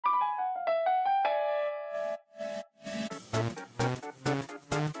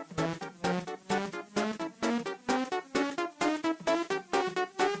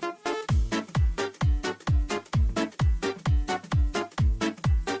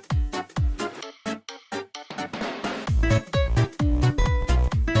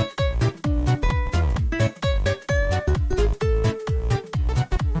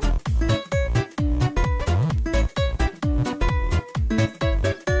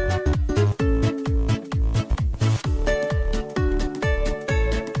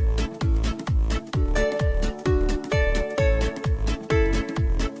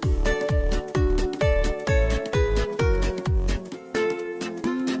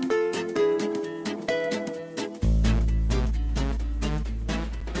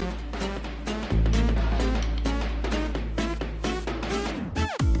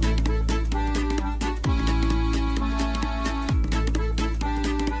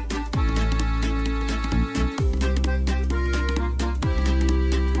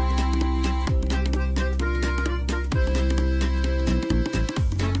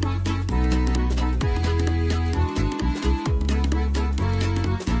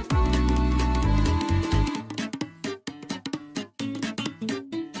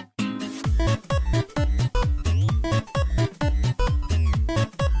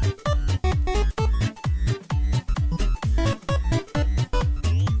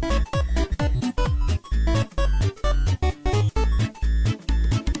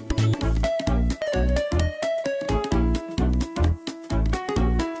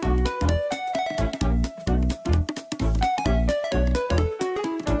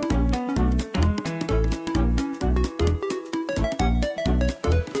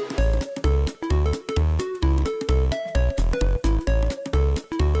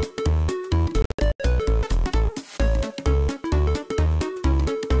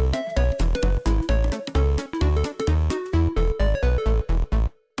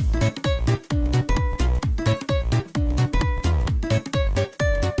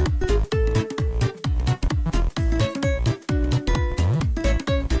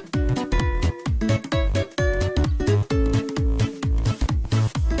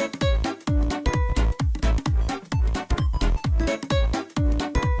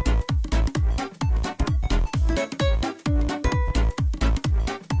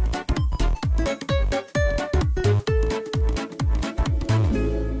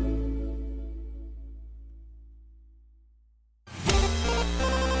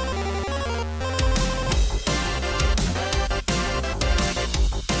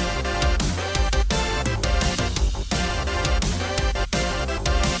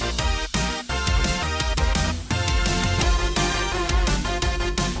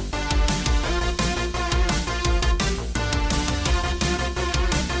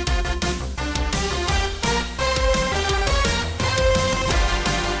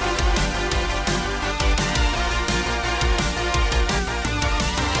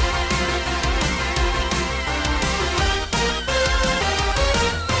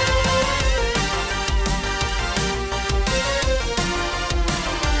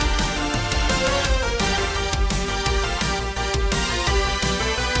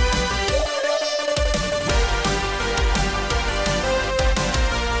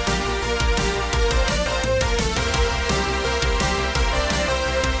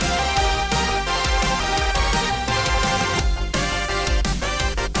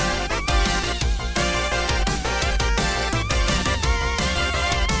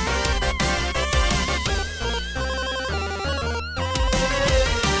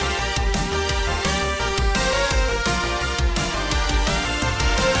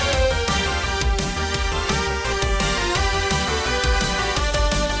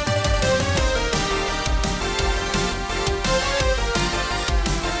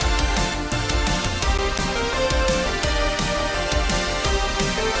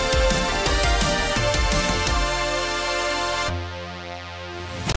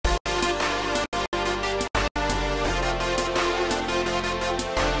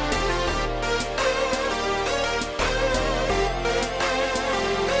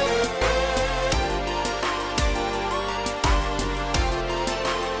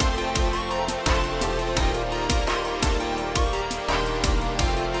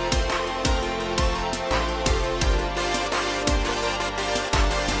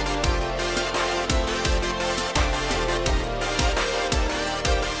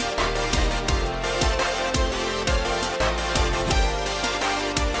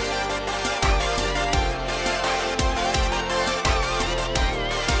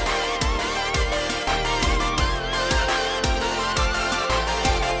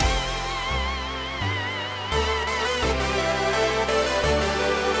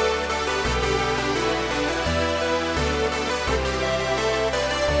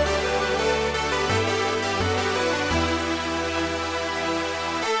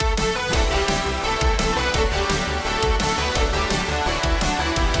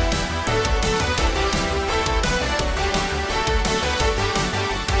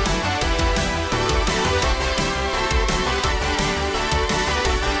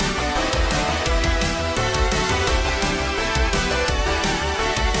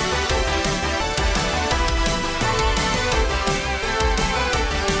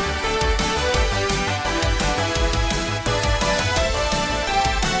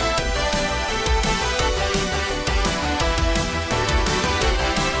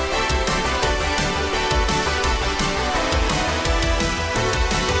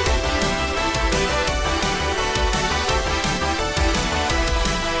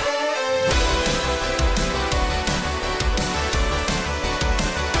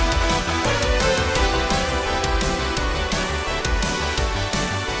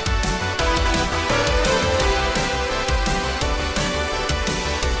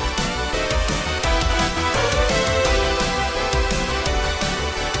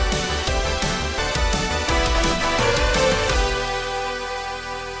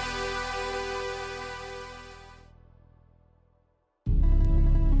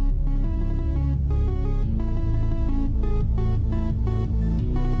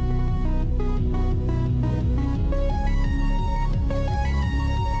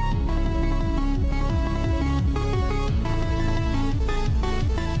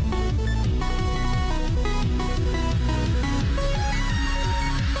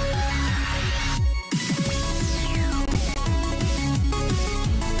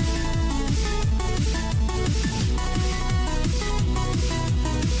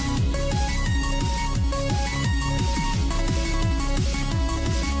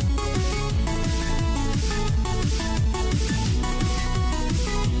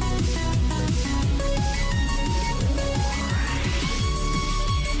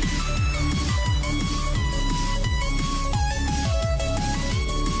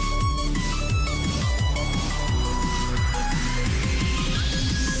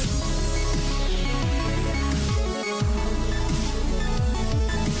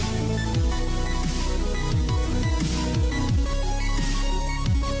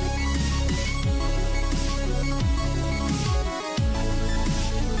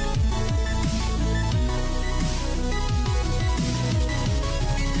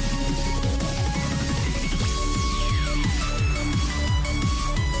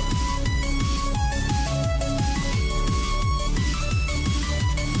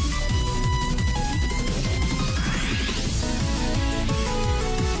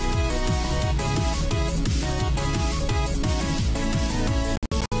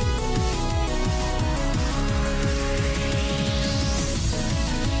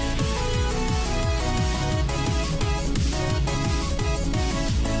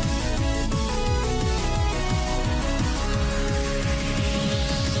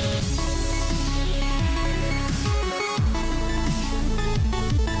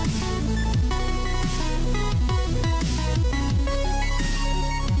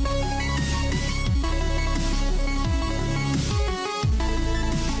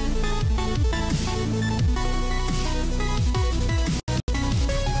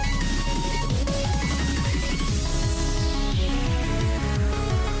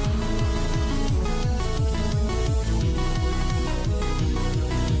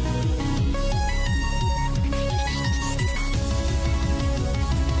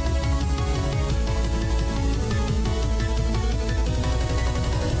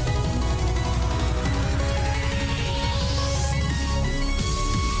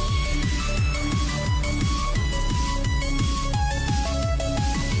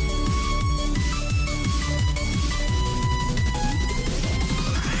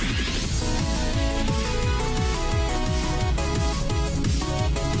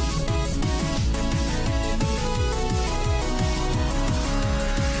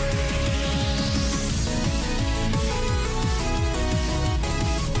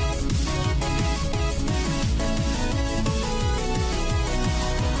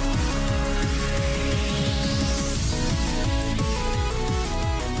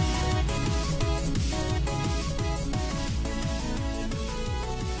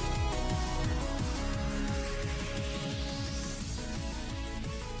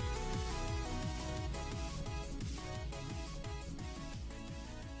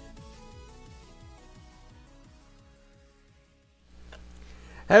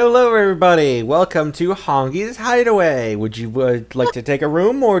Hello everybody, welcome to Hongi's Hideaway. Would you like to take a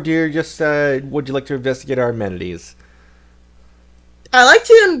room, or do you just would you like to investigate our amenities? I'd like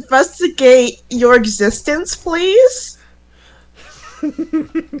to investigate your existence, please.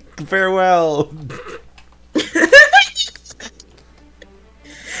 Farewell.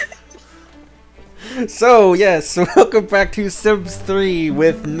 So yes, welcome back to Sims 3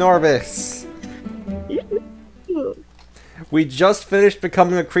 with Norbis. We just finished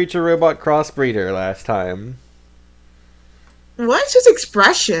becoming a creature robot crossbreeder last time. What's his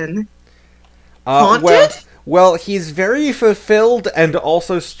expression? Haunted? Well, he's very fulfilled and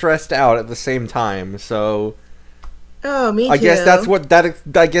also stressed out at the same time. So, oh, me too. I guess that's what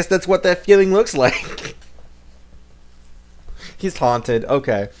that feeling looks like. He's haunted.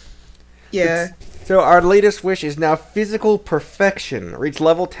 Okay. Yeah. So our latest wish is now physical perfection. Reach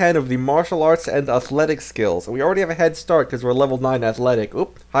level 10 of the martial arts and athletic skills. We already have a head start because we're level 9 athletic.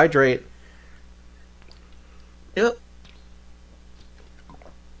 Oop, hydrate. Yep.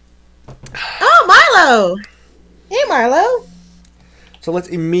 Oh, Milo! Hey, Milo. So let's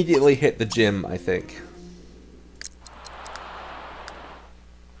immediately hit the gym, I think.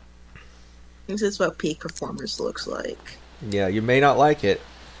 This is what peak performance looks like. Yeah, you may not like it.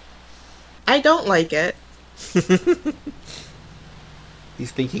 I don't like it.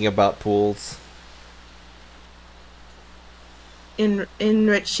 He's thinking about pools.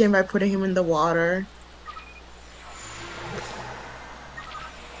 Enrich him by putting him in the water.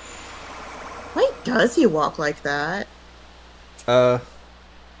 Why does he walk like that? No.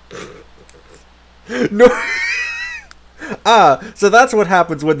 So that's what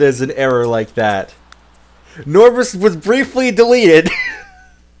happens when there's an error like that. Norbis was briefly deleted.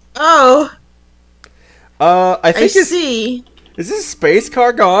 Oh. I think I see. Is this space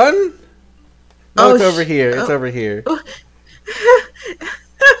car gone? No, it's over here. It's over here.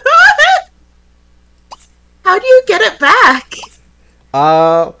 How do you get it back?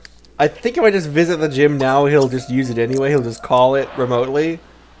 I think if I just visit the gym now, he'll just use it anyway. He'll just call it remotely.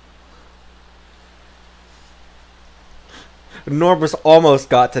 Norbis almost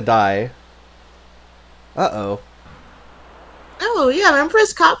got to die. Uh-oh. Oh, yeah, remember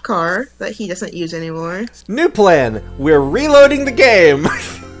his cop car that he doesn't use anymore? New plan! We're reloading the game!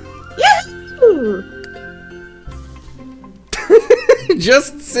 Yahoo!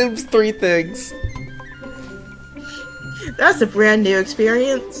 Just Sims 3 things. That's a brand new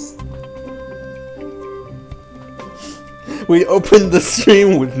experience. We opened the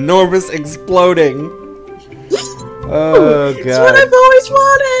stream with Norbis exploding. Oh, God. It's what I've always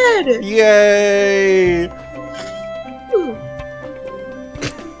wanted! Yay!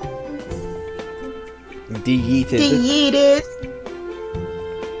 De-yeeted. De-yeeted.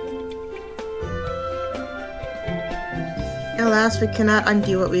 Alas, we cannot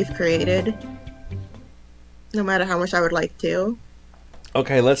undo what we've created. No matter how much I would like to.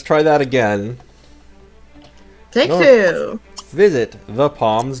 Okay, let's try that again. Take two. Visit the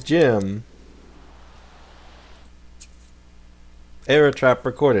Palms Gym. Error trap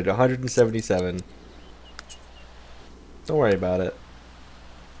recorded, 177. Don't worry about it.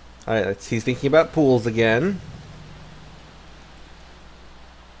 Alright, he's thinking about pools again.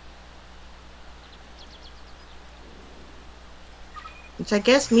 Which I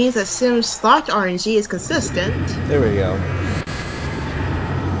guess means that Sims thought RNG is consistent. There we go.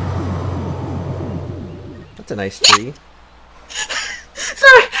 That's a nice tree.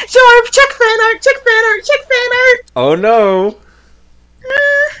 Sorry, Jorb, check fan art, check fan art, check fan art! Oh no!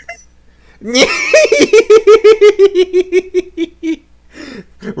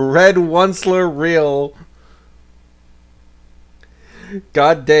 Red Onceler real.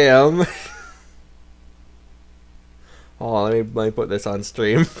 God damn. Oh, let me put this on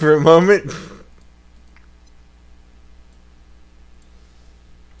stream for a moment.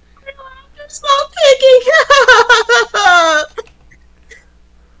 Small piggy!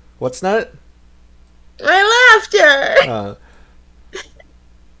 What's that? My laughter!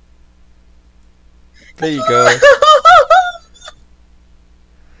 There you go.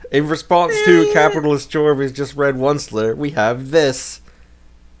 In response to capitalist Jorb is just Red Onceler, we have this.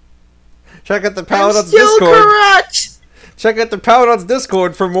 Check out the Paladin's Discord. Correct. Check out the Paladin's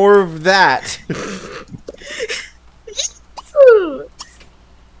Discord for more of that.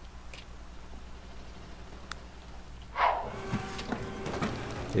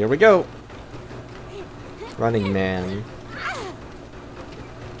 Here we go. Running Man.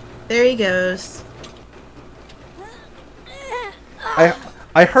 There he goes.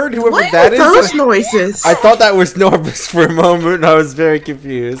 I heard whoever what that are is. Those noises. I thought that was Norbis for a moment, and I was very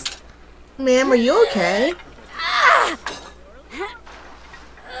confused. Ma'am, are you okay?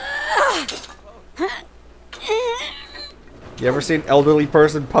 You ever seen an elderly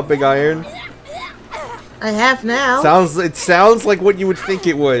person pumping iron? I have now. It sounds like what you would think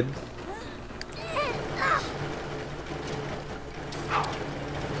it would.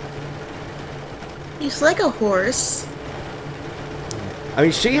 He's like a horse. I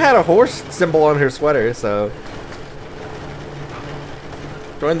mean, she had a horse symbol on her sweater, so...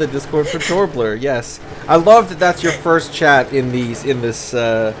 Join the Discord for Torbler, yes. I love that that's your first chat in this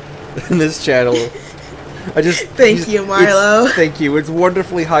channel. Thank you, Milo. Thank you. It's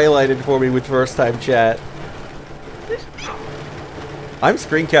wonderfully highlighted for me with first time chat. I'm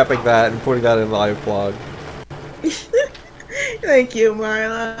screen capping that and putting that in live blog. Thank you,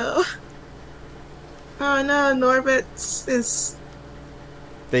 Milo. Oh no, Norbert is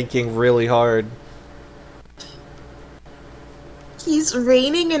thinking really hard. He's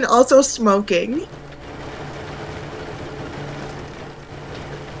raining and also smoking.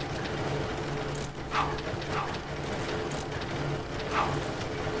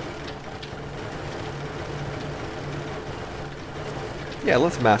 Yeah,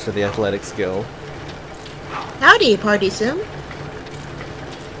 let's master the athletic skill. Howdy, Party Sim.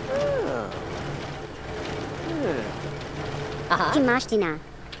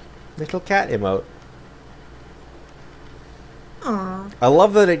 Little cat emote. Aww. I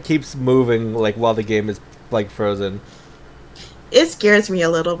love that it keeps moving like while the game is like frozen. It scares me a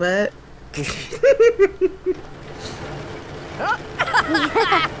little bit.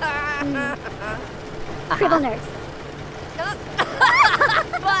 Cribble nerds.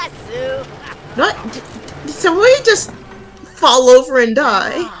 What? Did somebody just fall over and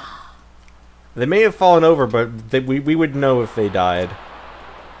die? They may have fallen over, but we would know if they died.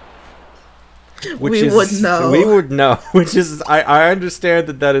 We would know. We would know. Which is, I understand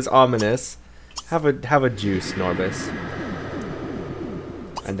that is ominous. Have a juice, Norbus.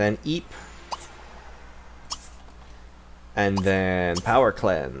 And then eep. And then power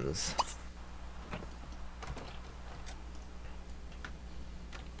cleanse.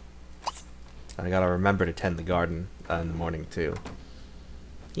 I gotta remember to tend the garden in the morning too.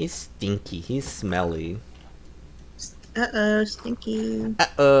 He's stinky. He's smelly. Uh-oh, stinky.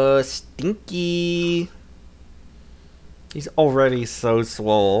 Uh-oh, stinky. He's already so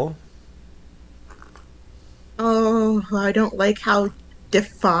swole. Oh, I don't like how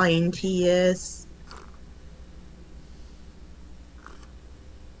defined he is.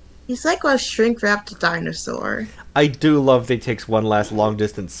 He's like a shrink-wrapped dinosaur. I do love that he takes one last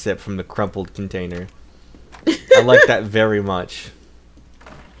long-distance sip from the crumpled container. I like that very much.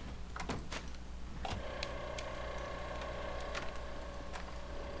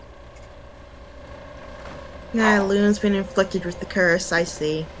 Nah, Loon's been inflicted with the curse, I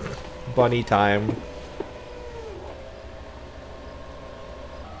see. Bunny time.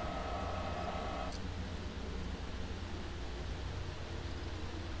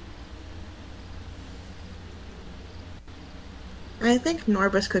 I think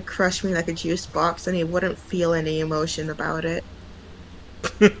Norbus could crush me like a juice box and he wouldn't feel any emotion about it.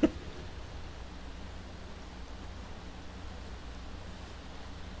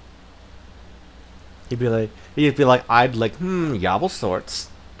 He'd be like, I'd like, yabble sorts.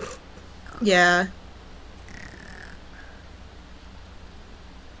 Yeah.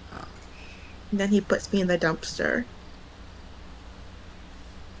 And then he puts me in the dumpster.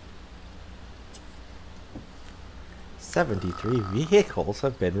 "73 vehicles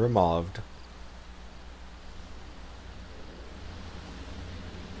have been removed."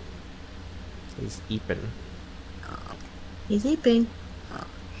 He's eeping. He's eeping.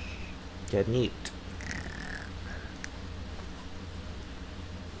 Getting eeped.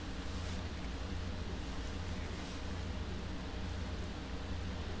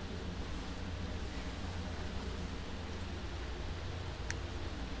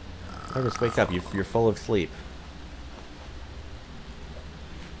 I just wake up. You're full of sleep.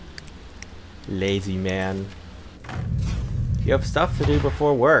 Lazy man. You have stuff to do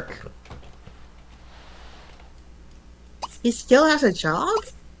before work. He still has a job?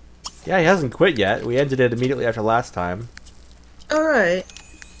 Yeah, he hasn't quit yet. We ended it immediately after last time. Alright.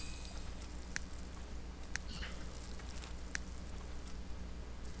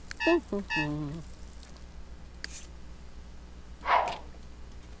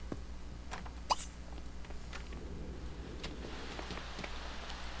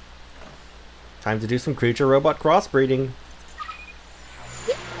 Time to do some creature-robot crossbreeding.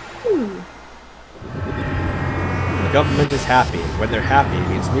 The government is happy. When they're happy, it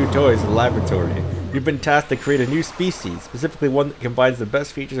means new toys in the laboratory. You've been tasked to create a new species, specifically one that combines the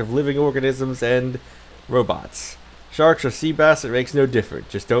best features of living organisms and robots. Sharks or sea bass, it makes no difference.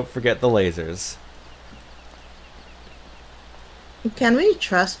 Just don't forget the lasers. Can we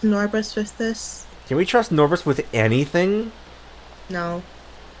trust Norbus with this? Can we trust Norbus with anything? No.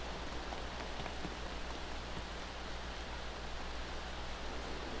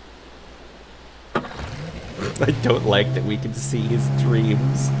 I don't like that we can see his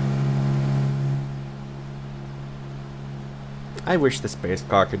dreams. I wish the space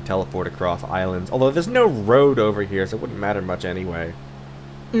car could teleport across islands, although there's no road over here, so it wouldn't matter much anyway.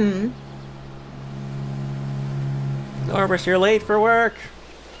 Hmm. Norbus, you're late for work!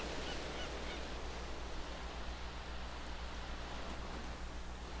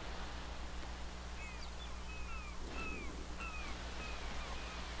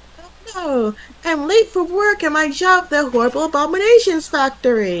 No, I'm late for work at my job, the Horrible Abominations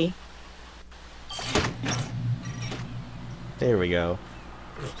Factory. There we go.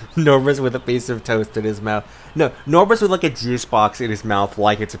 Norbus with a piece of toast in his mouth. No, Norbus with like a juice box in his mouth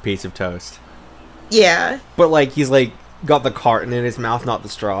like it's a piece of toast. Yeah. But like, he's like, got the carton in his mouth, not the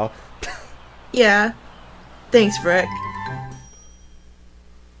straw. Yeah. Thanks, Brick.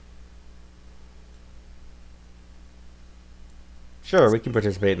 Sure, we can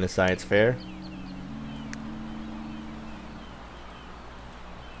participate in the science fair.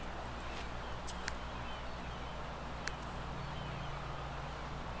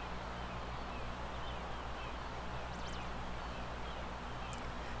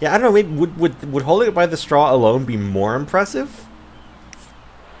 Yeah, I don't know, maybe would holding it by the straw alone be more impressive?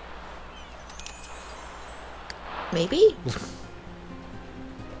 Maybe?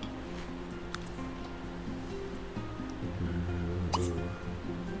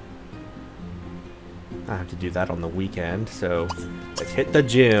 I have to do that on the weekend, so let's hit the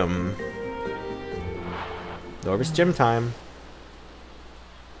gym. Norbus gym time.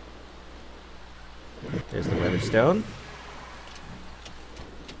 There's the Weatherstone.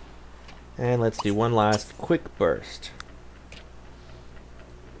 And let's do one last quick burst.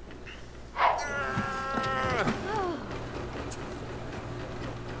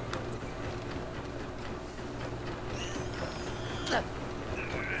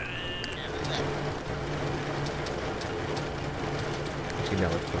 Actually, no,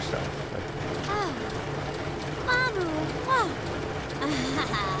 let's push that.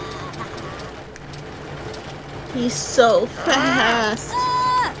 He's so fast.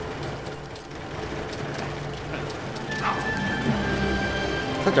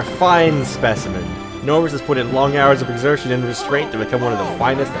 Such a fine specimen. Norbus has put in long hours of exertion and restraint to become one of the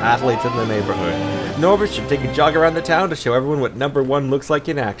finest athletes in the neighborhood. Norbus should take a jog around the town to show everyone what number one looks like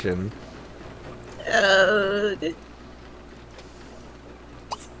in action.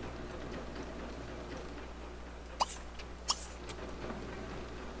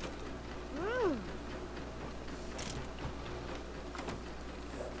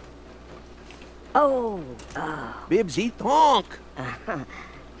 Oh, Bibsy Tonk!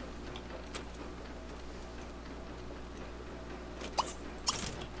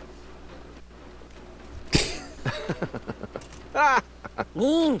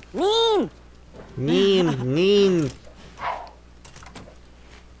 Neen. Neen.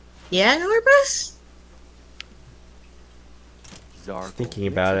 Yeah, Norbus? Thinking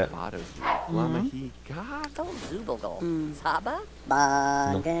about it. Oh, Zubogle. Saba?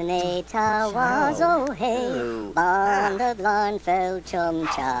 Banganeta was oh hey. Bandaglan fell chum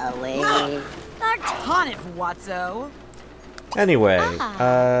chawe. Artonic, Watso. Anyway,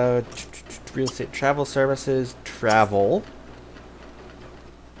 real estate travel services, travel.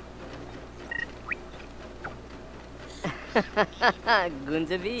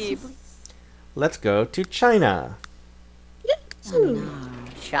 Gunzavib. Let's go to China.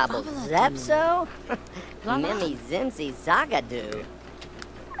 Shabble Zepso? Mimi Zimsi Zagadu.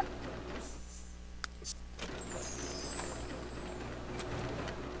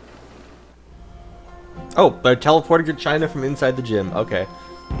 Oh, they're teleporting to China from inside the gym. Okay.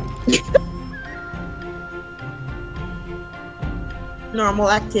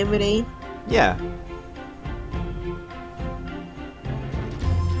 Normal activity. Yeah.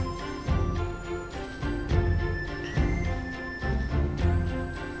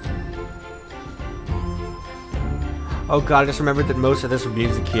 Oh god, I just remembered that most of this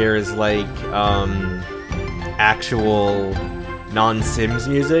music here is like, actual non-Sims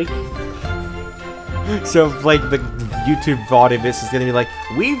music. So, like, the YouTube VOD of this is gonna be like,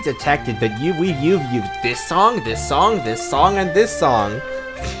 we've detected that you've used this song, and this song.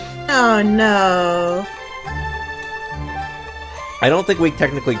 Oh no. I don't think we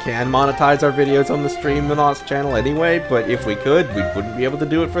technically can monetize our videos on the Stream the Nos channel anyway, but if we could, we wouldn't be able to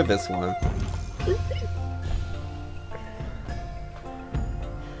do it for this one.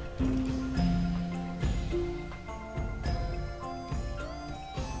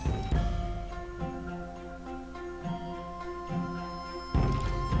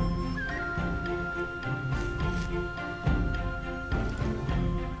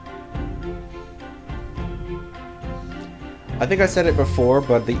 I think I said it before,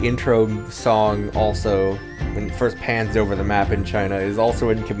 but the intro song also, when it first pans over the map in China, is also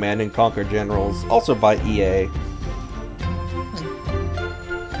in Command and Conquer Generals, also by EA.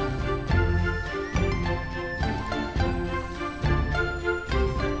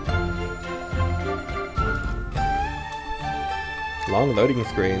 Long loading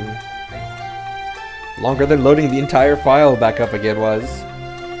screen. Longer than loading the entire file back up again was.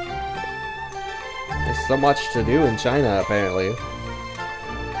 There's so much to do in China, apparently.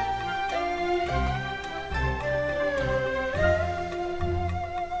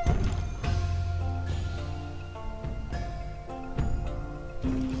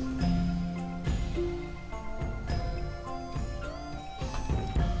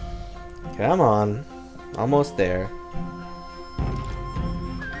 Come on. Almost there.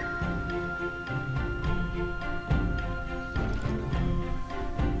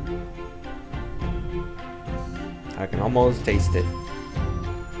 I can almost taste it.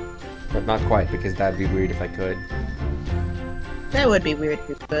 But not quite, because that'd be weird if I could. That would be weird if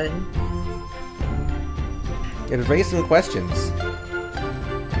you could. It raised some questions.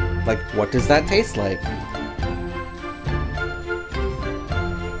 Like, what does that taste like?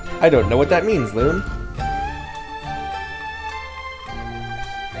 I don't know what that means, Loon.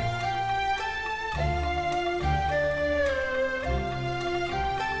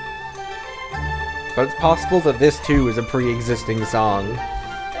 But it's possible that this too is a pre-existing song.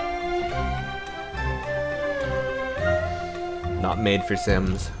 Not made for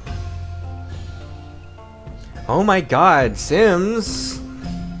Sims. Oh my god, Sims!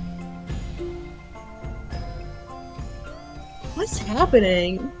 What's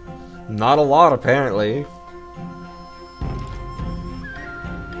happening? Not a lot, apparently.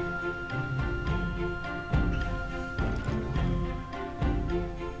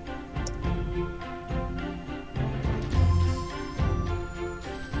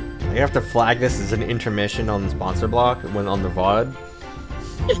 I have to flag this as an intermission on the sponsor block when on the VOD.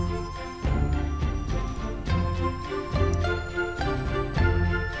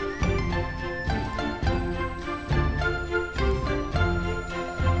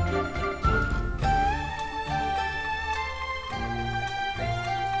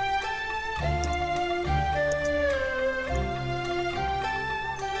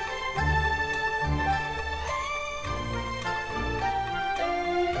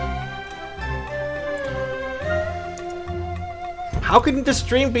 How can the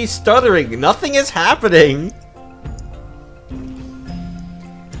stream be stuttering? Nothing is happening!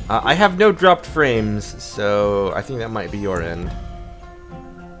 I have no dropped frames, so I think that might be your end.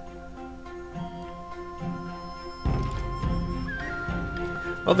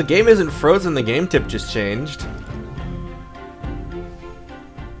 Well, the game isn't frozen, the game tip just changed.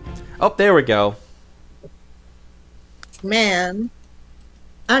 Oh, there we go. Man.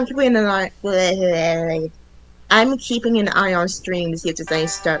 I'm keeping an eye on stream to see if there's any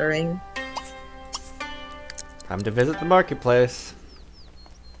stuttering. Time to visit the marketplace.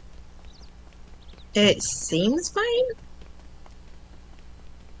 It seems fine.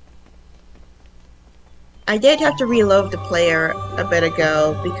 I did have to reload the player a bit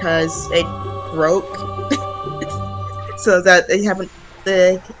ago because it broke. So that they haven't...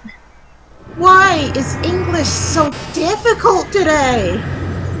 Why is English so difficult today?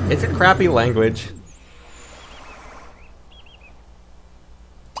 It's a crappy language.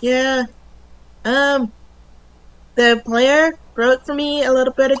 Yeah. The player broke for me a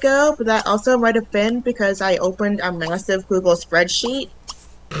little bit ago, but that also might have been because I opened a massive Google spreadsheet.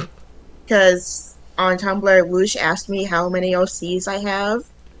 Because on Tumblr, Whoosh asked me how many OCs I have,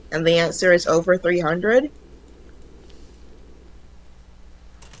 and the answer is over 300.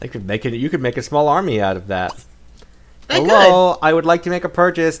 They could make it. You could make a small army out of that. Hello, I would like to make a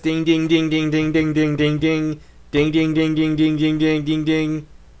purchase. Ding ding ding ding ding ding ding ding ding ding ding ding ding ding ding ding ding ding.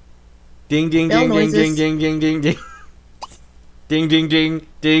 Ding ding ding ding ding ding ding ding ding. Ding ding ding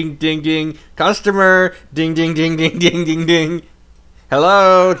ding ding ding. Customer. Ding ding ding ding ding ding ding.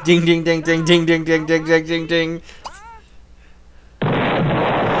 Hello. Ding ding ding ding ding ding ding ding ding ding ding.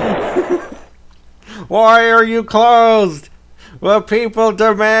 Why are you closed? The people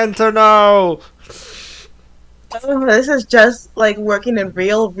demand to know. Oh, this is just like working in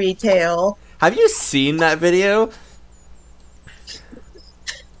real retail. Have you seen that video?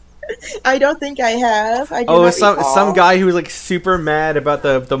 I don't think I have. I do Oh, not some recall. guy who was like super mad about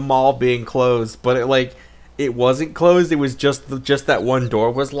the mall being closed, but it wasn't closed. It was just that one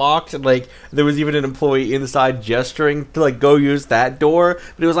door was locked, and like there was even an employee inside gesturing to like go use that door.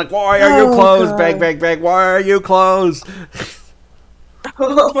 But he was like, "Why are you closed? God. Bang bang bang! Why are you closed?"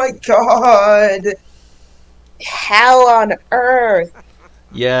 Oh my god. Hell on earth.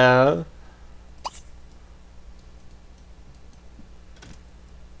 Yeah.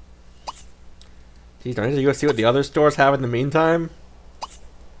 Geez, do I need to go see what the other stores have in the meantime?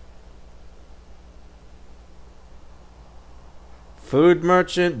 Food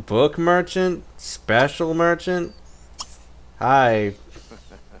merchant, book merchant, special merchant. Hi.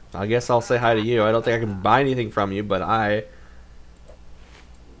 I guess I'll say hi to you. I don't think I can buy anything from you, but hi.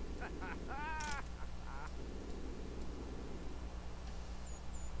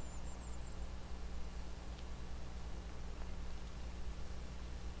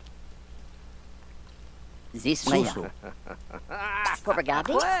 This my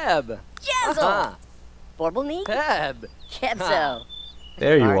Porpagabi? Pleb. Jezel! Borblni? Pleb. Kebzo!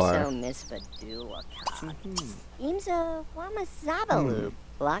 There you Arso are. mispaduaka. Imzo wamazabalu.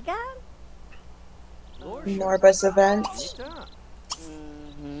 Blaga? Norbus event.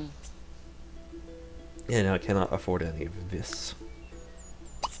 Yeah, no, I cannot afford any of this.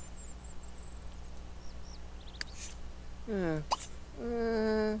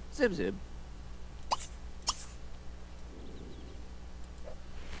 Zib zib.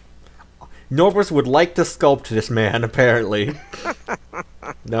 Norbus would like to sculpt this man, apparently.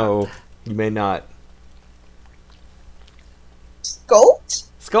 No, you may not. Sculpt?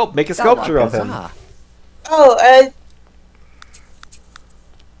 Sculpt, make a sculpture of him. Oh,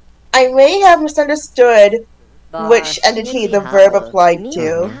 I may have misunderstood which entity the verb applied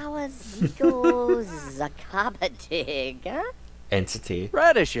to. Entity.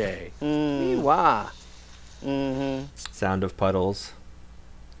 Radishay. Miwa. Sound of puddles.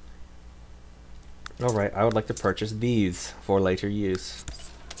 Alright, I would like to purchase these for later use.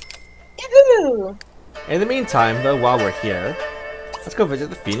 Yahoo! In the meantime, though, while we're here, let's go visit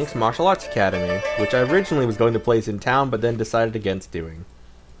the Phoenix Martial Arts Academy, which I originally was going to place in town, but then decided against doing.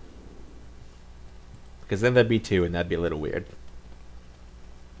 Because then there'd be two, and that'd be a little weird.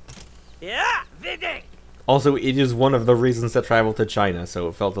 Yeah, Vidik. Also, it is one of the reasons to travel to China, so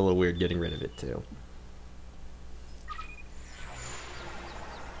it felt a little weird getting rid of it, too.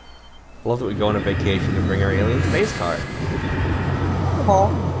 I love that we go on a vacation and bring our alien space card. Oh.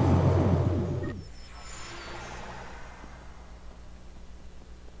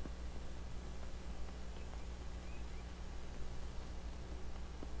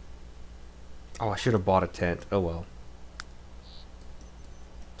 Oh, I should have bought a tent. Oh well.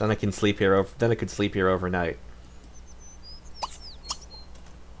 Then I can sleep here then I could sleep here overnight.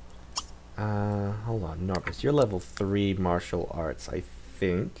 Hold on, Norbus. You're level 3 martial arts, I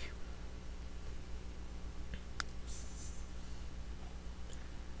think.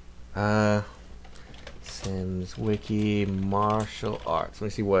 Sims Wiki martial arts. Let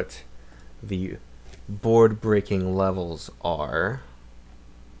me see what the board breaking levels are.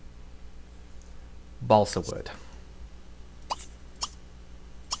 Balsa wood.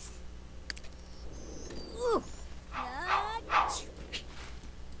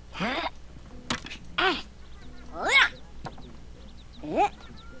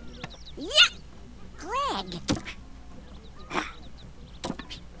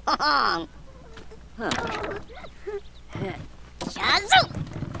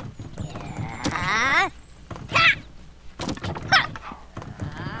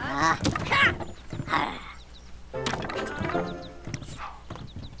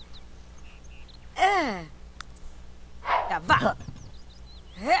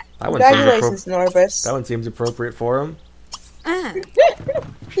 Congratulations, Norbus. That one seems appropriate for him.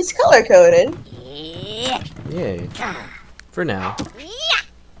 He's color coded. Yay. For now.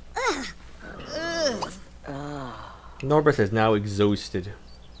 Norbus is now exhausted.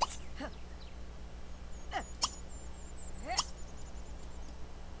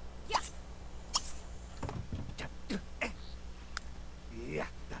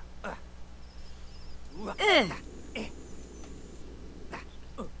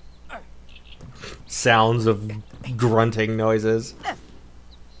 Sounds of grunting noises.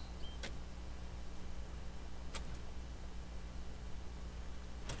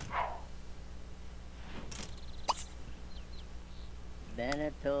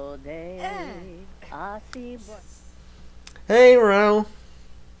 Hey, Ro.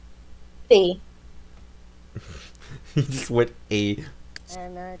 C. He just went A.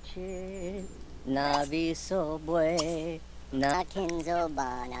 Navi sobwe na kinzo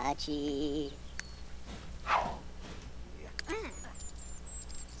banachi.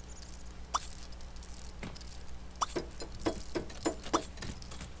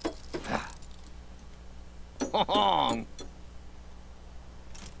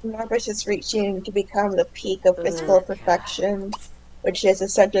 Norbus is reaching to become the peak of physical perfection, which is a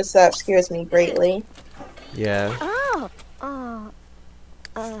sentence that obscures me greatly. Yeah. Oh,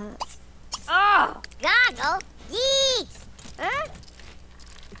 oh, goggle, yeet! Huh?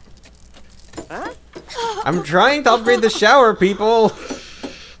 Huh? I'm trying to upgrade the shower, people!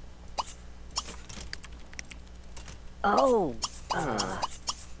 Oh,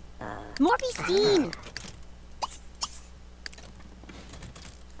 Morphy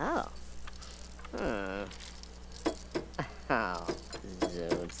Oh. Oh,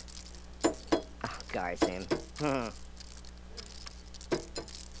 zoots. Oh, Garson.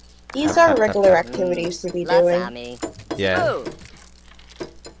 These are regular activities to be doing. Me. Yeah. Oh.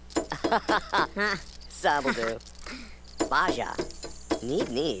 Sabaldoo. Baja.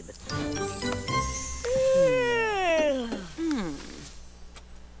 Neeb.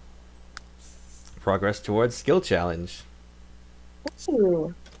 Progress towards skill challenge.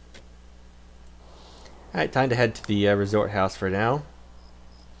 Ooh. Alright, time to head to the resort house for now.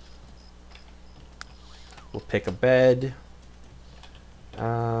 We'll pick a bed.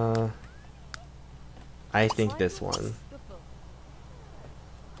 I think this one.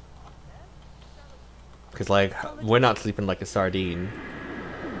 Because, like, we're not sleeping like a sardine.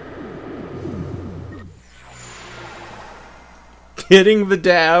 Getting the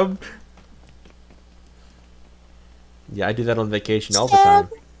dab! Yeah, I do that on vacation all the time.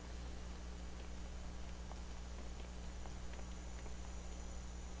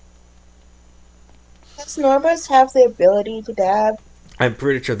 Does Norbus have the ability to dab? I'm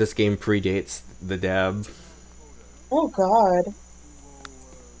pretty sure this game predates the dab. Oh god.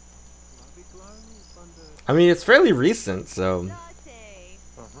 I mean, it's fairly recent, so...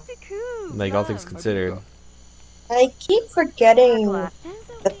 like, all things considered. I keep forgetting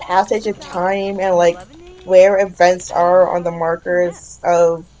the passage of time and, like, where events are on the markers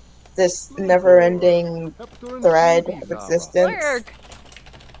of this never-ending thread of existence.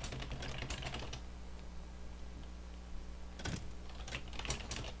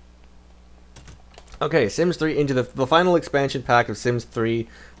 Okay, Sims 3 into the final expansion pack of Sims 3,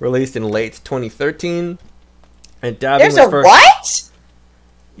 released in late 2013. And dabbing There's was a first... what?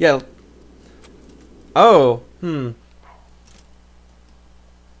 Yeah. Oh,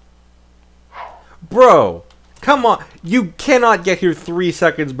 Bro, come on. You cannot get here 3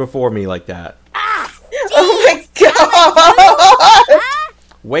 seconds before me like that. Oh my god!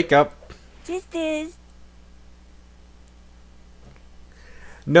 Wake up. Just is.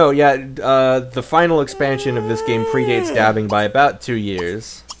 No, yeah, the final expansion of this game predates dabbing by about 2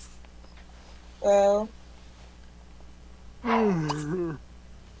 years. Well...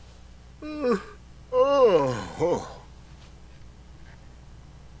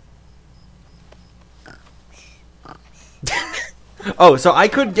 Oh, so I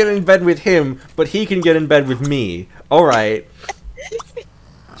could get in bed with him, but he can get in bed with me. Alright.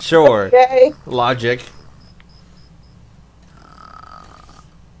 Sure. Okay. Logic.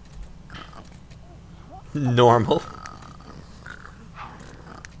 Normal.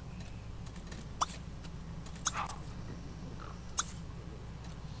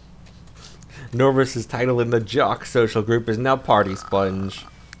 Norvis's title in the Jock social group is now Party Sponge.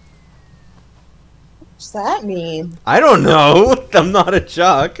 What's that mean? I don't know. I'm not a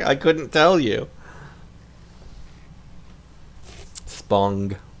jock. I couldn't tell you.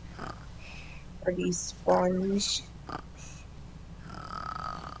 Spong. Party sponge.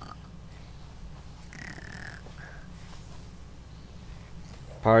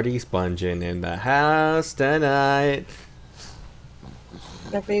 Party sponging in the house tonight.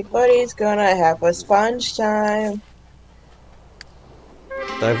 Everybody's gonna have a sponge time.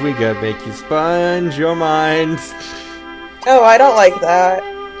 That we gotta make you sponge your mind. Oh, I don't like that.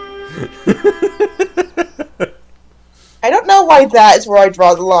 I don't know why that is where I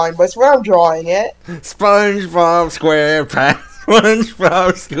draw the line, but it's where I'm drawing it. SpongeBob SquarePants.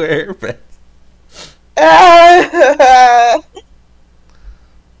 SpongeBob SquarePants.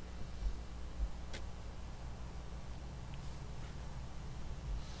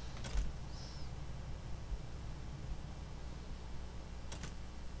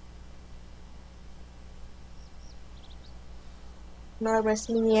 Norbus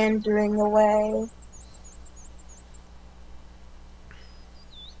meandering away.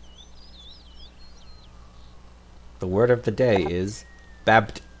 The word of the day is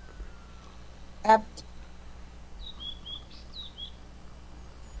babbed. Apt.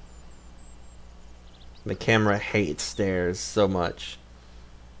 The camera hates stairs so much.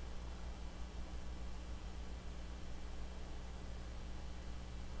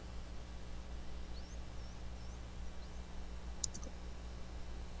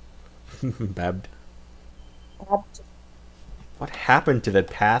 Babbed. Apt. What happened to the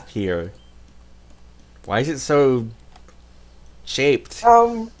path here? Why is it so shaped?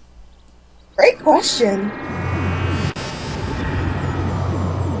 Great question.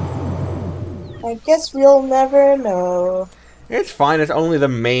 I guess we'll never know. It's fine. It's only the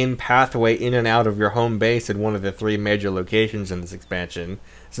main pathway in and out of your home base in one of the 3 major locations in this expansion.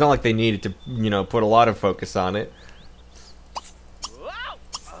 It's not like they needed to, you know, put a lot of focus on it.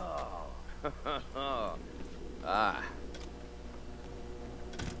 Ah.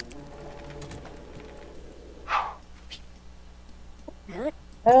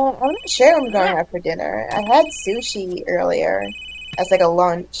 I'm not sure what I'm going to have for dinner. I had sushi earlier as like a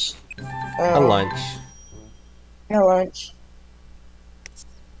lunch. A lunch. A lunch.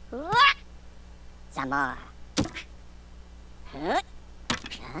 Some more.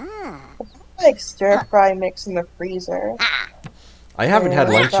 Like stir fry mix in the freezer. I haven't had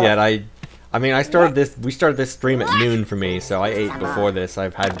lunch Yeah. yet. I mean, we started this stream at noon for me, so I ate before this.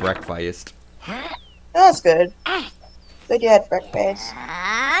 I've had breakfast. That's good. Good you had breakfast.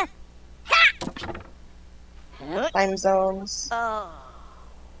 Time zones.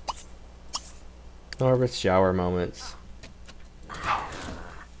 Norbith's shower moments.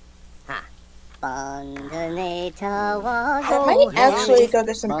 I might actually go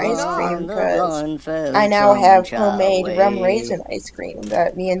get some ice cream because I now have homemade rum raisin ice cream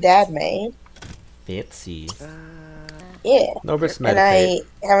that me and Dad made. Fancy. Yeah. Norbith's And meditate.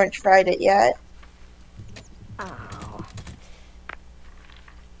 I haven't tried it yet.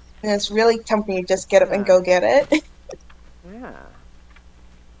 And it's really tempting to just get up and go get it.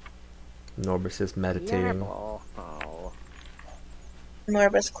 Norbith is meditating.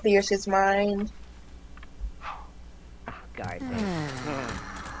 Norbus clears his mind.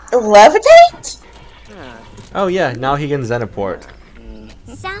 Levitate? Oh yeah, now he can Zenaport.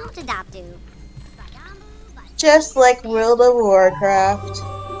 Sound adaptive. Just like World of Warcraft.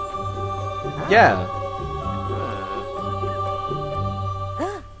 Yeah.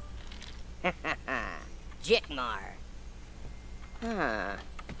 Jitmar.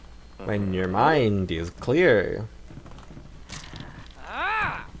 When your mind is clear.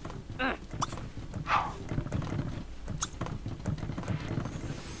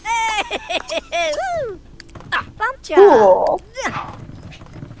 Cool.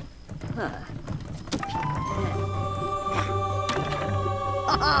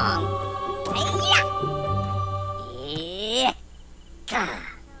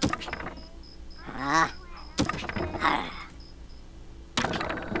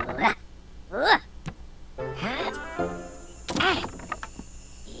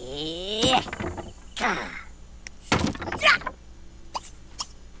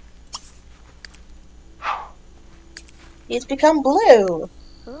 He's become blue.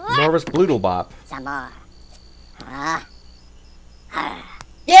 Norbith's Bloodlebop. Some more.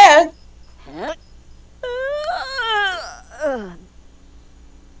 Yeah.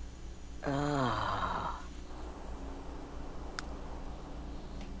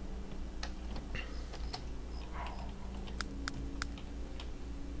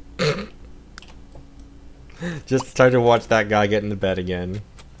 Just time to watch that guy get into bed again.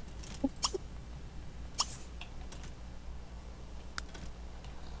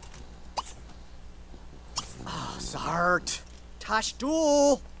 Zart.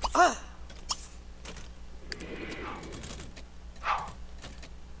 Tashtul.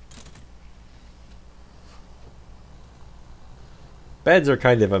 Beds are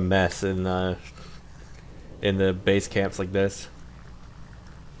kind of a mess in the base camps like this.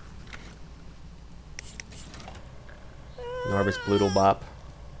 Norbith's Bloodlebop.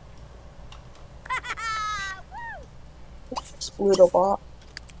 Sploodlebop.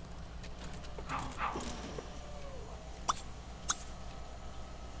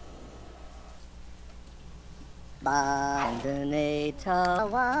 Bandonator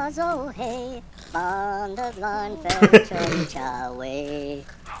was oh hey, bond of lawn fell chum cha way.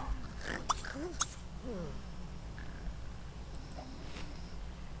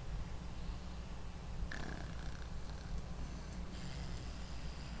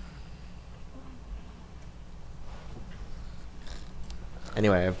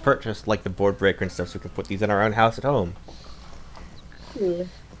 Anyway, I've purchased like the board breaker and stuff so we can put these in our own house at home. Hmm.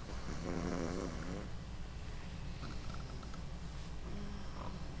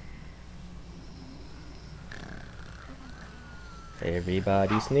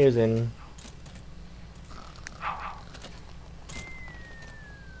 Everybody snoozing.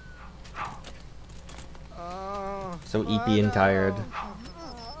 So eepy and tired.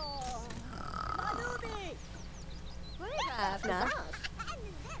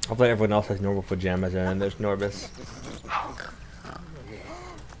 Hopefully everyone else has normal pajamas and there's Norbith.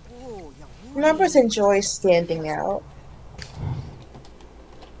 Members enjoy standing out.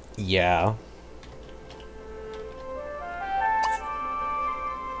 Yeah.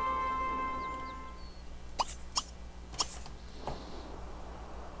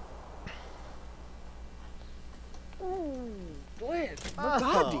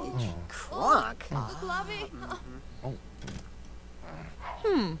 Kronk.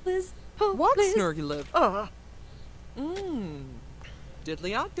 Liz, What Liz. snurg you live?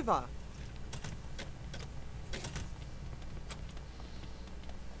 Diddly octava.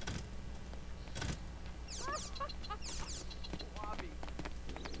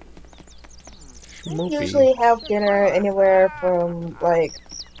 We Schmoopy. usually have dinner anywhere from like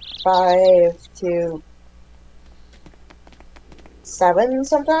 5 to 7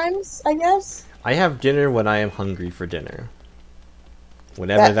 sometimes, I guess. I have dinner when I am hungry for dinner.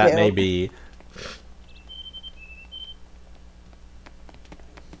 Whatever that too. may be.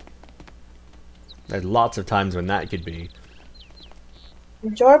 There's lots of times when that could be.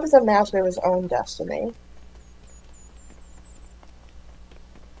 Jorb is a master of his own destiny.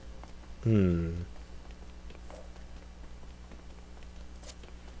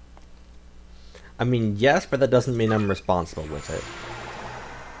 I mean, yes, but that doesn't mean I'm responsible with it.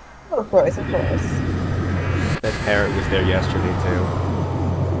 Of course, of course. That parrot was there yesterday, too.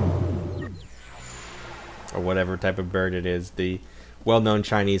 Or whatever type of bird it is. The well-known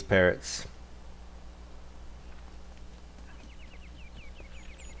Chinese parrots.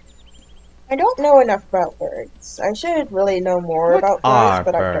 I don't know enough about birds. I should really know more about Are birds,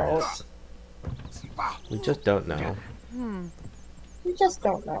 but birds? We just don't know. We just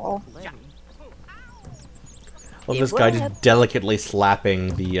don't know. Well, this guy just delicately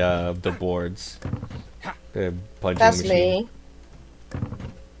slapping the boards. The punching That's machine. me.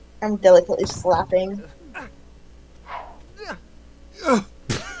 I'm delicately slapping.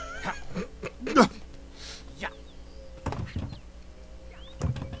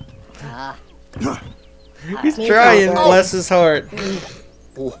 He's Me trying, too, bless his heart.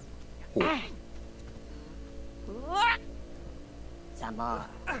 Some more.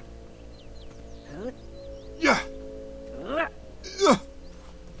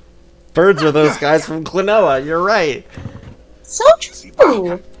 Birds are those guys from Klonoa, you're right. So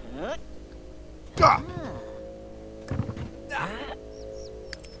true!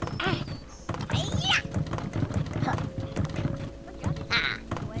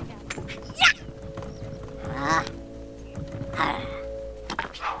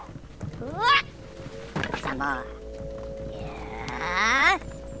 Some more.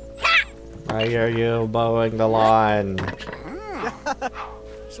 I hear you mowing the lawn.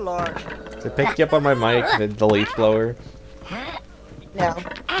 Slark. Did it pick you up on my mic, the leaf blower? No.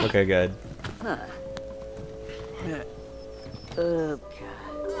 Okay, good. Oh,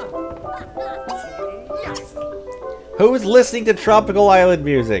 Who's listening to Tropical Island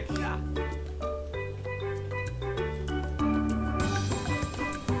music?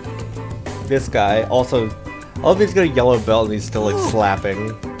 This guy. Also, I love he's got a yellow belt and he's still like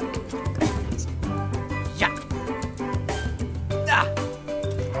slapping.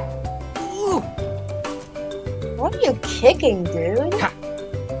 What are you kicking, dude?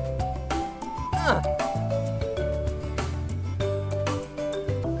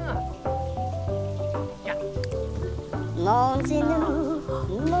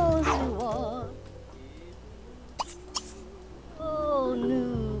 Oh,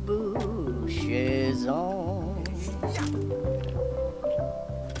 new bushes on.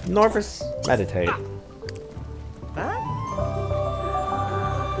 Norvis, meditate.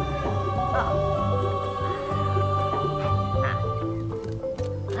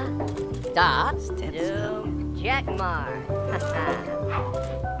 Das Jackmar.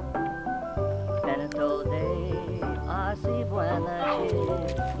 Benetole, así buena che.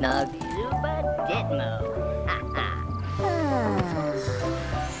 Nagsuba Ditmo.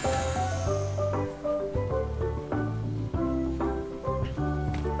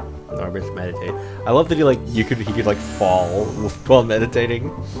 Norvis, meditate. I love that he could like fall while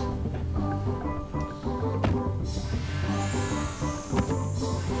meditating.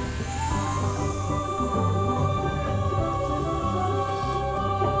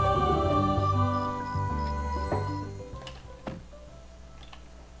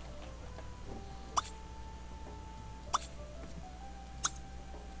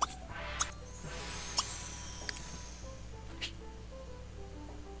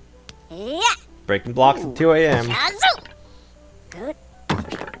 Yeah. Breaking blocks at 2 a.m. Yazoo. Good.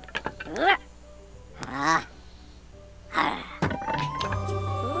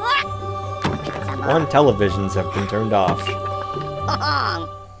 One televisions have been turned off.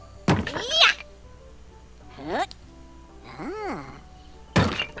 Yeah.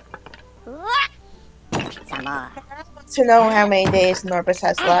 Some more. To know how many days Norbus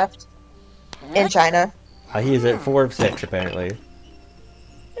has left in China. He is at 4 of 6, apparently.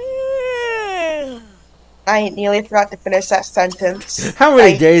 I nearly forgot to finish that sentence. How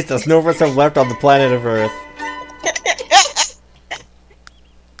many days does Norvis have left on the planet of Earth?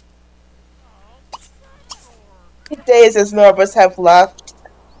 How many days does Norbus have left?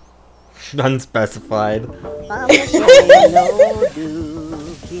 Unspecified.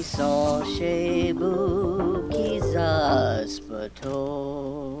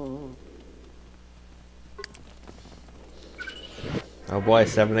 Oh boy,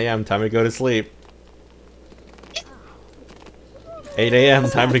 7 a.m. Time to go to sleep. 8 a.m.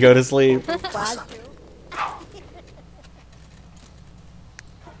 Time to go to sleep.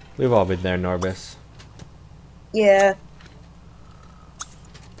 We've all been there, Norbus. Yeah.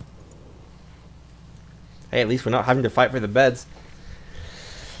 Hey, at least we're not having to fight for the beds.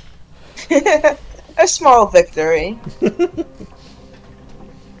 A small victory.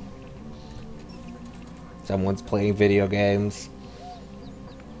 Someone's playing video games.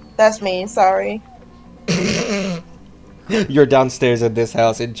 That's me, sorry. You're downstairs in this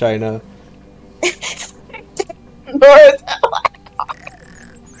house in China. North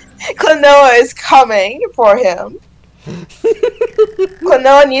Klonoa is coming for him.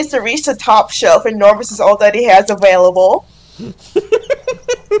 Klonoa needs to reach the top shelf and Norbus is all that he has available.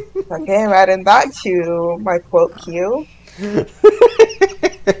 Okay, I'm adding that to my quote queue.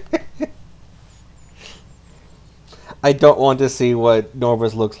 I don't want to see what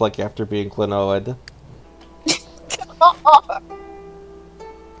Norbus looks like after being Klonoa'd.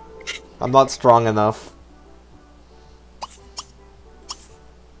 I'm not strong enough.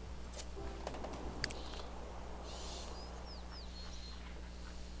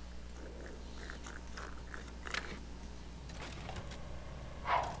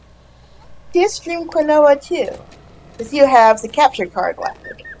 Do you stream Klonoa too? Because you have the capture card left.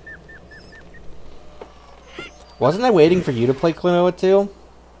 Wasn't I waiting for you to play Klonoa too?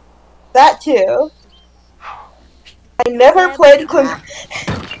 That too. I never played Klonoa.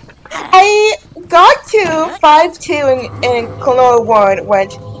 I got to 5-2 in Klonoa 1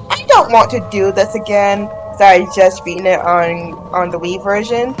 went, I don't want to do this again. So I had just beaten it on the Wii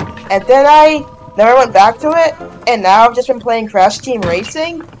version. And then I never went back to it. And now I've just been playing Crash Team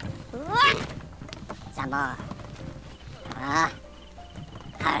Racing. Some more.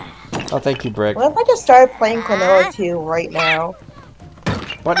 Oh, thank you, Brick. What if I just started playing Klonoa 2 right now?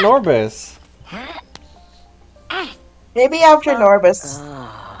 What Norbus? Maybe after Norbus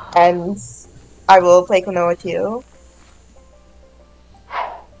ends, I will play Klonoa 2.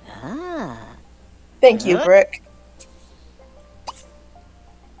 Thank you, Brick.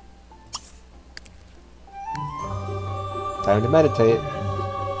 Time to meditate.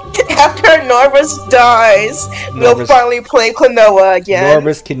 After Norbus dies, we'll Norbus- finally play Klonoa again.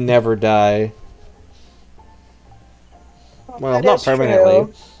 Norbus can never die. Well, That not is permanently.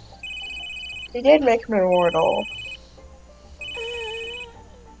 true. He did make him immortal.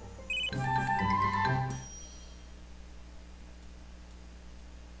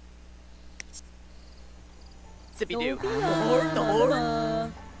 Zippy-doo.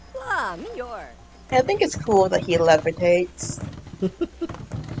 I think it's cool that he levitates.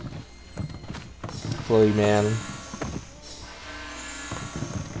 Floaty man.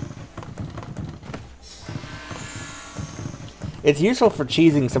 It's useful for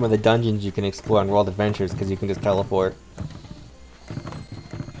cheesing some of the dungeons you can explore on World Adventures because you can just teleport.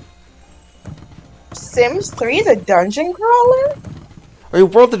 Sims 3 is a dungeon crawler? Or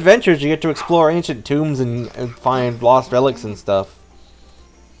in World Adventures, you get to explore ancient tombs and find lost relics and stuff.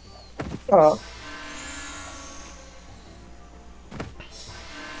 Oh.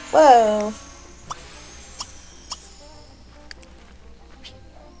 Whoa.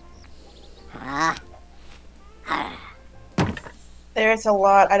 There's a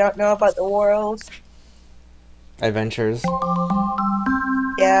lot I don't know about the world. Adventures.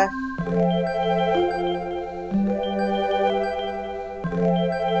 Yeah.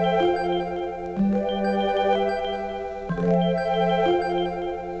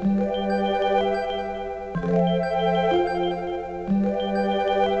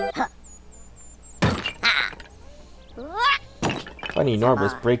 Funny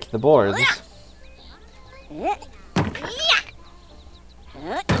Norbus break the boards.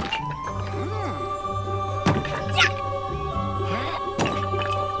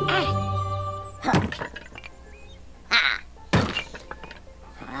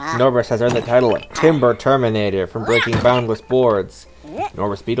 Norbus has earned the title of Timber Terminator from breaking boundless boards.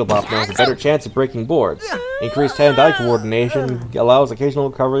 Norbus Beetlebop now has a better chance of breaking boards. Increased hand-eye coordination allows occasional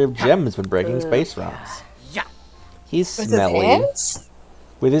recovery of gems when breaking space rocks. He's With his smelly. hands?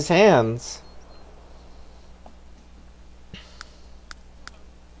 With his hands.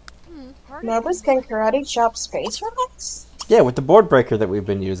 Norbus can karate chop space rocks? Yeah, with the board breaker that we've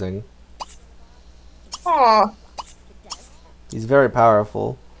been using. Aw. He's very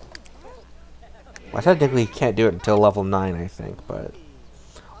powerful. Well, technically he can't do it until level 9, I think, but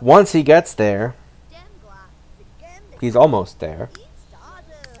once he gets there, he's almost there.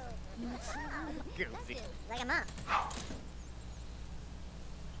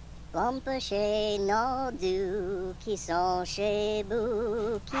 Pompe chez nos deux qui sont chez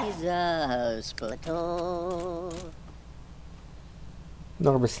vous, qui zaspotto.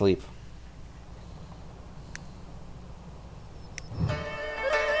 Norbus sleep.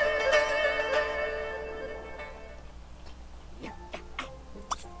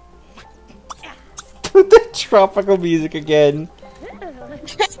 The tropical music again.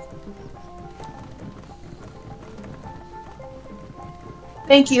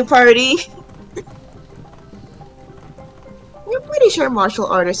 Thank you, party. I'm pretty sure martial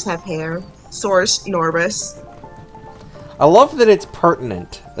artists have hair. Source Norbus. I love that it's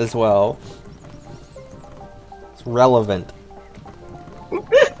pertinent as well. It's relevant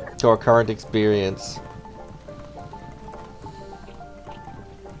to our current experience.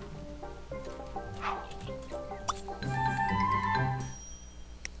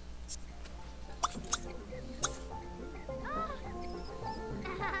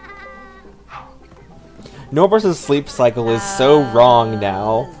 Norbus' sleep cycle is so wrong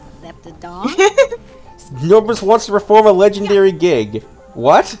now. Norbus wants to perform a legendary gig.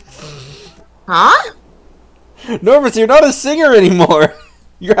 What? Huh? Norbus, you're not a singer anymore.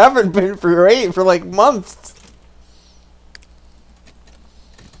 You haven't been for like months.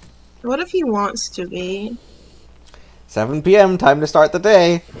 What if he wants to be? 7 p.m. Time to start the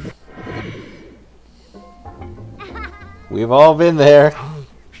day. We've all been there.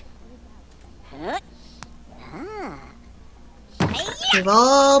 We've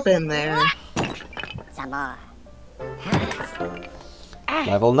all been there. Some more.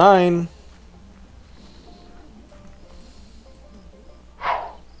 Level 9.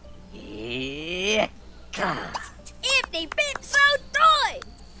 If they bit so toy!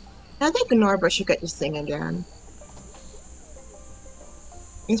 I think Norbus should get to sing again.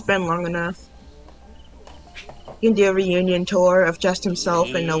 It's been long enough. He can do a reunion tour of just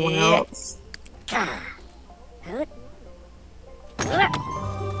himself and no one else.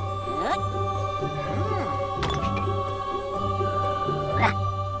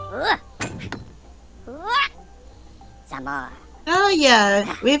 Some more. Oh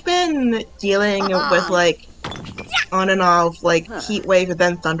yeah, we've been dealing with like on and off like heat wave and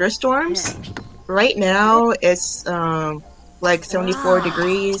then thunderstorms. Right now it's like 74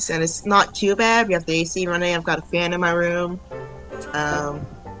 degrees and it's not too bad. We have the AC running. I've got a fan in my room.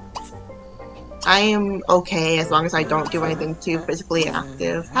 I am okay as long as I don't do anything too physically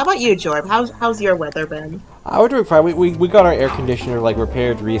active. How about you, Jorb? How's your weather been? We're doing fine. We got our air conditioner like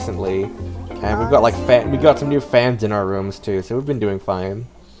repaired recently, and we've got like we got some new fans in our rooms too, so we've been doing fine.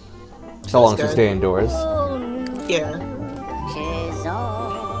 So long as we good. stay indoors. Yeah.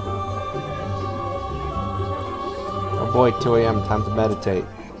 Oh boy, 2 a.m. Time to meditate.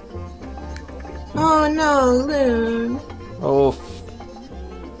 Oh no, Loon. Oh.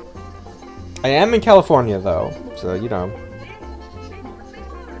 I am in California though, so you know.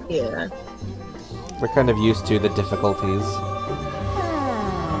 Yeah. We're kind of used to the difficulties.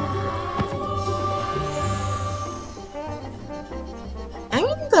 I'm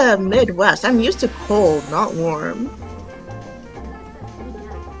in the Midwest. I'm used to cold, not warm.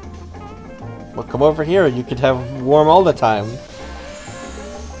 Well, come over here. You could have warm all the time.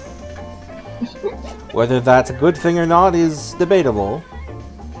 Whether that's a good thing or not is debatable.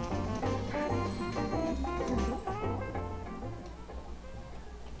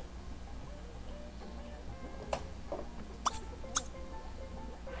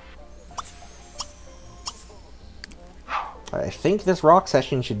 I think this rock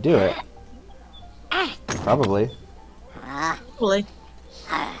session should do it. Probably. Probably.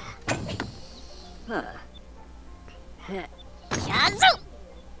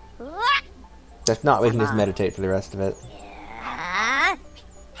 That's not making us meditate for the rest of it.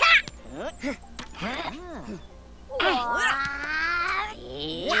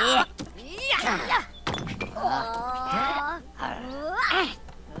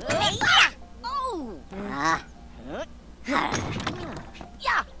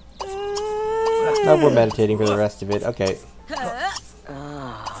 No, we're meditating for the rest of it. Okay.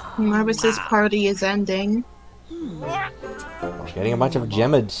 Marvis's party is ending. Getting a bunch of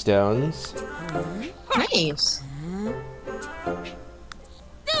gemmed stones. Nice.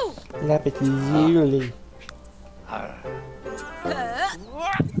 Lapis lazuli.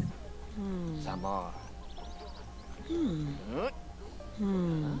 Some more.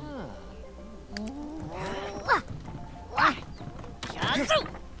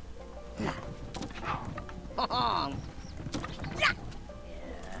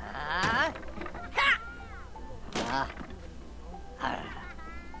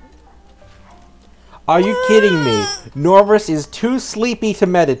 Are you kidding me? Norbus is too sleepy to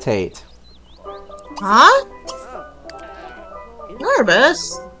meditate. Huh?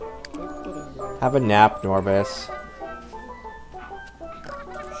 Nervous? Have a nap, Norbus.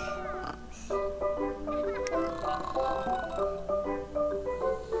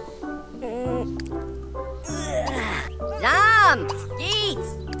 Zom! Geets!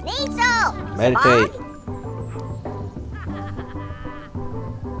 Nitzel! Meditate.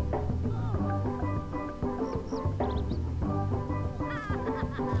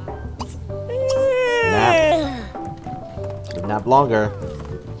 Nap. Should nap longer.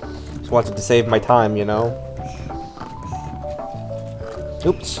 Just wanted to save my time, you know.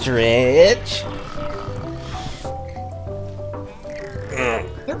 Oops, stretch.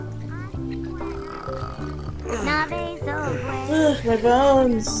 Ugh, my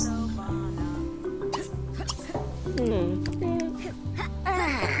bones.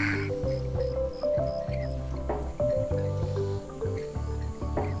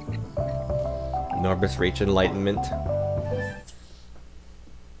 Norbus reach enlightenment.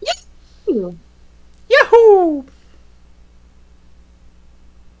 Yahoo! Yahoo!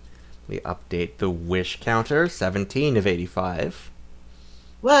 We update the wish counter, 17 of 85.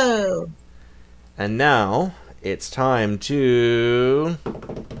 Whoa. And now it's time to...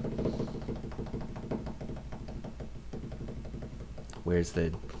 Where's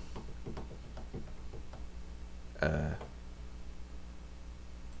the...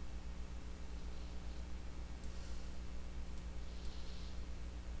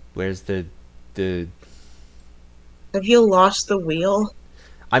 Where's the... Have you lost the wheel?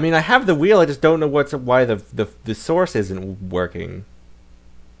 I mean, I have the wheel, I just don't know why the source isn't working.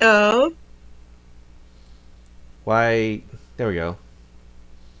 Oh. Why... There we go.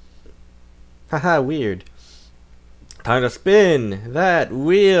 Haha, weird. Time to spin that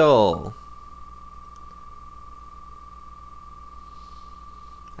wheel!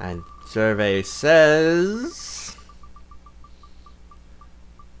 And survey says...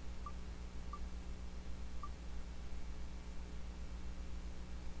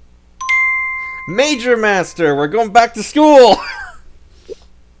 Major Master, we're going back to school!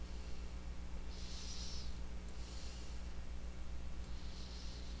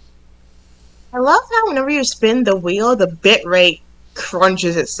 I love how whenever you spin the wheel, the bit rate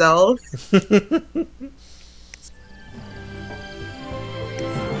crunches itself.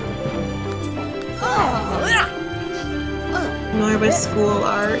 Norbus school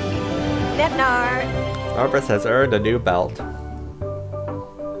arc. Norbus has earned a new belt.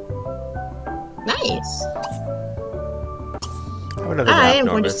 Nice. I I am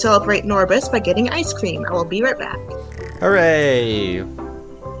going to celebrate Norbus by getting ice cream. I will be right back. Hooray!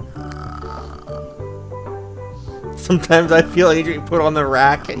 Sometimes I feel like you put on the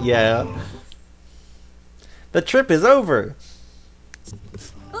rack. Yeah. The trip is over.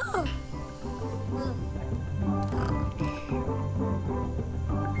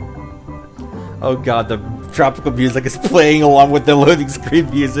 Oh god, the tropical music is playing along with the loading screen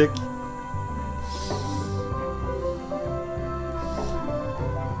music.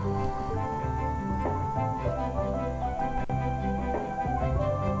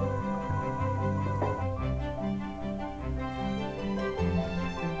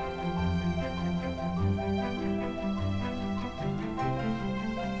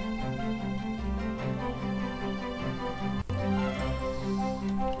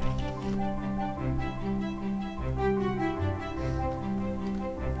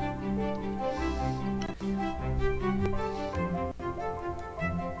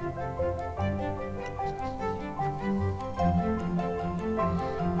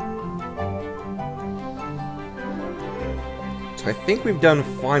 So I think we've done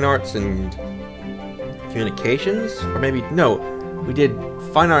fine arts and communications, or maybe, no, we did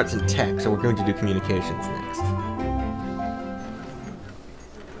fine arts and tech, so we're going to do communications next.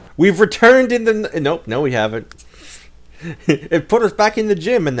 We've returned in the... Nope, no we haven't. It put us back in the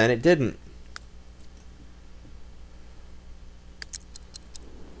gym and then it didn't.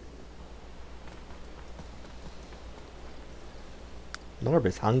 Norb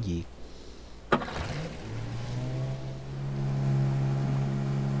is hungry.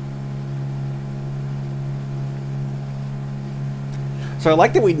 So I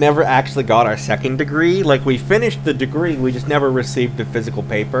like that we never actually got our second degree. Like, we finished the degree, we just never received the physical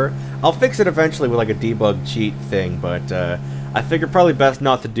paper. I'll fix it eventually with like a debug cheat thing, but I figure probably best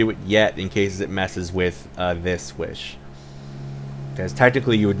not to do it yet in case it messes with this wish. Because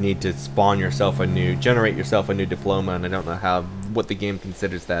technically you would need to spawn yourself a new, generate yourself a new diploma, and I don't know what the game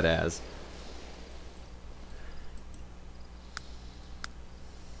considers that as.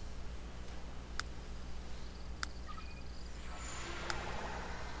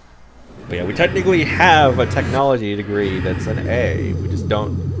 But yeah, we technically have a technology degree that's an A. We just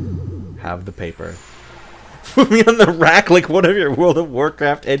don't have the paper. Put me on the rack like one of your World of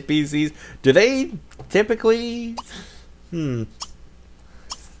Warcraft NPCs. Do they typically...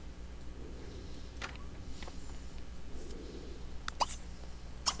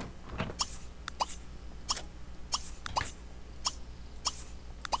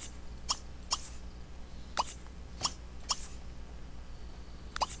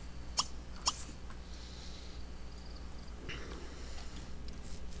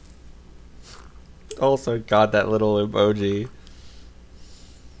 Also got that little emoji.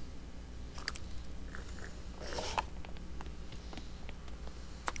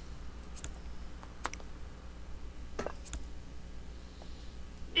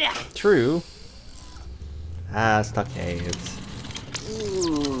 True. Stuck aids.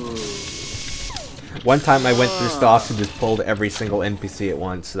 One time I went through stocks and just pulled every single NPC at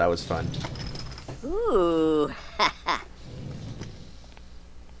once, so that was fun. Ooh.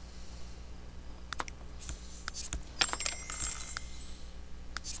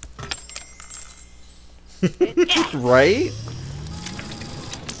 Right?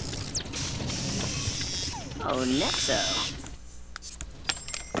 Oh, Nexo.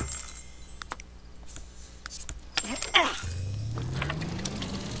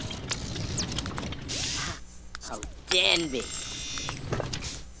 Oh, Danby.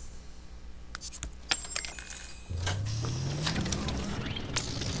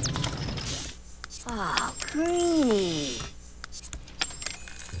 Oh, Greeny.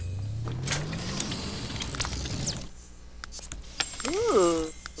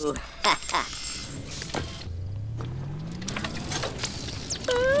 Ooh.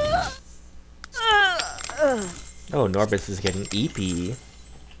 Oh, Norbus is getting eepy.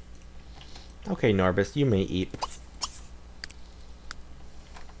 Okay, Norbus, you may eep.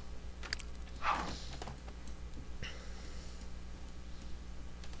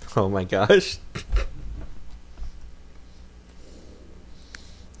 Oh my gosh.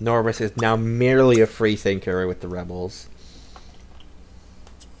 Norbus is now merely a free thinker with the rebels.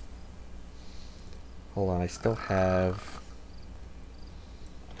 Hold on, I still have...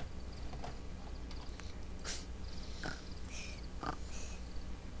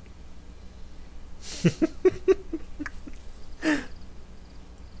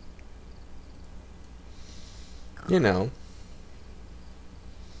 You know.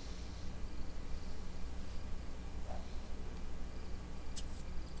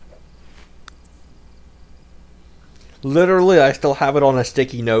 Literally, I still have it on a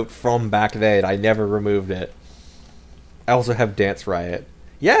sticky note from back then. I never removed it. I also have Dance Riot.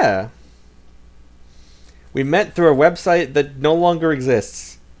 Yeah. We met through a website that no longer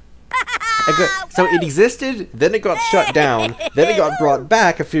exists. So it existed, then it got shut down, then it got brought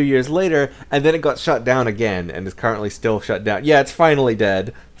back a few years later, and then it got shut down again, and is currently still shut down. Yeah, it's finally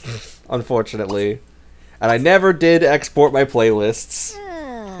dead, unfortunately. And I never did export my playlists.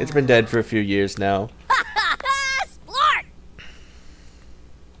 It's been dead for a few years now.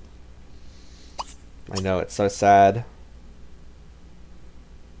 I know, it's so sad.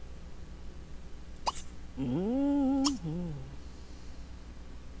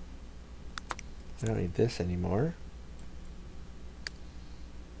 I don't need this anymore.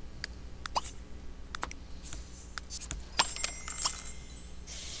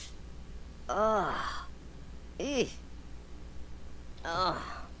 Oh. Eeh. Oh.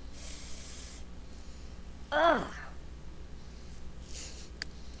 Oh.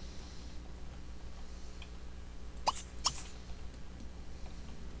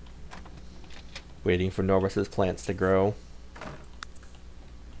 Waiting for Norbus's plants to grow.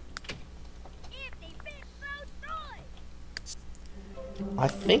 I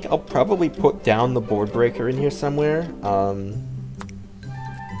think I'll probably put down the board breaker in here somewhere.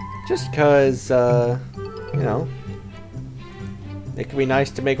 Just cause, you know, it could be nice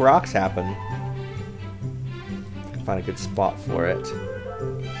to make rocks happen. Find a good spot for it.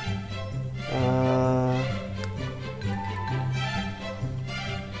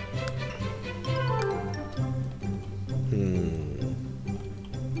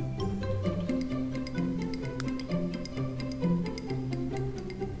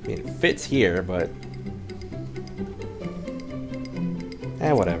 fits here, but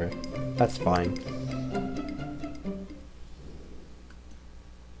whatever. That's fine.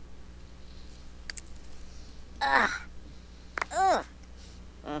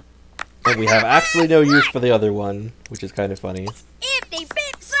 And we have absolutely no use for the other one, which is kind of funny. If they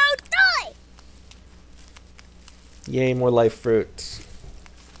bit, so die! Yay, more life fruits.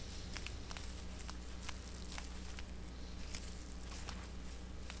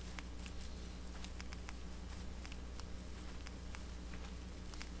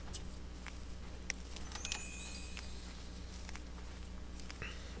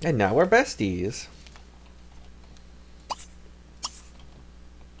 And now we're besties.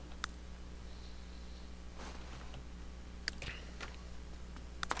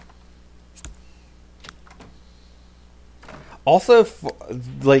 Also,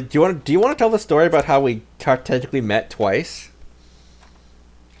 like, do you want to tell the story about how we technically met twice?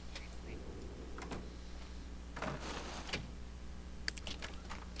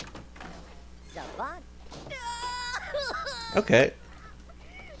 Okay.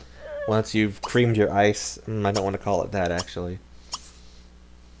 Once you've creamed your ice, I don't want to call it that actually.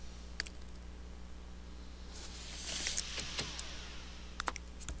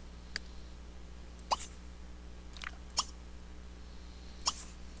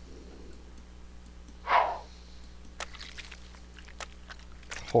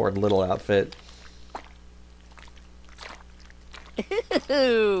 Horrid little outfit.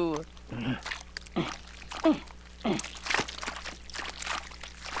 Ooh.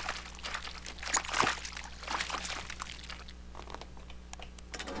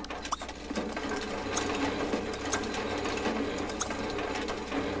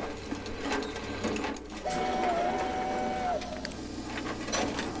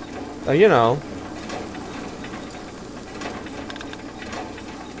 You know.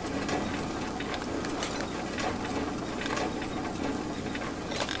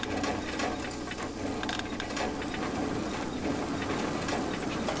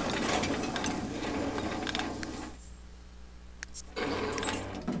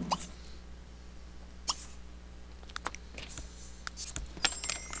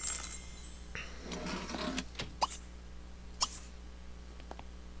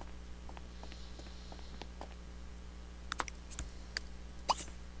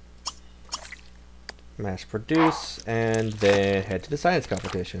 Mass produce, and then head to the science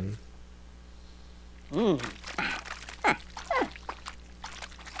competition.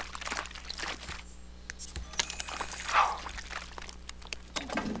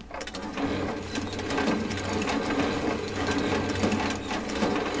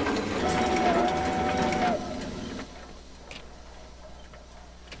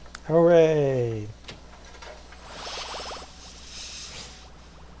 Hooray!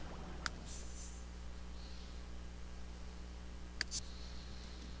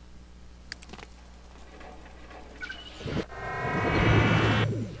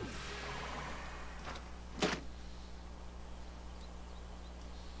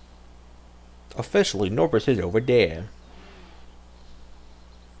 Officially, Norbert is over there.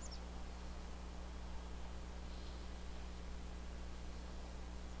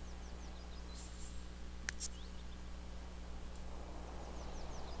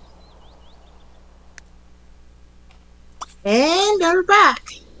 And we're back.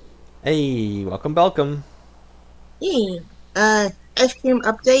 Hey, welcome. Hey, ice cream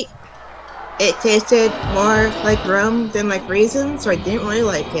update. It tasted more like rum than like raisins, so I didn't really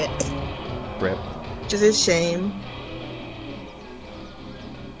like it. Rip. Which is a shame.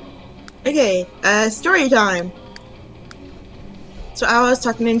 Okay, story time. So I was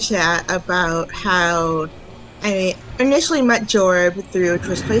talking in chat about how I initially met Jorb through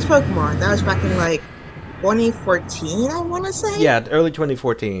Twist Plays Pokemon. That was back in like 2014, I want to say? Yeah, early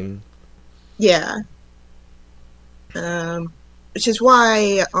 2014. Yeah. Which is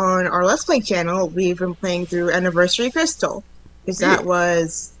why on our Let's Play channel, we've been playing through Anniversary Crystal. Because that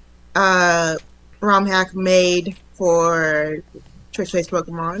was, ROM hack made for Twitch Plays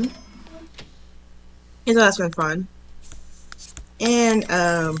Pokemon. And so that's been fun. And,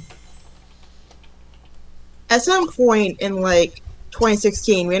 at some point in, like,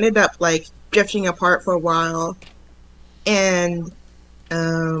 2016, we ended up, like, drifting apart for a while. And,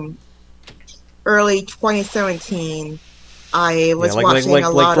 early 2017, I was watching a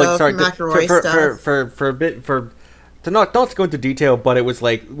lot of McElroy stuff. For a bit, to not go into detail, but it was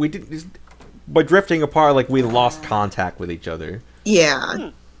like, we did, by drifting apart, like, we lost contact with each other.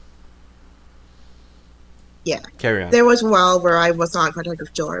 Yeah. Yeah. Carry on. There was a while where I was not in contact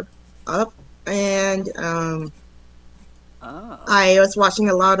with Jorb. And, I was watching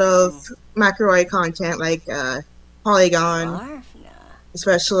a lot of McElroy content, like Polygon,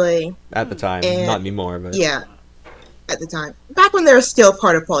 especially. At the time, And, not anymore, but yeah, at the time. Back when they were still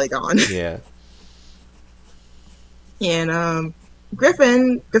part of Polygon. yeah. And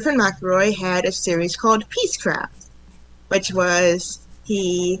Griffin McElroy had a series called Peacecraft, which was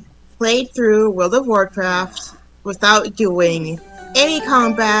he played through World of Warcraft without doing any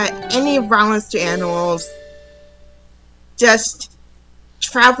combat, any violence to animals, just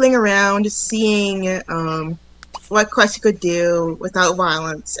traveling around, seeing what quests he could do without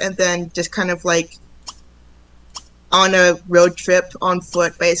violence, and then just kind of like on a road trip on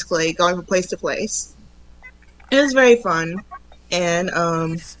foot, basically, going from place to place. It was very fun. And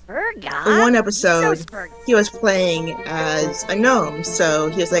in one episode, he was playing as a gnome, so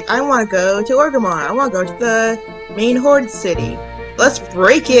he was like, I want to go to Orgrimmar, I want to go to the main Horde city. Let's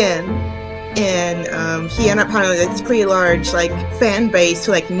break in. And he ended up having this pretty large like fan base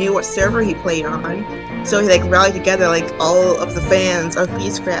who like knew what server he played on. So he like rallied together like all of the fans of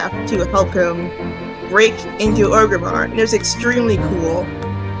Peacecraft to help him break into Orgrimmar. And it was extremely cool.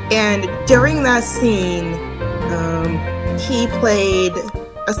 And during that scene, he played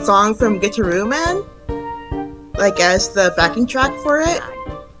a song from Guitaroo Man, like as the backing track for it.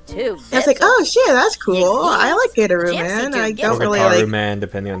 And I was like, oh shit, that's cool. I like Guitaroo Man. I don't really like Man,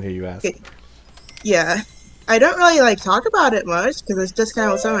 depending on who you ask. Yeah, I don't really like talk about it much because it's just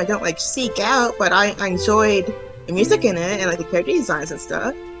kind of something I don't like seek out. But I enjoyed the music in it and like the character designs and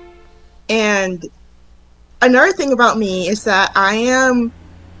stuff. And another thing about me is that I am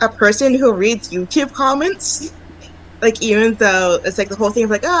a person who reads YouTube comments. Like, even though it's like the whole thing of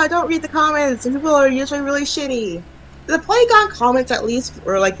like, oh, don't read the comments, and people are usually really shitty. The Polygon comments, at least,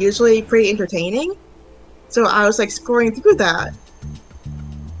 were like usually pretty entertaining. So I was like scrolling through that,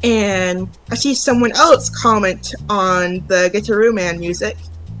 and I see someone else comment on the Guitaroo Man music,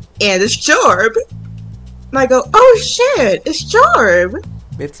 and it's Jorb. And I go, oh shit, it's Jorb!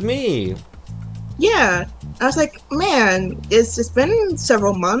 It's me! Yeah. I was like, man, it's been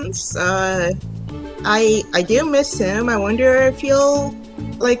several months. I do miss him. I wonder if he'll,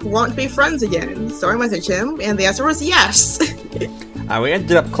 like, want to be friends again. So I messaged him, and the answer was yes. We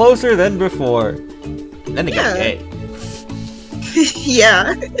ended up closer than before. Then it got gay.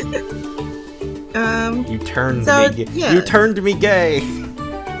 Yeah. You turned so, me gay. yeah. You turned me gay.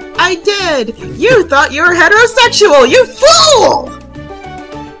 I did! You thought you were heterosexual, you fool!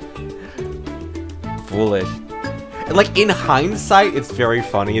 Foolish. And like, in hindsight, it's very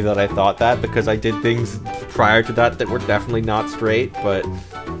funny that I thought that, because I did things prior to that were definitely not straight, but...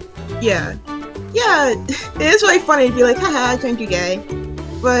 Yeah. Yeah, it is really funny to be like, haha, I turned you gay.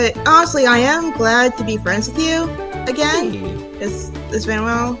 But honestly, I am glad to be friends with you again. It's been a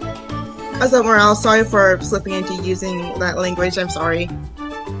while. As a morale, sorry for slipping into using that language, I'm sorry.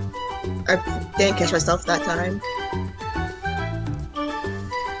 I didn't catch myself that time.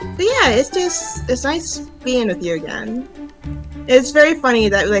 But yeah, it's nice being with you again. It's very funny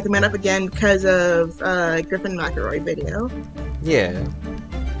that we like met up again because of Griffin McElroy video. Yeah.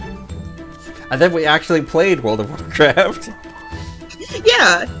 And then we actually played World of Warcraft.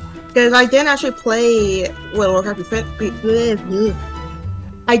 Yeah, because I didn't actually play World of Warcraft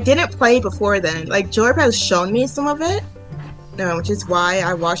I didn't play before then. Like, Jorb has shown me some of it, which is why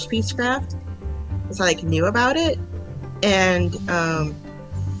I watched Peacecraft, because I like knew about it. And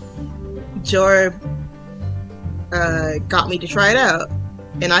Jorb got me to try it out,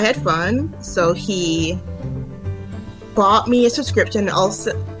 and I had fun. So he bought me a subscription,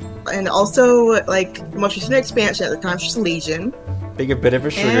 and also like the most recent expansion at the time, which was Legion. Being a bit of a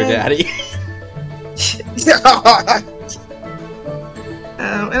sugar daddy.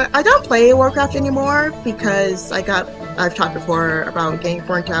 And I don't play Warcraft anymore because I've talked before about getting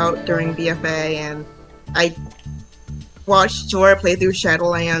burnt out during BFA, and I watched Jorah play through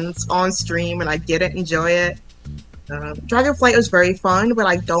Shadowlands on stream, and I didn't enjoy it. Dragonflight was very fun, but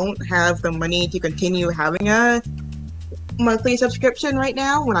I don't have the money to continue having a monthly subscription right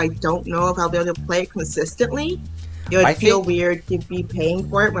now when I don't know if I'll be able to play it consistently. It would feel weird to be paying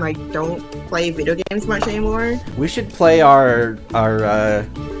for it when I don't play video games much anymore. We should play our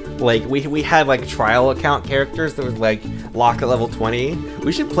like, we had like trial account characters that was like locked at level 20.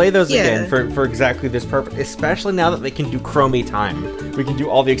 We should play those again for exactly this purpose, especially now that they can do Chromie time. We can do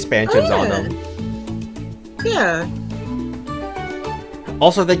all the expansions on them. Yeah.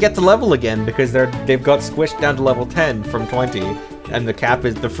 Also, they get to level again because they've got squished down to level 10 from 20, and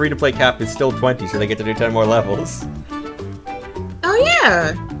the free-to-play cap is still 20, so they get to do 10 more levels. Oh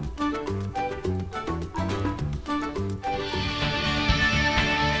yeah.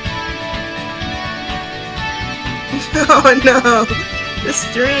 Oh no! The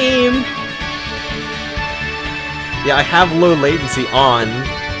stream! Yeah, I have low latency on.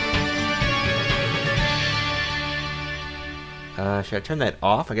 Should I turn that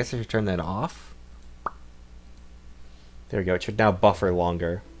off? I guess I should turn that off. There we go. It should now buffer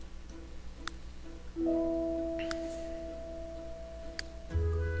longer.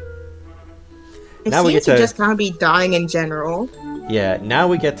 It Now we seems get to to just kind of be dying in general. Yeah, now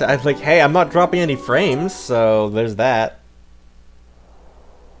we get to... I was like, hey, I'm not dropping any frames, so there's that.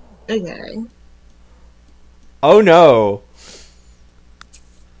 Okay. Oh no!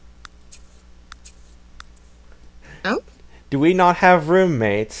 Oh? Do we not have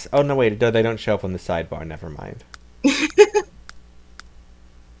roommates? Oh no, wait, they don't show up on the sidebar, never mind.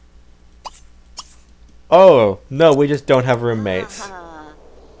 Oh, no, we just don't have roommates.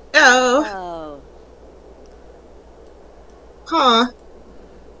 Oh. Huh.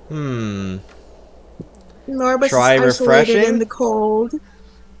 Hmm. Norbus Try is isolated refreshing? in the cold.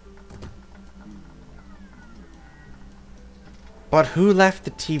 But who left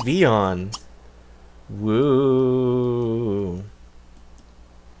the TV on? Woo.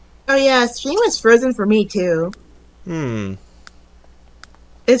 Oh yeah, stream is frozen for me too. Hmm.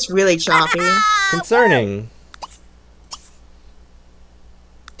 It's really choppy. Concerning.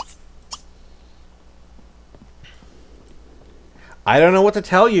 I don't know what to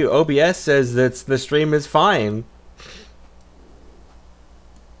tell you. OBS says that the stream is fine.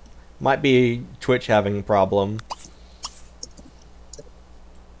 Might be Twitch having a problem.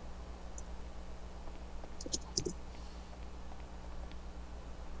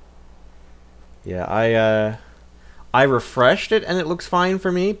 Yeah, I refreshed it and it looks fine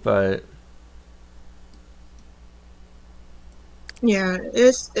for me, but Yeah,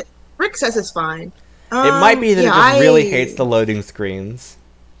 Rick says it's fine. it might be that yeah, it just really hates the loading screens.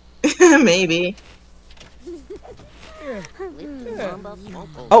 Maybe.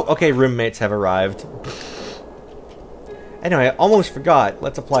 Oh, okay, roommates have arrived. Anyway, I almost forgot.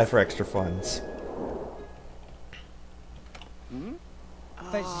 Let's apply for extra funds.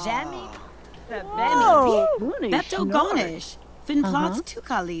 Vajami? Vajami? Bepto Gonish. Finplots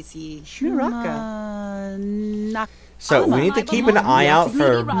Tukalisi. So, we need to keep an eye out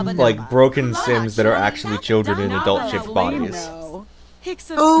for, like, broken Sims that are actually children in adult-shaped bodies.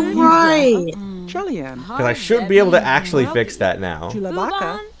 Oh, right! Because I should be able to actually fix that now.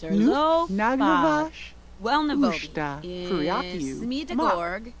 Welnavobi.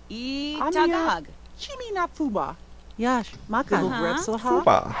 Smidagorg. Tagag. Chiminafuba. Yash, Maka,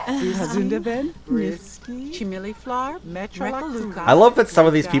 Fuba. Hazundaven, Niski, Chimiliflar, Metrolaluka. I love that some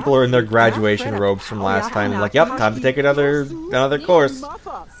of these people are in their graduation robes from last time. Like, yep, time to take another course.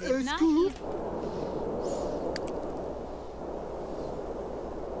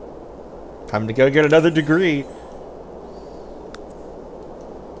 Time to go get another degree.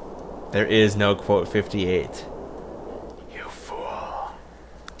 There is no quote 58. You fool.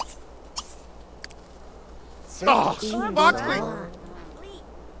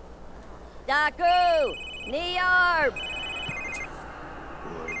 Daku! Niarb!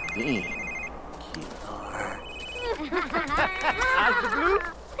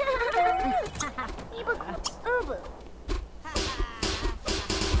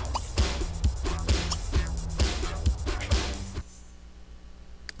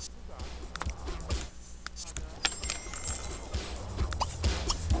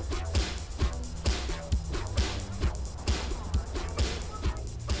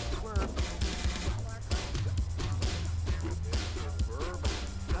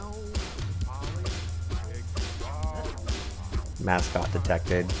 Mascot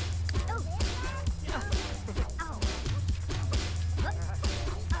detected.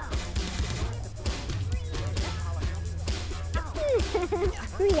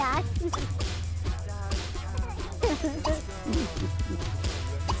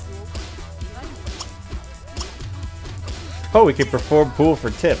 Oh, we can perform pool for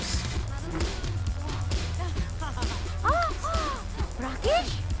tips.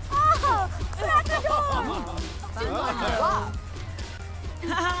 Rakish? Oh!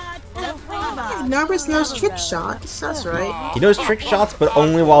 Norbus knows trick shots, that's right. He knows trick shots, but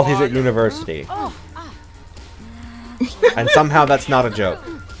only while he's at university. And somehow that's not a joke.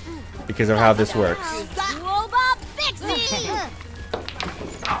 Because of how this works. Woba Pixie!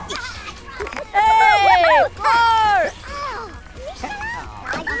 Hey! Roar!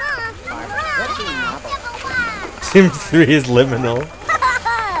 Sims 3 is liminal.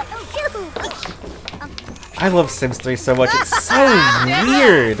 I love Sims 3 so much, it's so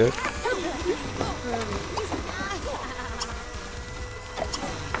weird!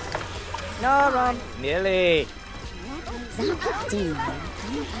 Nearly.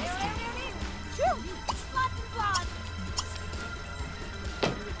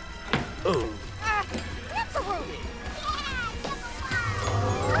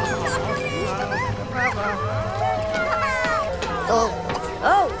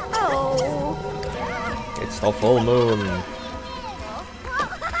 It's the full moon.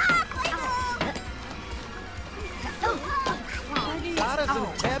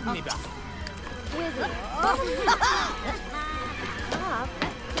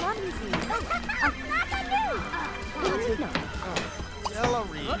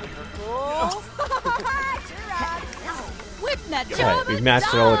 Alright, we've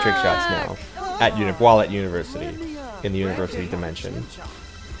mastered all the trick shots now. While at university. In the university dimension.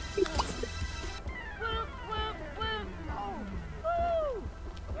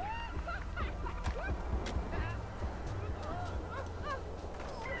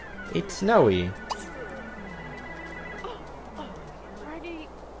 It's snowy.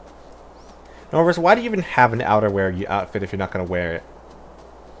 Norvis, why do you even have an outerwear outfit if you're not going to wear it?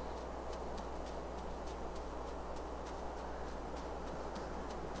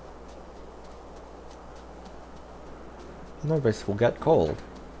 Norvis will get cold.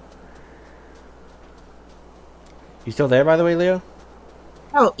 You still there, by the way, Leo?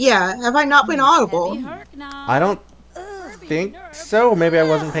 Oh, yeah. Have I not been audible? I don't think so. Maybe I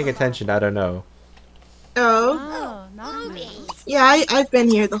wasn't paying attention. I don't know. Oh. Yeah, I've been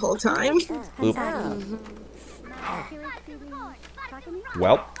here the whole time. Oop.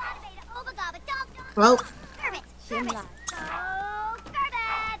 Well. Well.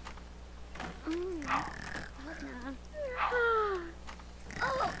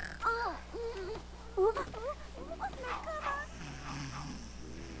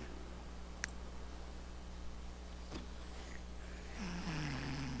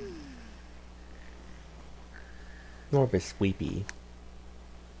 Norbis sleepy.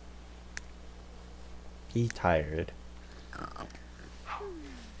 He's tired.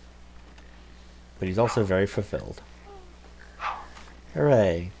 But he's also very fulfilled.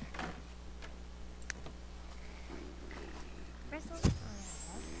 Hooray.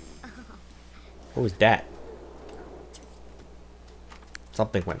 What was that?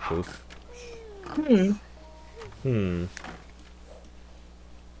 Something went poof. Hmm.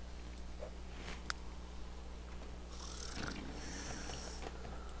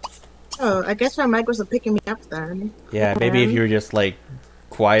 Oh, I guess my mic wasn't picking me up then. Yeah, maybe if you were just, like,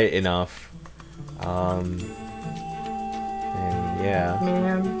 quiet enough. And yeah.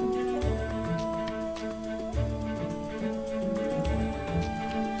 Man.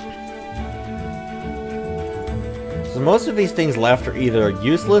 So most of these things left are either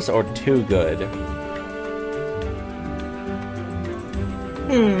useless or too good.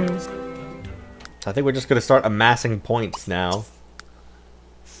 I think we're just gonna start amassing points now.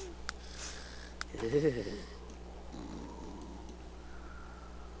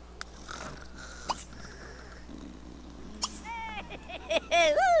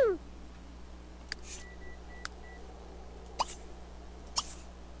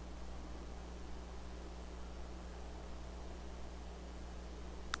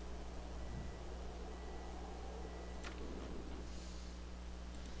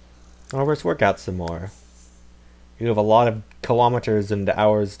 Oh, let's work out some more. You have a lot of kilometers and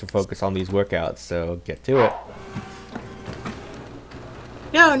hours to focus on these workouts, so get to it.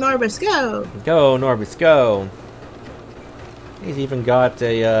 Go, Norbis, go! Go, Norbis, go! He's even got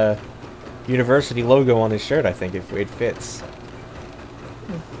a university logo on his shirt, I think, if it fits.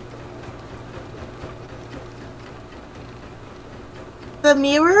 The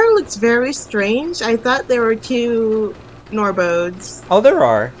mirror looks very strange. I thought there were two Norbodes. Oh, there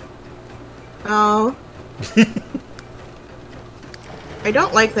are. Oh. I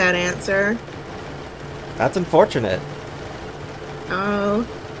don't like that answer. That's unfortunate. Oh.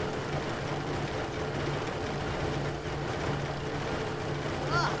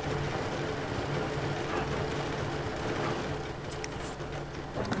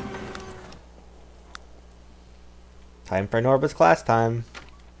 Time for Norbis class time.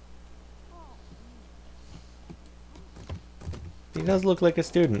 He does look like a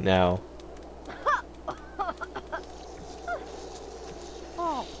student now.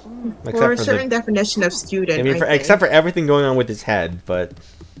 For a certain definition of student, I mean, except for everything going on with his head, but,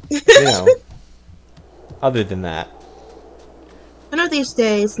 you know, other than that. One of these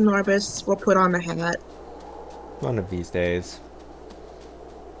days, Norbis will put on the hat. One of these days.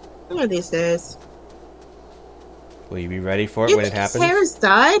 One of these days. Will you be ready for it when it happens? His hair is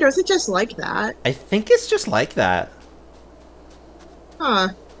dyed, or is it just like that? I think it's just like that. Huh.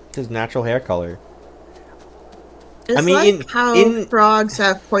 It's his natural hair color. It's mean, like how frogs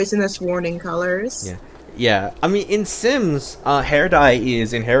have poisonous warning colors. Yeah. Yeah. I mean, in Sims, hair dye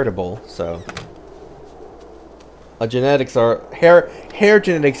is inheritable, so genetics are hair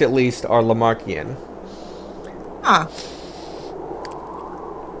genetics at least are Lamarckian. Huh.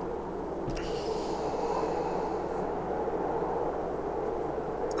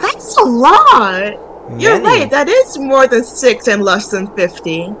 That's a lot. You're right. That is more than 6 and less than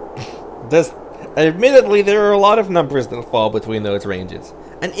 50. Admittedly, there are a lot of numbers that fall between those ranges.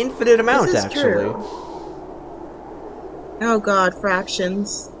 An infinite amount, actually. True. Oh god,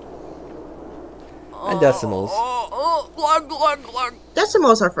 fractions. And decimals.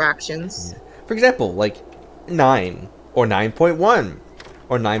 Decimals are fractions. Yeah. For example, like 9, or 9.1,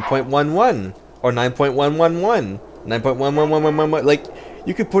 or 9.11, or 9.111, 9.11111. Like,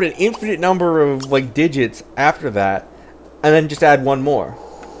 you could put an infinite number of like digits after that, and then just add one more.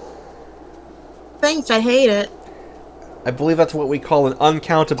 Thanks, I hate it. I believe that's what we call an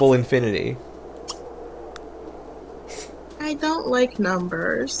uncountable infinity. I don't like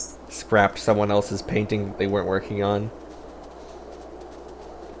numbers. Scrapped someone else's painting that they weren't working on.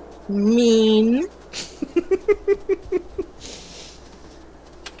 Mean.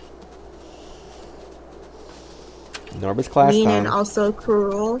 Norb's class mean time. And also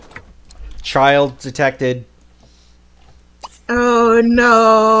cruel. Child detected. Oh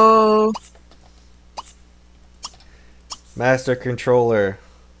no. Master controller.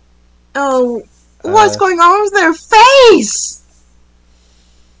 Oh, what's going on with their face?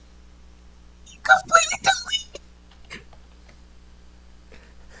 Completely deleted.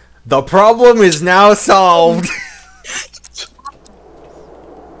 The problem is now solved.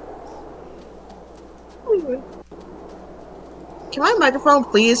 Can my microphone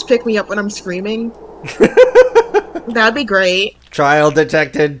please pick me up when I'm screaming? That'd be great. Child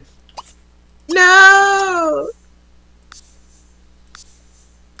detected. No!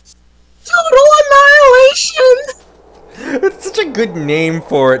 Total annihilation! It's such a good name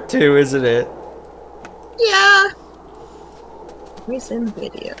for it too, isn't it? Yeah. Recent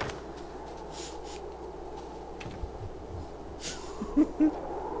video.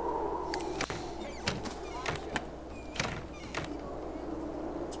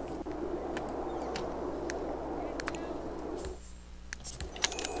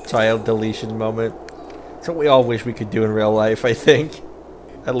 Child deletion moment. It's what we all wish we could do in real life, I think.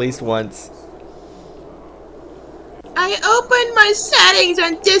 At least once. I opened my settings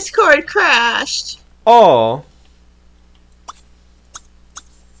and Discord crashed. Oh.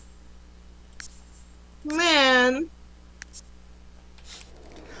 Man.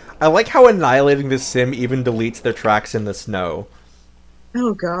 I like how annihilating this sim even deletes their tracks in the snow.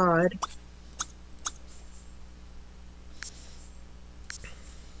 Oh god.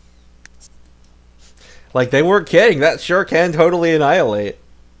 Like, they weren't kidding. That sure can totally annihilate.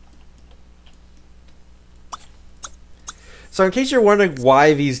 So in case you're wondering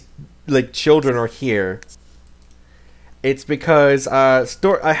why these, like, children are here, it's because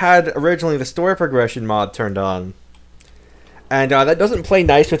I had originally the story progression mod turned on. And that doesn't play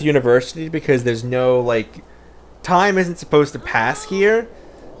nice with University because there's no, like, time isn't supposed to pass here.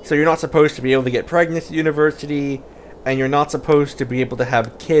 So you're not supposed to be able to get pregnant at University, and you're not supposed to be able to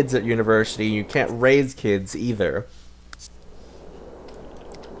have kids at University. You can't raise kids either.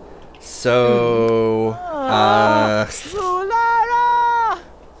 So,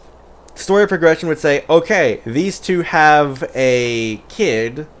 story progression would say, okay, these two have a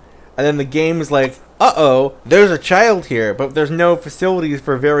kid, and then the game is like, uh-oh, there's a child here, but there's no facilities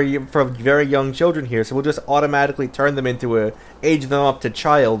for very young children here, so we'll just automatically turn them into age them up to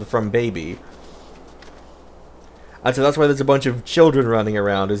child from baby. And so that's why there's a bunch of children running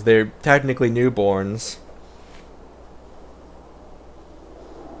around, is they're technically newborns.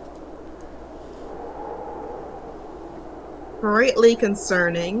 Greatly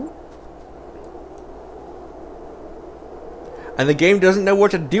concerning. And the game doesn't know what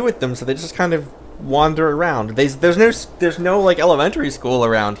to do with them, so they just kind of wander around. There's no like elementary school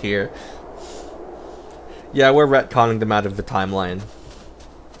around here. Yeah, we're retconning them out of the timeline.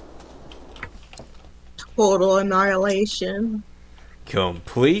 Total annihilation.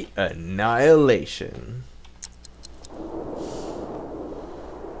 Complete annihilation.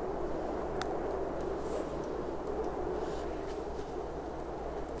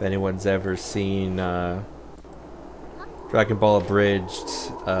 If anyone's ever seen Dragon Ball Abridged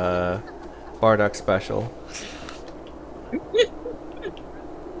Bardock special.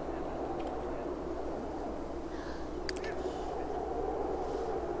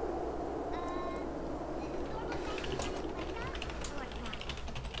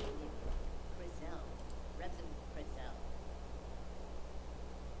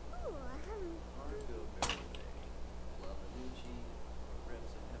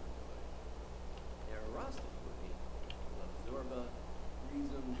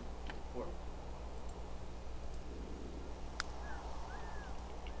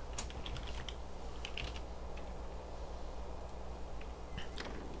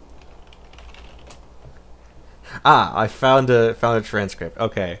 Ah, I found a transcript.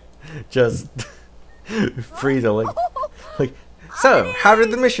 Okay, just freeze a like. So, how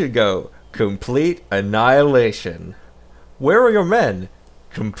did the mission go? Complete annihilation. Where are your men?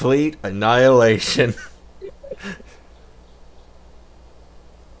 Complete annihilation.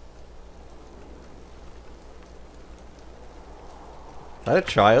 Is that a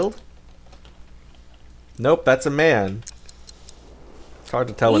child? Nope, that's a man. It's hard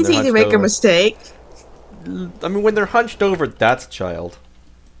to tell when they're Easy hunched to make over. a mistake. I mean, when they're hunched over, that's a child.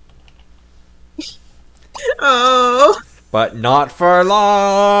 Oh. But not for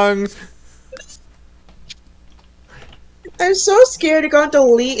long! I'm so scared to go and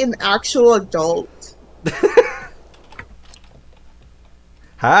delete an actual adult.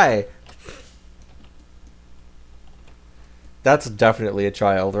 Hi! That's definitely a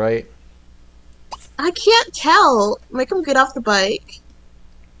child, right? I can't tell. Make him get off the bike.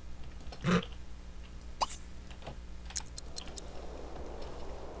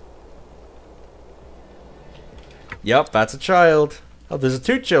 Yep, that's a child. Oh, there's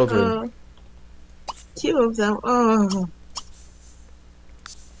two children. Two of them. Oh.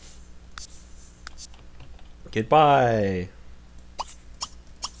 Goodbye.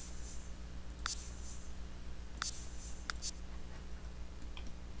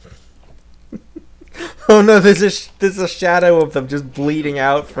 Oh no, there's a shadow of them just bleeding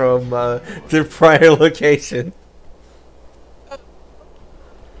out from their prior location.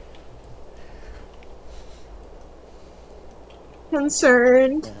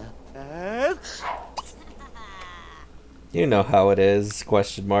 Concerned. You know how it is,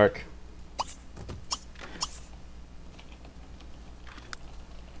 question mark.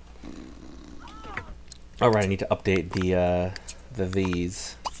 Alright, I need to update the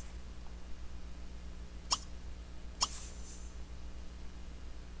these.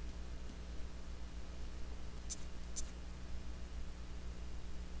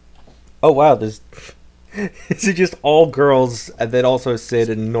 Oh wow, there's is it just all girls and then also Sid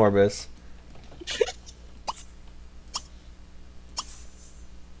and Norbus?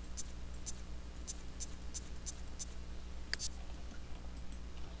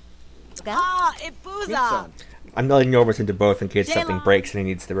 Ah, Ibuza! I'm letting Norbus into both in case something breaks and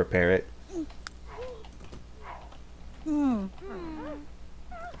he needs to repair it.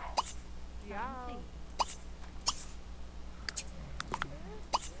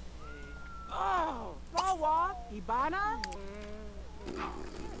 Oh, Bawa, Ibana?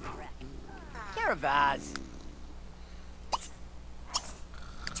 Caravaz.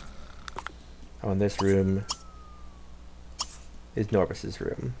 Oh, and this room is Norbus's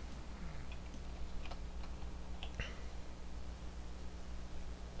room.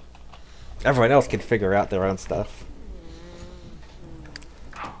 Everyone else can figure out their own stuff.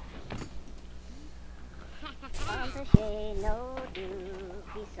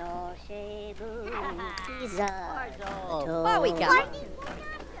 What we got?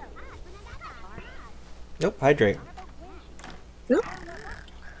 Nope, hydrate. Oop.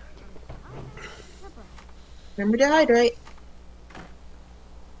 Remember to hydrate.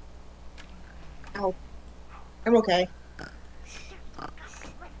 Ow. I'm okay.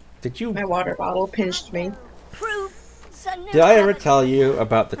 Did you? My water bottle pinched me. Did I ever tell you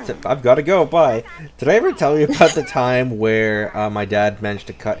about the tip? I've got to go. Bye. Did I ever tell you about the time where my dad managed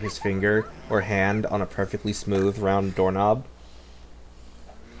to cut his finger or hand on a perfectly smooth round doorknob?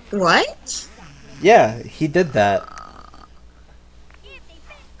 What? Yeah, he did that.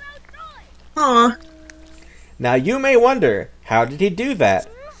 Aw. Now you may wonder, how did he do that?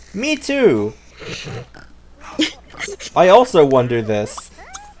 Me too. I also wonder this.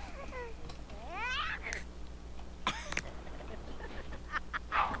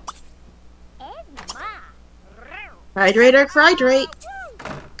 Hydrate or hydrate.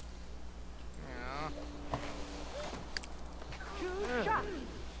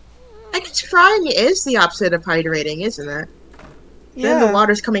 I guess crying is the opposite of hydrating, isn't it? Yeah. Then the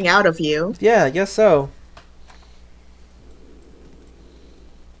water's coming out of you. Yeah, I guess so.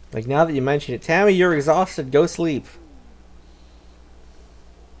 Like, now that you mention it, Tammy, you're exhausted. Go sleep.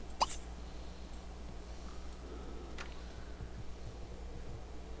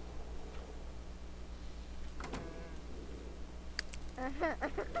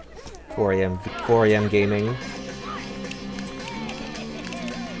 Four AM gaming.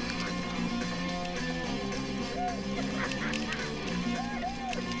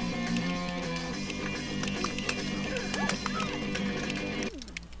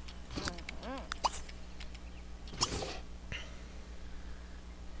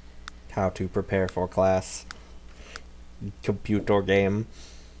 How to prepare for class. Computer game.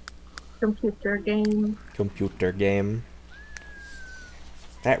 Computer game. Computer game.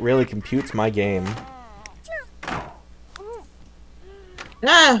 That really computes my game.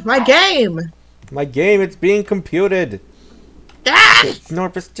 Ah, my game! My game, it's being computed. Ah!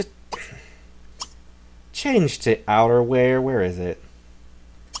 Norbus, just change to outerwear. Where is it?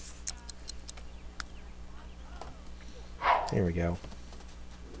 There we go.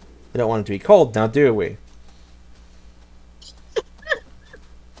 We don't want it to be cold now, do we?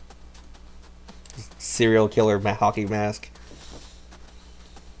 Serial killer hockey mask.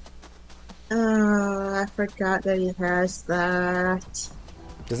 I forgot that he has that.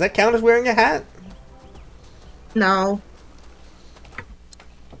 Does that count as wearing a hat? No.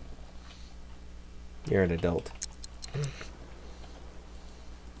 You're an adult.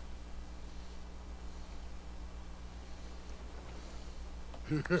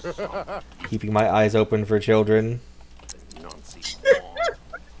 Keeping my eyes open for children.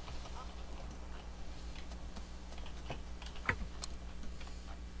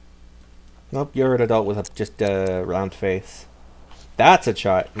 Nope, you're an adult with just a round face. That's a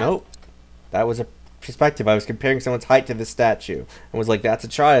child. Nope. That was a perspective. I was comparing someone's height to the statue. And was like, that's a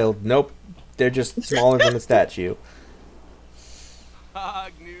child. Nope. They're just smaller than the statue.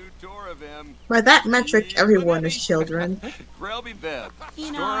 By that metric, everyone is children.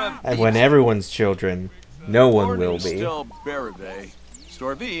 And when everyone's children, no one will be.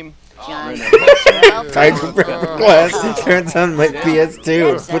 Title request turns on my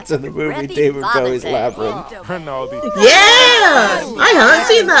PS2 and puts in the movie David Bowie's Labyrinth. Yeah! I haven't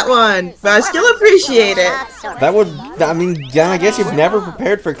seen that one, but I still appreciate it. That would, I mean, yeah, I guess you've never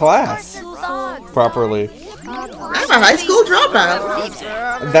prepared for class properly. I'm a high school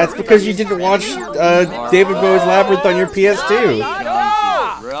dropout. That's because you didn't watch David Bowie's Labyrinth on your PS2.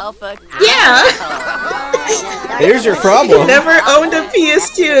 Yeah! There's your problem. Never owned a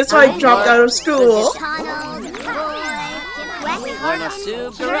PS2, so I dropped out of school.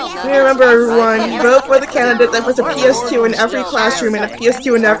 Remember everyone, vote for the candidate that puts a PS2 in every classroom and a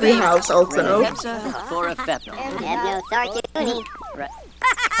PS2 in every house also.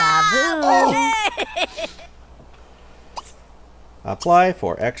 Apply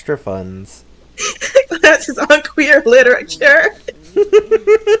for extra funds. Classes on queer literature.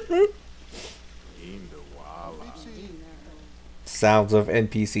 Sounds of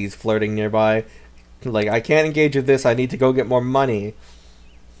NPCs flirting nearby. Like, I can't engage with this, I need to go get more money.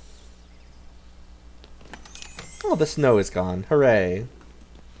 Oh, the snow is gone. Hooray.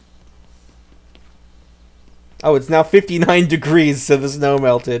 Oh, it's now 59 degrees, so the snow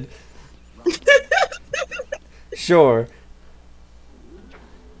melted. Sure.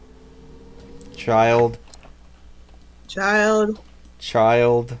 Child. Child.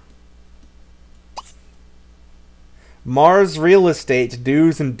 Child. Mars real estate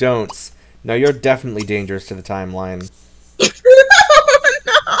do's and don'ts. No, you're definitely dangerous to the timeline.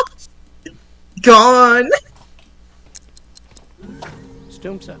 No. Gone.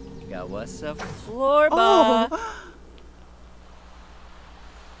 Stumsa, got what's up? Florba.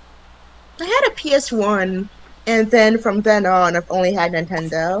 I had a PS1, and then from then on, I've only had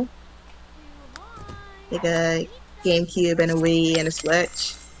Nintendo. Like a GameCube and a Wii and a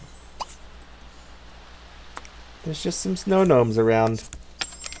Switch. There's just some snow gnomes around.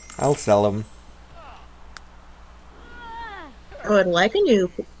 I'll sell them. I would like a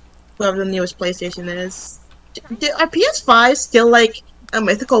new, whatever the newest PlayStation is. Are PS5 still like a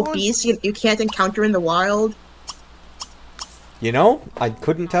mythical beast you can't encounter in the wild? You know, I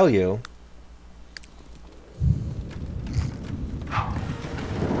couldn't tell you.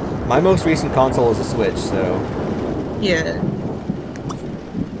 My most recent console is a Switch, so... Yeah.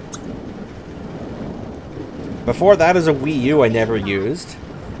 Before that is a Wii U I never used.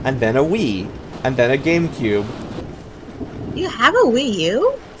 And then a Wii. And then a GameCube. You have a Wii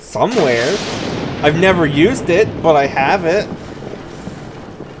U? Somewhere. I've never used it, but I have it.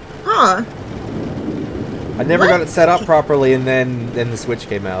 Huh. I never got it set up properly, and then the Switch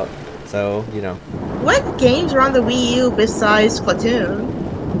came out. So, you know. What games are on the Wii U besides Splatoon?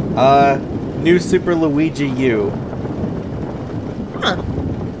 New Super Luigi U. Huh.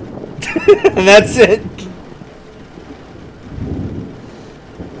 And that's it.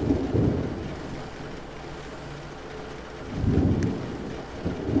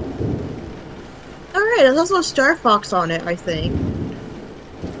 Alright, there's also Star Fox on it, I think.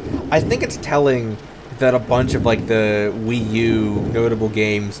 I think it's telling that a bunch of, like, the Wii U notable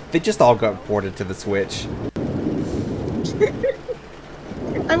games, they just all got ported to the Switch.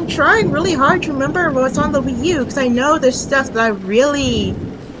 I'm trying really hard to remember what's on the Wii U, because I know there's stuff that I really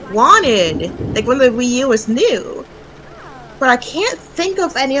wanted, like when the Wii U was new. but I can't think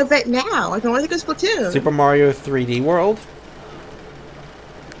of any of it now. I can only think of Splatoon. Super Mario 3D World.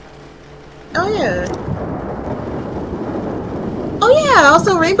 Oh yeah. Oh yeah,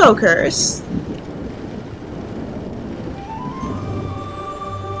 also Rainbow Curse.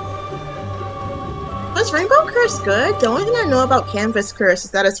 Was Rainbow Curse good? The only thing I know about Canvas Curse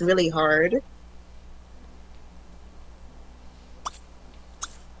is that it's really hard.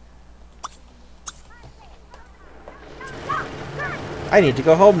 I need to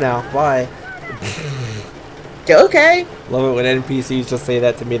go home now. Bye. Okay. Love it when NPCs just say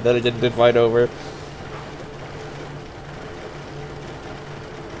that to me that I didn't invite over.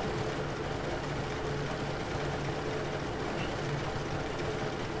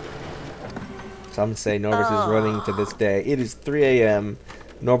 Some say Norvis is running to this day. It is 3 a.m.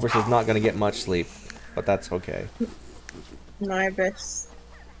 Norvis is not going to get much sleep, but that's okay. Norvis.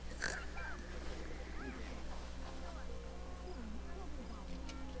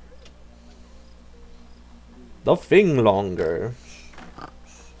 The thing longer.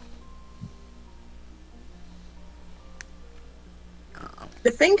 The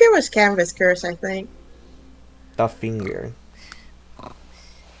finger was Canvas Curse, I think. The finger.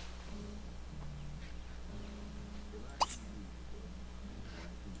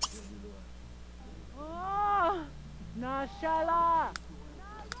 Oh, Nashala.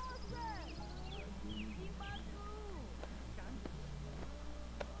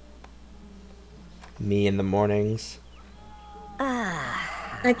 Me in the mornings.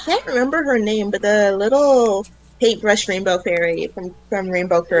 I can't remember her name, but the little paintbrush rainbow fairy from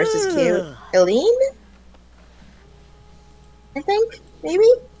Rainbow Curse is cute. Eileen? I think? Maybe?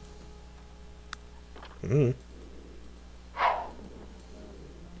 Mm.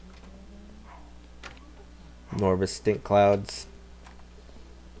 Norvis stink clouds.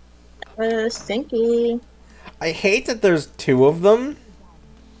 Stinky. I hate that there's two of them.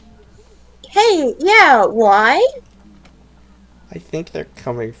 Hey, yeah, why? I think they're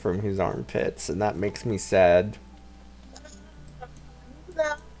coming from his armpits, and that makes me sad.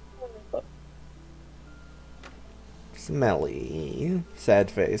 No. Smelly. Sad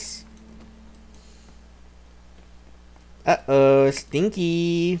face. Uh-oh,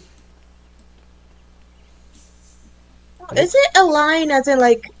 stinky. Is it a line as in,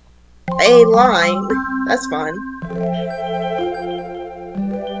 like, a line? That's fun.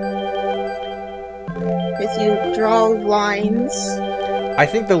 If you draw lines. I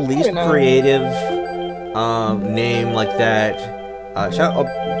think the least don't know. creative name like that.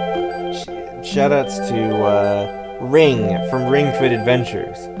 Shoutouts to Ring from Ring Fit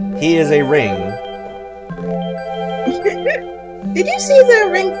Adventures. He is a ring. Did you see the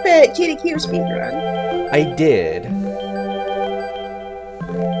Ring Fit GDQ speedrun? I did.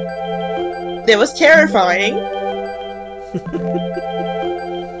 It was terrifying.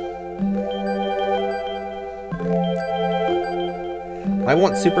 I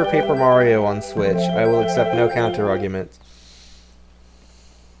want Super Paper Mario on Switch. I will accept no counter arguments.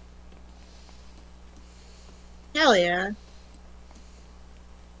 Hell yeah.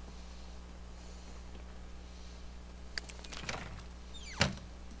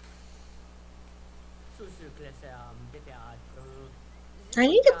 I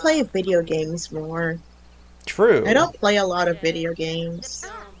need to play video games more. True. I don't play a lot of video games.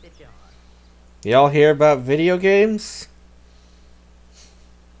 Y'all hear about video games?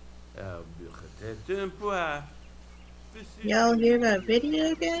 Y'all hear about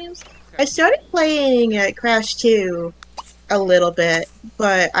video games? I started playing Crash 2 a little bit,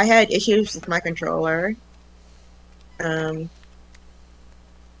 but I had issues with my controller. It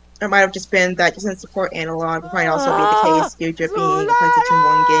might have just been that it doesn't support analog. It might also be the case due to it being a PlayStation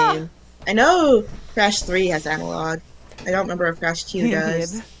 1 game. I know Crash 3 has analog. I don't remember if Crash 2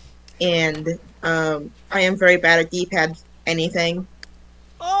 does. And I am very bad at D-pad anything.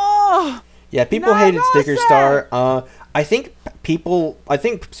 Oh! Yeah, people hated Sticker Star. I think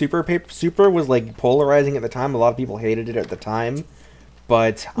Super was like polarizing at the time. A lot of people hated it at the time,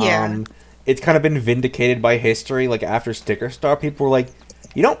 but Yeah. it's kind of been vindicated by history. Like after Sticker Star, people were like,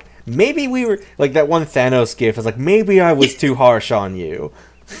 you know, maybe we were like that one Thanos gif is like, maybe I was too harsh on you.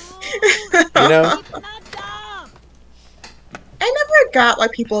 You know? I never got why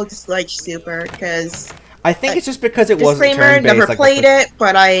people disliked Super, because I think it's just because it wasn't disclaimer, turn-based. never like played it,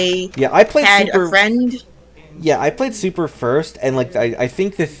 but I I played had Super. a friend. Yeah, I played Super first, and like I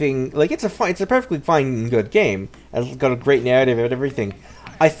think the thing, like it's a perfectly fine and good game, and it's got a great narrative and everything.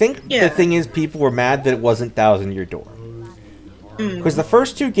 I think Yeah. the thing is, people were mad that it wasn't Thousand Year Door, because the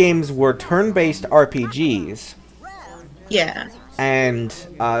first two games were turn-based RPGs, Yeah. and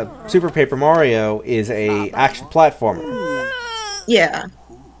Super Paper Mario is a action platformer. Yeah.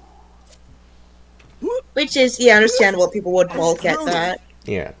 Which is, yeah, understandable. People would balk at that.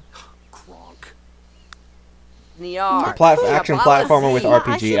 Yeah. Niar. Action platformer with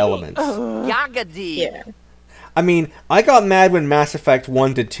RPG elements. Yagadi. Yeah. I mean, I got mad when Mass Effect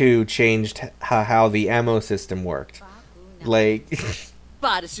 1 to 2 changed how the ammo system worked. Like,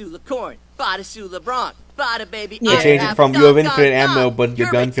 Badasula corn. Badasula bronc. Bada baby. Yeah. they changed it from you have infinite ammo, but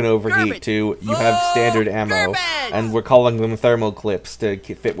your gun can overheat to you have standard ammo, and we're calling them thermal clips to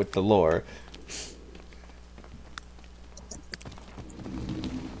fit with the lore.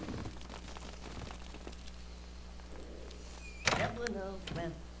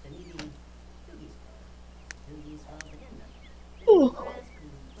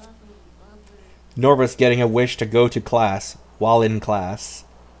 Norbus getting a wish to go to class while in class.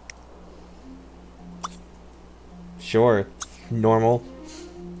 Sure, normal.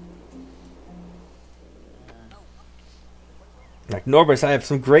 Like, Norbus, I have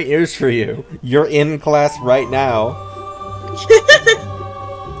some great news for you. You're in class right now.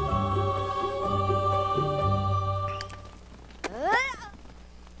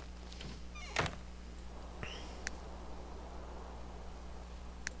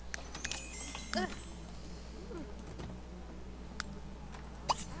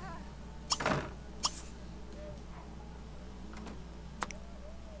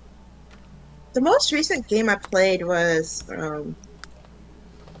 The most recent game I played was,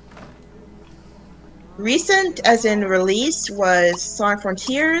 recent as in release was Sonic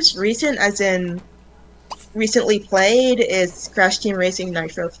Frontiers. Recent as in recently played is Crash Team Racing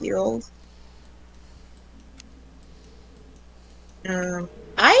Nitro Fueled.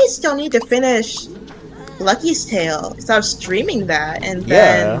 I still need to finish Lucky's Tale, so I was streaming that, and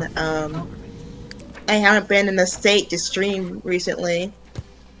then I haven't been in the state to stream recently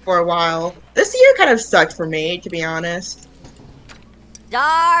for a while. This year kind of sucked for me, to be honest.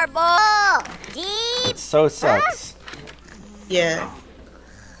 Jorb! It so sucks. Yeah.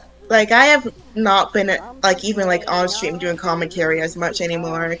 Like, I have not been, like, even, like, on stream doing commentary as much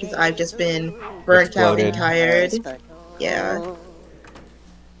anymore, because I've just been burnt out and tired. Yeah.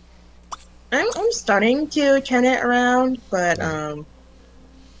 I'm starting to turn it around, but, I'm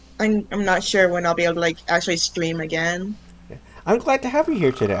not sure when I'll be able to, like, actually stream again. I'm glad to have you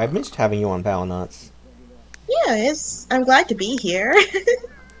here today. I've missed having you on Balnuts. Yeah, I'm glad to be here.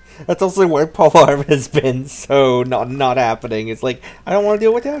 That's also where Polar has been so not happening. It's like, I don't want to do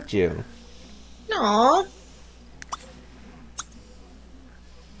it without you. Aww.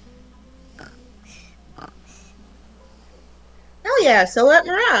 Hell yeah, Silhouette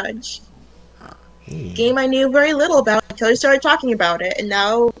Mirage. Game I knew very little about until I started talking about it, and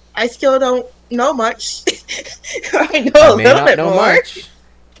now I still don't know much. I know a little bit more. Much.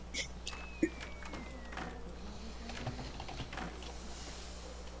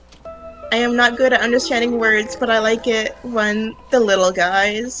 I am not good at understanding words, but I like it when the little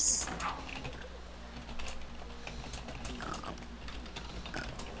guys.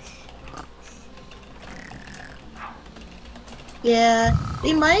 Yeah,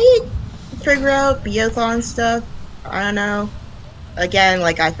 they might figure out Biathlon stuff. I don't know. Again,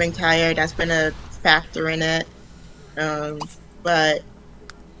 like, I've been tired, that's been a factor in it. But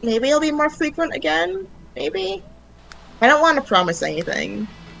maybe it'll be more frequent again? Maybe? I don't want to promise anything,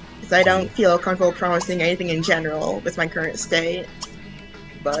 because I don't feel comfortable promising anything in general with my current state.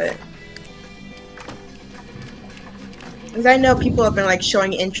 But because I know people have been, like,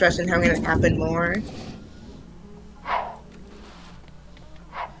 showing interest in having it happen more.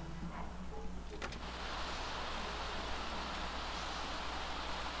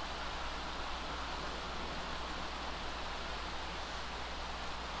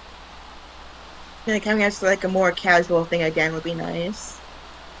 Like, having it like a more casual thing again would be nice.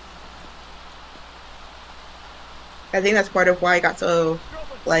 I think that's part of why I got so,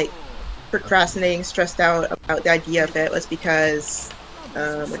 like, procrastinating, stressed out about the idea of it, was because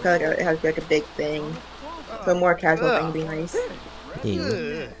I feel like it has to be like a big thing. So a more casual thing would be nice.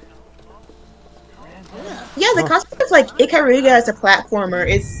 Yeah, the concept of, like, Ikaruga as a platformer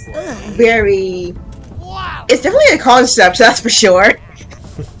is very... It's definitely a concept, that's for sure.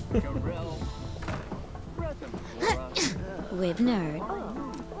 With nerd.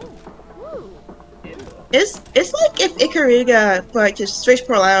 It's like if Ikaruga, like, just switch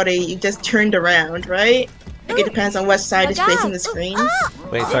polarity, you just turned around, right? Like, it depends on what side is facing the screen.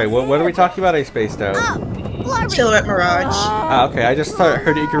 Wait, sorry, what are we talking about? I spaced out. Silhouette Mirage. Ah, okay, I just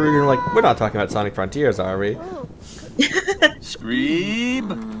heard Ikaruga and like, we're not talking about Sonic Frontiers, are we?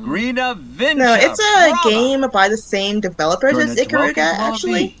 Screeb, Green Avenger. No, it's a game by the same developers as Ikaruga,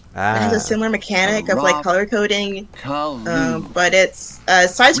 actually. It has a similar mechanic of like color coding, Kalu. but it's a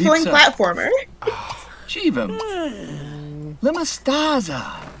side-scrolling Lipsa. platformer. Chivim. Limastaza.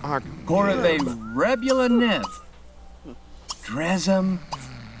 Korave Rebula Nev. Drezum.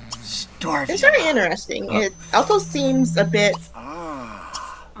 Starvia. It's very interesting. It also seems a bit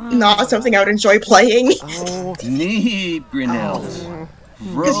not something I would enjoy playing. Need Grinnells.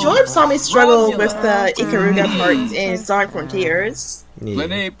 Because Jorb saw me struggle with the Ikaruga parts in Sonic Frontiers.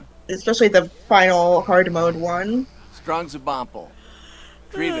 Lenape. Especially the final hard mode one. Strong Zabample.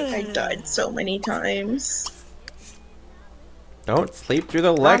 I died so many times. Don't sleep through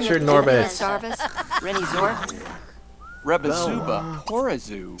the lecture, Norbis. Rennie Zork. Rebasuba.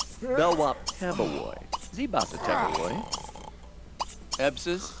 Horazu. Belwap Tabawoy. Zebasa Tabawoy.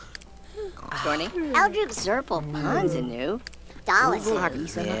 Ebses. Storny. Eldrick Zerpal Ponzanu. Dallas.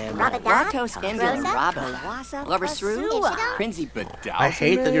 Ratos Emblem Rabba. Loversru. Prinzy Badal. I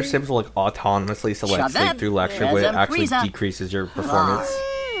hate that your Sims will like autonomously select sleep through lecture, but it actually decreases your performance.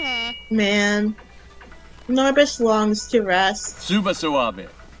 Man. Norbis longs to rest. Suba Suabe.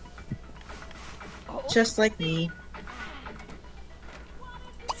 Just like me.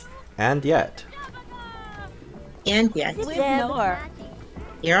 And yet. And yet. More.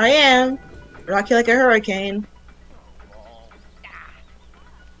 Here I am. Rock you like a hurricane.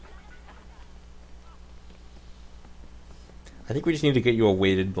 I think we just need to get you a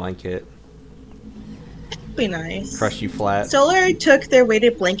weighted blanket. Be nice. Crush you flat. Solar took their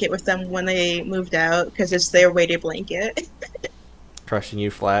weighted blanket with them when they moved out, because it's their weighted blanket. Crushing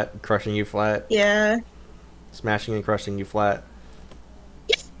you flat. Crushing you flat. Yeah. Smashing and crushing you flat.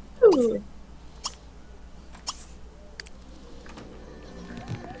 Ooh.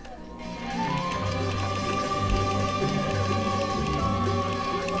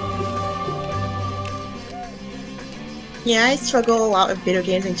 Yeah, I struggle a lot with video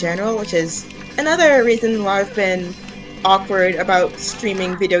games in general, which is another reason why I've been awkward about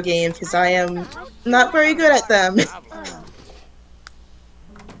streaming video games, because I am not very good at them.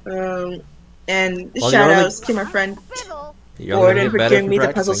 And Well, shoutouts to my friend Gordon for giving me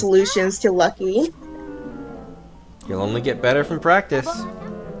the puzzle solutions to Lucky. You'll only get better from practice.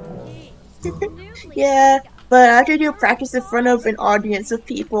 Yeah, but after you practice in front of an audience of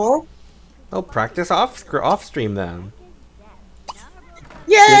people. Oh, practice off stream then.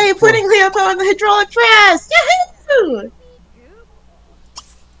 Yay! Putting Leopo on the hydraulic press! Yahoo!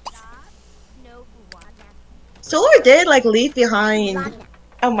 Solar did like leave behind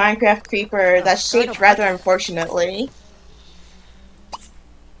a Minecraft creeper that shaped rather unfortunately.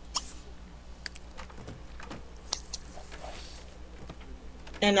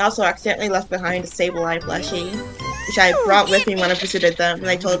 And also accidentally left behind a Sableye plushie, which I brought with me when I visited them, and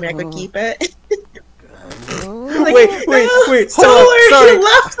they told me I could keep it. Like, wait, Solar, sorry. you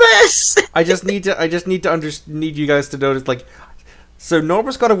left this! I just need you guys to notice, like, so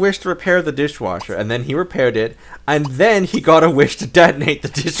Norbis got a wish to repair the dishwasher, and then he repaired it, and then he got a wish to detonate the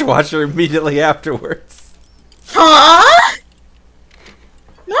dishwasher immediately afterwards. Huh?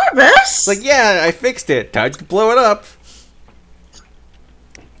 Norbis? Like, yeah, I fixed it. Time to blow it up.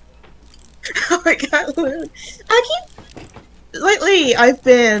 Oh my god, lately I've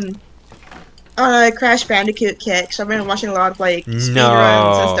been on a Crash Bandicoot kick, so I've been watching a lot of like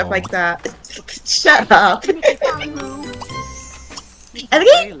speedruns and stuff like that. Shut up. And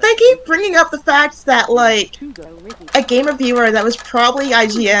they keep bringing up the fact that like a game reviewer that was probably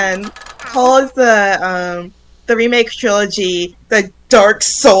IGN calls the remake trilogy the Dark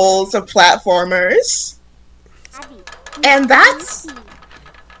Souls of platformers. And that's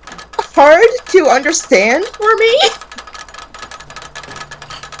hard to understand for me.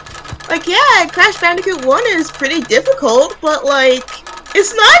 Like, yeah, Crash Bandicoot 1 is pretty difficult, but like,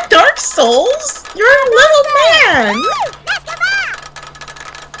 it's not Dark Souls. You're a little man.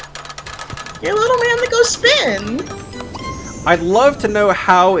 You're a little man that goes spin. I'd love to know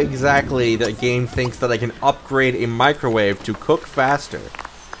how exactly the game thinks that I can upgrade a microwave to cook faster.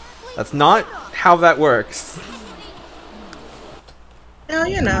 That's not how that works. Well,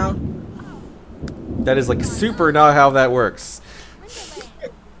 you know. That is like super not how that works.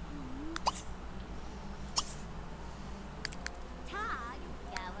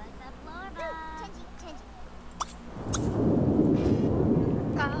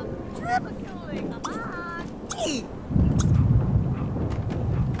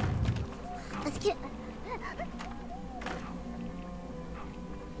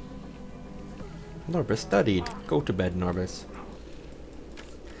 Norbis studied. Go to bed, Norbis.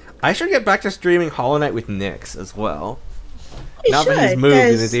 I should get back to streaming Hollow Knight with Nyx as well. Now that he's moved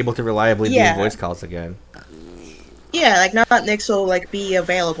and is able to reliably do voice calls again. Yeah, like not Nyx will like be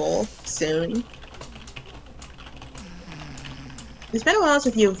available soon. It's been a while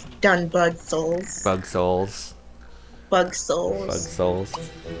since you've done Bug Souls. Bug Souls. Bug Souls. Bug Souls.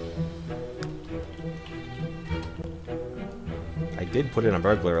 I did put in a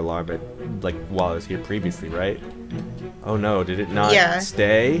burglar alarm, but like while I was here previously, right? Oh no, did it not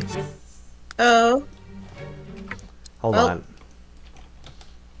stay? Oh. Hold on.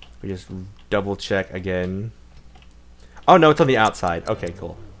 We just double check again. Oh no, it's on the outside. Okay,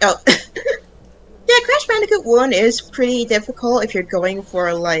 cool. Oh. Yeah, Crash Bandicoot 1 is pretty difficult if you're going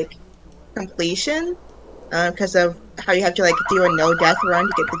for like completion. Because of how you have to like do a no-death run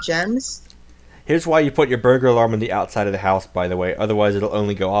to get the gems. Here's why you put your burglar alarm on the outside of the house, by the way. Otherwise, it'll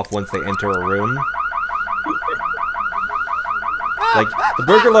only go off once they enter a room. Like, the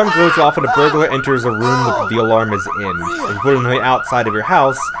burglar alarm goes off when a burglar enters a room that the alarm is in. If you put it on the outside of your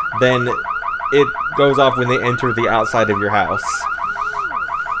house, then it goes off when they enter the outside of your house.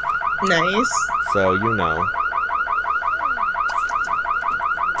 Nice. So, you know.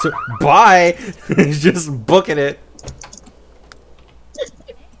 So, bye! Just booking it.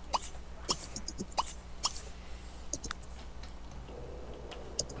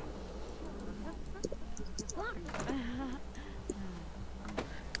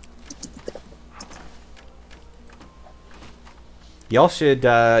 Y'all should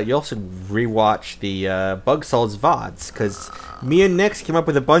rewatch the Bug Souls VODs, because me and Nyx came up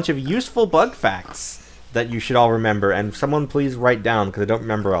with a bunch of useful bug facts that you should all remember, and someone please write down, because I don't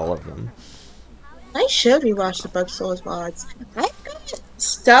remember all of them. I should rewatch the Bug Souls VODs. I've got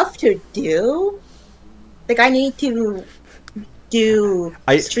stuff to do. Like, I need to do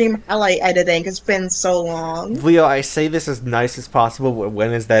stream highlight editing, because it's been so long. Leo, I say this as nice as possible, but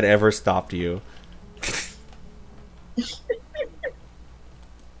when has that ever stopped you?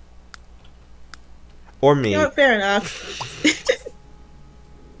 Or me. No, fair enough.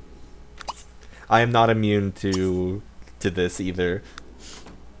 I am not immune to this either. For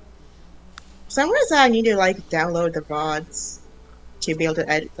some reason I need to like download the VODs to be able to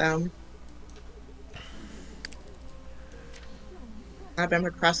edit them. I've been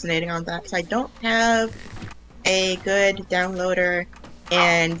procrastinating on that because I don't have a good downloader.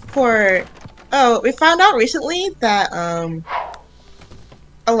 And we found out recently that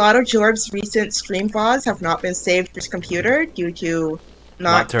a lot of Jorb's recent stream VODs have not been saved to his computer due to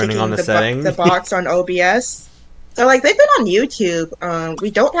not turning on the setting. The box on OBS. So like they've been on YouTube.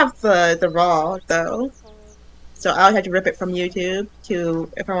 We don't have the RAW though, so I would have to rip it from YouTube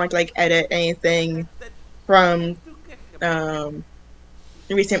if I want to like edit anything from the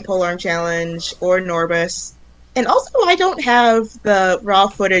recent Polearm Challenge or Norbus. And also I don't have the raw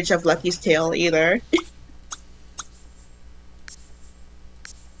footage of Lucky's Tale either.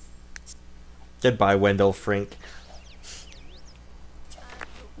 Goodbye, Wendell Frink.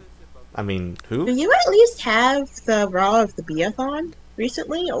 I mean, who? Do you at least have the raw of the Beathon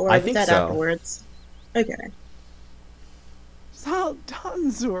recently, or was that afterwards? Okay.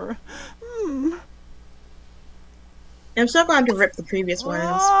 Saldanzur. I'm still going to rip the previous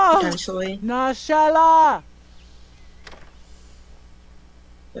ones, potentially. Nashala!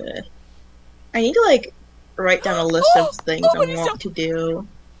 I need to, like, write down a list of things I want to do.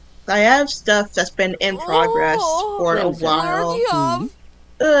 I have stuff that's been in progress for a while.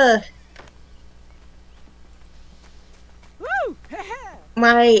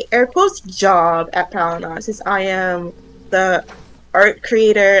 My air quotes job at Palinauts is I am the art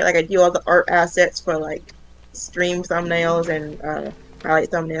creator. Like I do all the art assets for like stream thumbnails and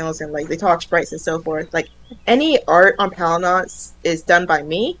highlight thumbnails and like the talk sprites and so forth. Like any art on Palinauts is done by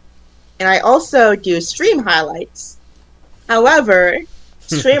me, and I also do stream highlights. However,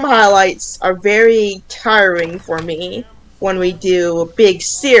 stream highlights are very tiring for me when we do big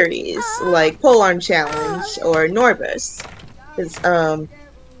series like Polearm Challenge or Norbus.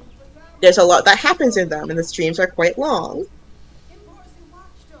 There's a lot that happens in them, and the streams are quite long.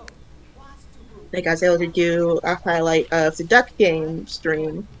 Like I was able to do a highlight of the Duck Game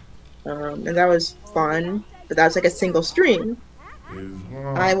stream, and that was fun, but that was like a single stream.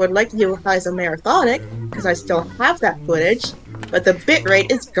 I would like to do highlights of Marathonic, because I still have that footage, but the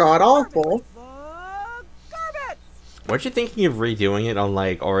bitrate is god-awful. Weren't you thinking of redoing it on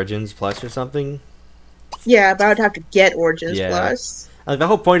like Origins Plus or something? Yeah, but I would have to get Origins Plus. Like, the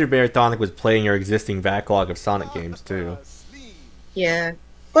whole point of Marathonic was playing your existing backlog of Sonic games, too. Yeah.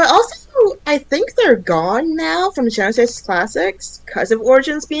 But also, I think they're gone now from Genesis Classics because of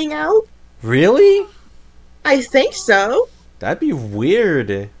Origins being out. Really? I think so. That'd be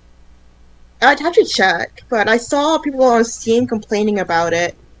weird. I'd have to check, but I saw people on Steam complaining about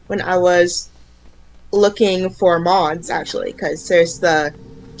it when I was looking for mods actually, because there's the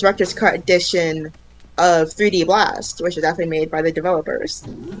director's cut edition of 3D Blast, which is definitely made by the developers.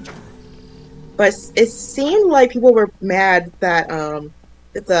 But it seemed like people were mad that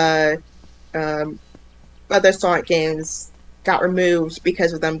the other Sonic games got removed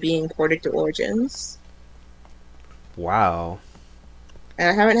because of them being ported to Origins. Wow. And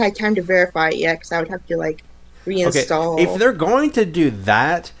I haven't had time to verify it yet because I would have to like reinstall. Okay, if they're going to do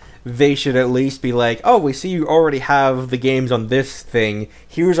that, they should at least be like, "Oh, we see you already have the games on this thing.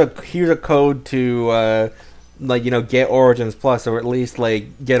 Here's a code to like, you know, get Origins Plus, or at least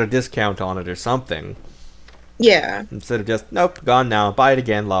like get a discount on it or something." Yeah. Instead of just, "Nope, gone now. Buy it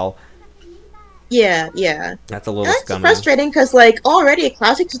again, lol." Yeah. That's a little That's scummy. frustrating because like already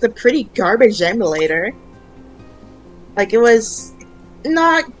Classics was a pretty garbage emulator. Like it was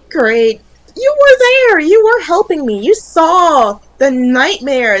not great. You were there! You were helping me! You saw the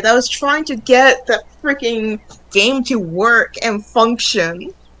nightmare that was trying to get the freaking game to work and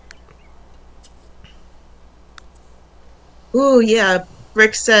function. Ooh, yeah.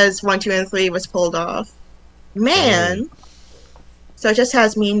 Brick says 1, 2, and 3 was pulled off. Man! So it just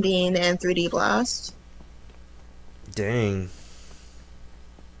has Mean Bean and 3D Blast. Dang.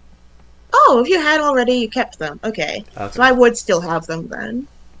 Oh, if you had already, you kept them. Okay. So I would still have them then.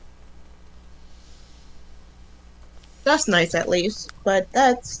 That's nice at least, but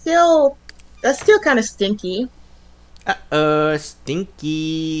that's still kind of stinky.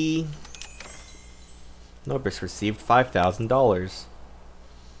 Stinky. Norbis received $5,000.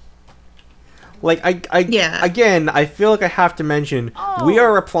 Like, again, I feel like I have to mention, we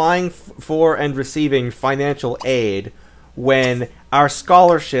are applying for and receiving financial aid when our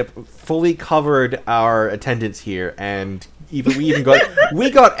scholarship fully covered our attendance here, and we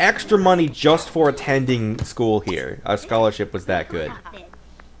got extra money just for attending school here. Our scholarship was that good.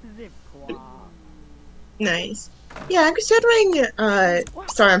 Nice. Yeah, I'm considering,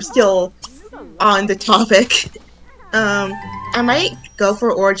 sorry, I'm still on the topic. I might go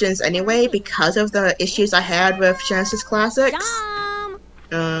for Origins anyway because of the issues I had with Genesis Classics.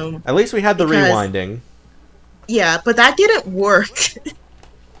 At least we had the rewinding. Yeah, but that didn't work.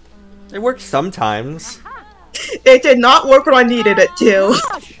 It worked sometimes. It did not work when I needed it to.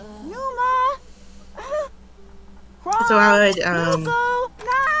 So I would, I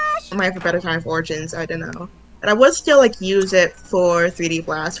might have a better time for Origins, I don't know. But I would still, like, use it for 3D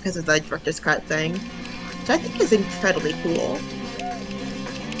Blast because of the director's cut thing. Which I think is incredibly cool.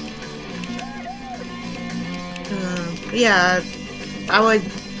 Yeah, I would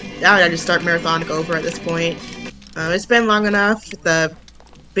just start Marathonic over at this point. It's been long enough. The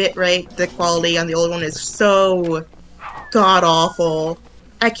bitrate, the quality on the old one is so god-awful.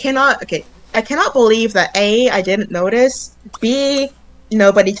 I cannot believe that A, I didn't notice, B,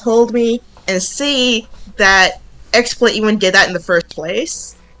 nobody told me, and C, that XSplit even did that in the first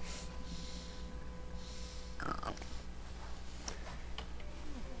place.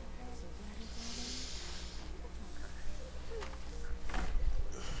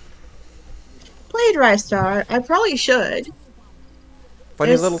 Play Dry Star. I probably should.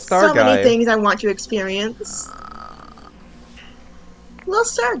 Funny little star guy. So many things I want to experience. Little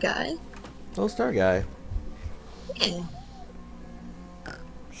star guy. Little star guy. Yeah.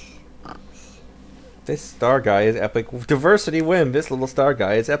 This star guy is epic. Diversity win. This little star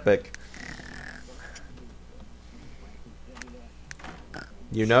guy is epic.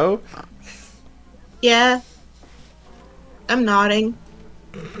 You know? Yeah. I'm nodding.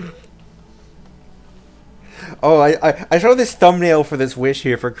 Oh, I saw this thumbnail for this wish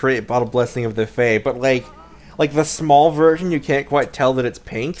here for Create Bottle Blessing of the Fae, but like the small version, you can't quite tell that it's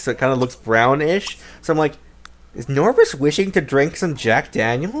pink, so it kind of looks brownish. So I'm like, is Norbis wishing to drink some Jack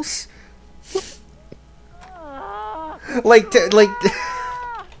Daniels? like. Yeah,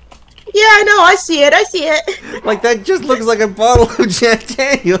 I know. I see it. I see it. Like that just looks like a bottle of Jack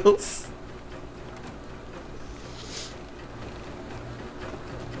Daniels.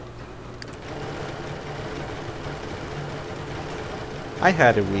 I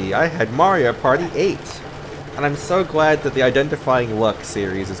had a Wii. I had Mario Party 8. And I'm so glad that the Identifying Luck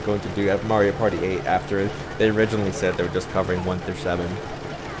series is going to do Mario Party 8 after they originally said they were just covering 1 through 7.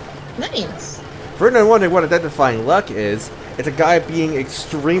 Nice. For anyone wondering what Identifying Luck is, it's a guy being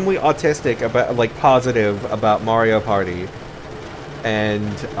extremely autistic about, like, positive about Mario Party.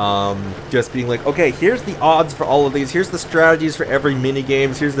 And, just being like, okay, here's the odds for all of these, here's the strategies for every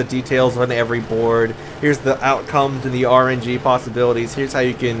minigames, here's the details on every board, here's the outcomes and the RNG possibilities, here's how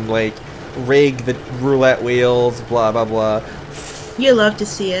you can, like, rig the roulette wheels, blah, blah, blah. You love to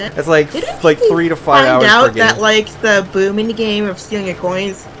see it. It's like 3 to 5 hours per game. Find out that, like, the Boo minigame of stealing your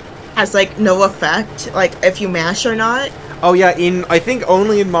coins has like no effect, like if you mash or not. Oh yeah, I think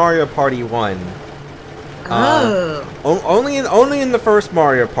only in Mario Party 1. Only in the first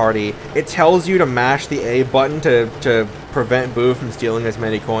Mario Party, it tells you to mash the A button to prevent Boo from stealing as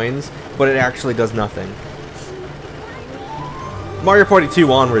many coins, but it actually does nothing. Mario Party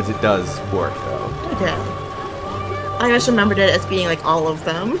 2 onwards, it does work though. Okay. I just remembered it as being like all of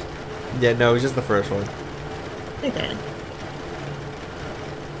them. Yeah, no, it was just the first one. Okay.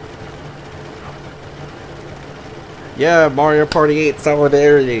 Yeah, Mario Party 8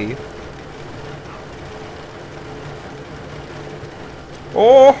 Solidarity.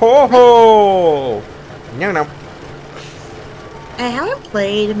 Oh ho ho! No. I haven't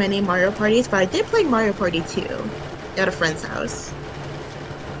played many Mario Parties, but I did play Mario Party 2 at a friend's house.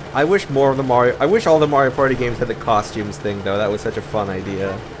 I wish all the Mario Party games had the costumes thing though. That was such a fun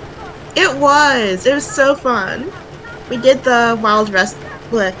idea. It was so fun. We did the Wild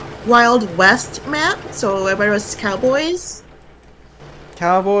West map, so everybody was cowboys.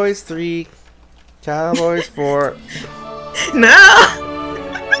 Cowboys 3, Cowboys 4. No!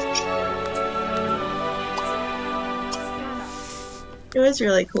 It was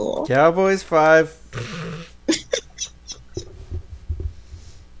really cool. Cowboys 5.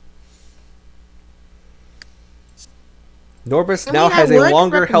 Norbus now has a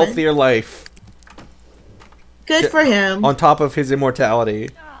longer, healthier life. Good for him. On top of his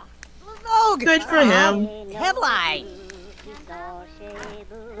immortality. Oh, good for him. Headlight.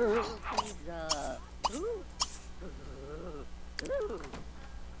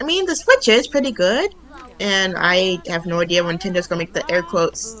 I mean, the Switch is pretty good, and I have no idea when Nintendo's gonna make the air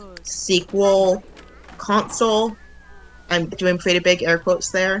quotes sequel console. I'm doing pretty big air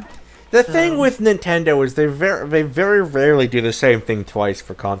quotes there. The thing with Nintendo is they very rarely do the same thing twice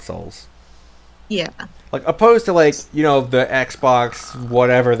for consoles. Yeah. Like, opposed to, like, you know, the Xbox,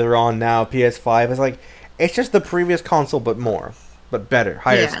 whatever they're on now, PS5, is like, it's just the previous console, but more. But better,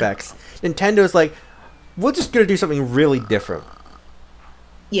 higher specs. Nintendo's like, we're just gonna do something really different.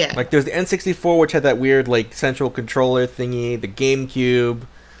 Yeah. Like, there's the N64, which had that weird, like, central controller thingy, the GameCube,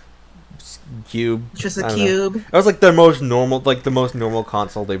 just a cube. That was, like, the most normal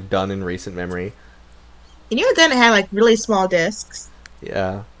console they've done in recent memory. And even then it had, like, really small discs.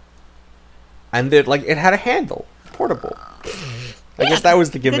 Yeah. And it had a handle. Portable. I guess that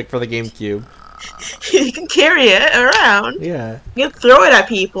was the gimmick for the GameCube. You can carry it around. Yeah. You can throw it at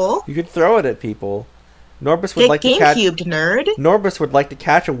people. You could throw it at people. Norbus would like to catch... GameCube, nerd. Norbus would like to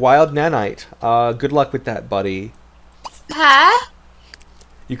catch a wild nanite. Good luck with that, buddy. Huh?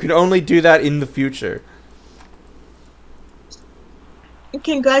 You can only do that in the future.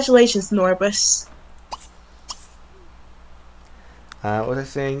 Congratulations, Norbus. What was I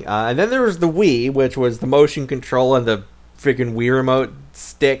saying? And then there was the Wii, which was the motion control and the freaking Wii remote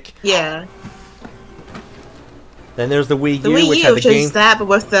stick. Yeah. Then there's the Wii U, the Wii U, which had the game... that, but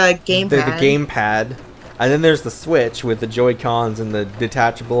with the gamepad. The gamepad. And then there's the Switch with the Joy-Cons and the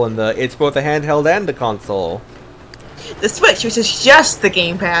detachable and the... It's both a handheld and a console. The Switch, which is just the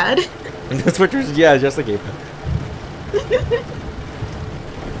gamepad. And the Switch was, yeah, just the gamepad.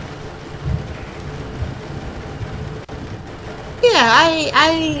 Yeah,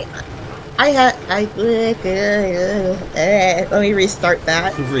 let me restart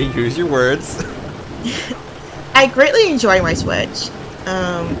that. Reuse your words. I greatly enjoy my Switch.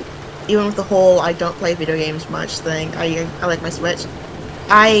 Even with the whole I don't play video games much thing, I like my Switch.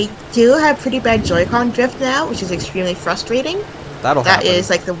 I do have pretty bad Joy-Con drift now, which is extremely frustrating. That happen. Is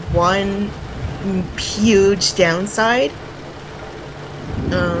like the one huge downside.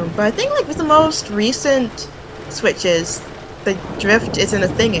 But I think like with the most recent Switches, the drift isn't a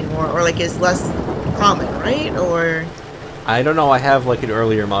thing anymore, or like is less common, right? Or I don't know. I have like an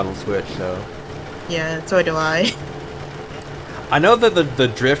earlier model Switch, so yeah, so do I. I know that the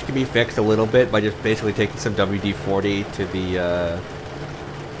drift can be fixed a little bit by just basically taking some WD-40 to the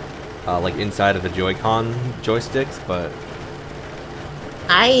like inside of the Joy-Con joysticks, but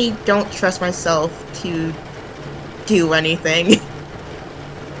I don't trust myself to do anything.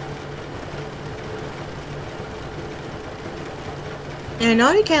 And I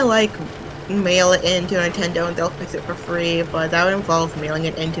know you can like mail it into Nintendo and they'll fix it for free, but that would involve mailing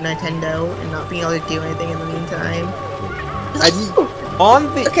it into Nintendo and not being able to do anything in the meantime.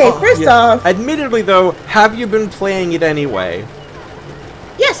 First off, admittedly though, have you been playing it anyway?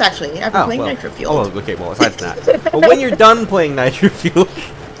 Yes, actually, I've been playing Nitro Fuel. Oh, okay. Well, aside from that, but when you're done playing Nitro Fuel,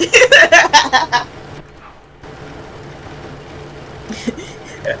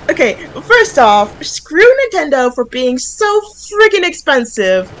 okay. First off, screw Nintendo for being so friggin'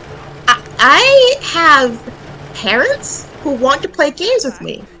 expensive. I have parents who want to play games with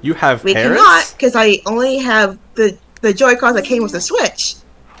me. You have We parents? cannot, because I only have the Joy-Cons that came with the Switch.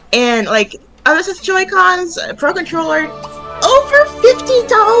 And, like, other such Joy-Cons, Pro Controller, over $50!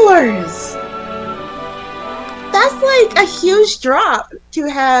 That's, like, a huge drop to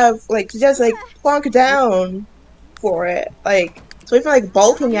have, like, to just, like, plunk down for it. Like, so we've been, like,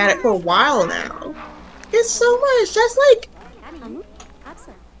 bulking at it for a while now. It's so much. That's, like...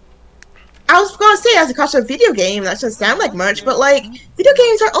 I was gonna say, as a cost of a video game, that doesn't sound like much, but, like, video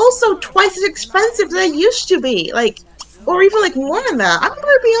games are also twice as expensive than they used to be. Like, or even, like, more than that. I'm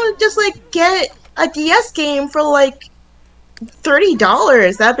gonna be able to just, like, get a DS game for, like,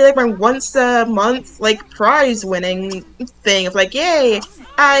 $30. That'd be, like, my once-a-month, like, prize-winning thing. Of, like, yay,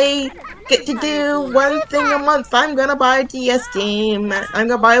 I get to do one thing a month. I'm gonna buy a DS game. I'm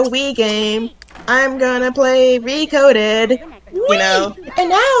gonna buy a Wii game. I'm gonna play Recoded. You know? And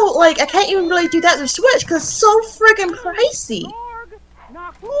now, like, I can't even really do that with Switch because it's so friggin' pricey.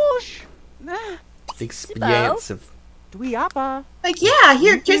 Expensive. Like, yeah,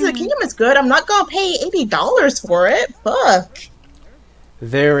 here, Tears of the Kingdom is good. I'm not gonna pay $80 for it. Fuck.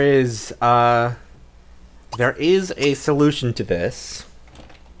 There is a solution to this.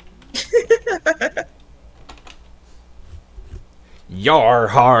 Yar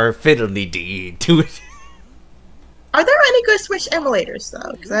har fiddly-dee to it. Are there any good Switch emulators,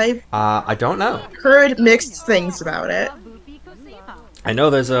 though? Because I've I don't know. heard mixed things about it. I know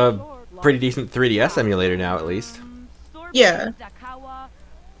there's a pretty decent 3DS emulator now, at least. Yeah.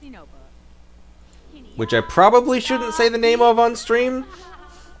 Which I probably shouldn't say the name of on stream.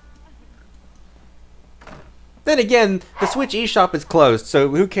 Then again, the Switch eShop is closed, so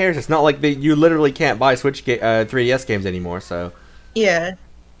who cares? It's not like you literally can't buy Switch 3DS games anymore, so... Yeah.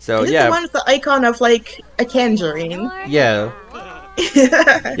 So, Is it yeah. the one with the icon of, like, a tangerine? Yeah.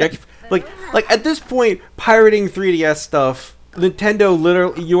 Yeah, like at this point, pirating 3DS stuff, Nintendo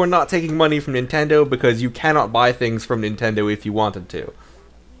literally, you are not taking money from Nintendo because you cannot buy things from Nintendo if you wanted to.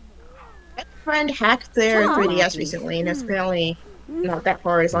 My friend hacked their 3DS recently, and it's apparently not that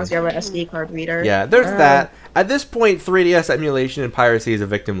hard as long as you have an SD card reader. Yeah, there's that. At this point, 3DS emulation and piracy is a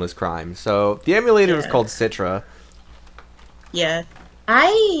victimless crime. So the emulator is called Citra. Yeah.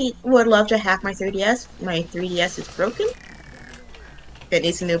 I would love to hack my 3DS. My 3DS is broken. It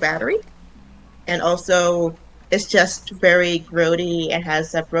needs a new battery. And also, it's just very grody and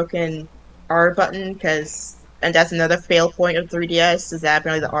has a broken R button, and that's another fail point of 3DS, is that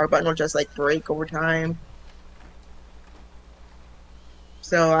apparently the R button will just, like, break over time.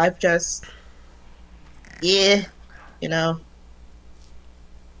 So I've just... yeah, you know.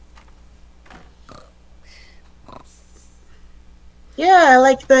 Yeah,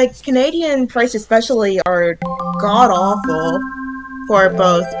 like, the Canadian prices especially are god-awful for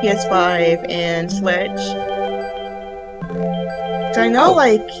both PS5 and Switch. So I know,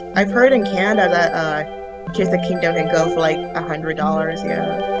 like, I've heard in Canada that, Tears of the Kingdom can go for, like, $100,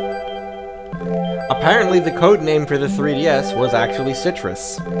 yeah. Apparently, the code name for the 3DS was actually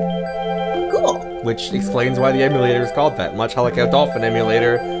Citrus. Cool. Which explains why the emulator is called that. Much like a Dolphin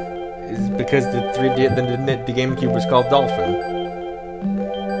emulator is because the GameCube was called Dolphin.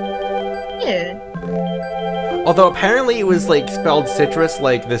 Yeah. Although apparently it was like spelled citrus,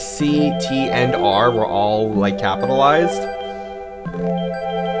 like the C, T, and R were all like capitalized.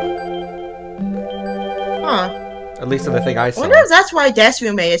 Huh. At least in the thing I I saw. wonder if that's why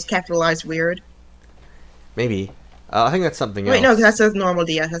Desume is capitalized weird. Maybe. I think that's something else. Wait, no, because that's a normal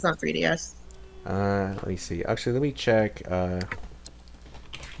DS, that's not 3DS. Let me see. Actually, let me check,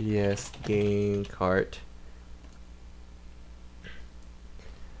 3DS game cart.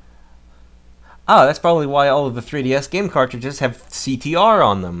 Oh, that's probably why all of the 3DS game cartridges have CTR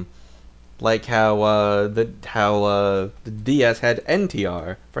on them. Like how, the DS had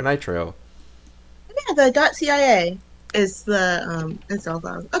NTR for Nitro. Yeah, the .cia is the, install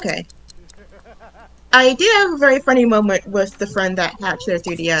file. Okay. I did have a very funny moment with the friend that hacked their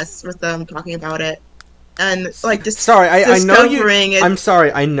 3DS with them talking about it. And, like, sorry, I know you. it. I'm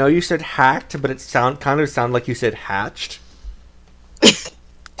sorry, I know you said hacked, but it kind of sounded like you said hatched.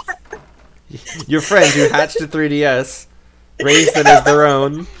 Your friend who hatched a 3DS, raised it as their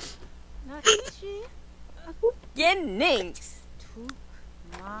own. Ninx.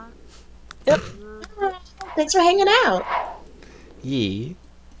 Yep. Thanks for hanging out. Yee.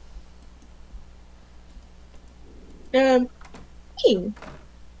 Hey.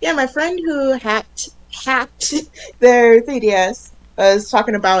 Yeah, my friend who hacked their 3DS was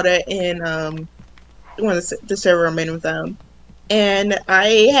talking about it in one of the server I'm in with them. And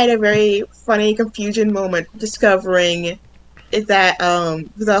I had a very funny confusion moment discovering that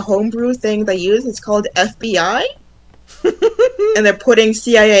the homebrew thing they use is called FBI. And they're putting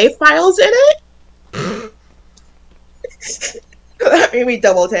CIA files in it? That made me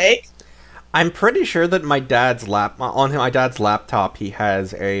double take. I'm pretty sure that my dad's on my dad's laptop he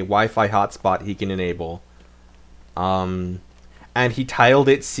has a Wi-Fi hotspot he can enable. And he titled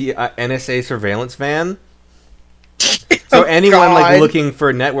it NSA surveillance van. So anyone like looking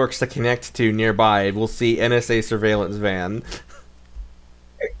for networks to connect to nearby will see NSA surveillance van.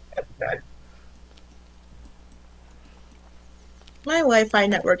 My Wi-Fi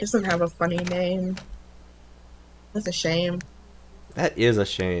network doesn't have a funny name. That's a shame. That is a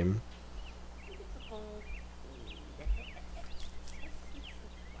shame.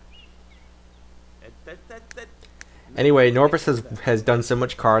 Anyway, Norbus has done so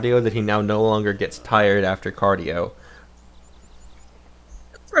much cardio that he now no longer gets tired after cardio.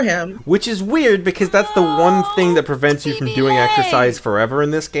 For him. Which is weird because that's the one thing that prevents you from doing exercise forever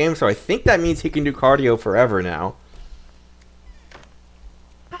in this game, so I think that means he can do cardio forever now.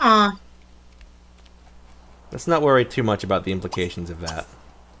 Aw. Let's not worry too much about the implications of that.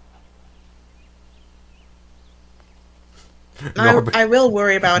 I will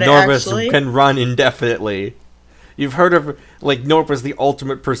worry about it, Norbus actually. can run indefinitely. You've heard of, like, Norbus the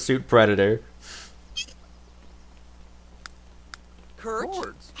ultimate pursuit predator.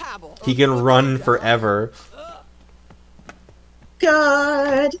 He can run forever.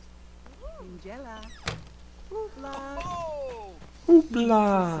 God.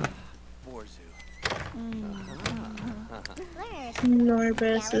 Oopla.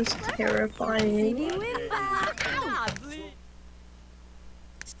 Norbus is terrifying.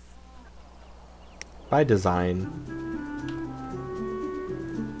 By design.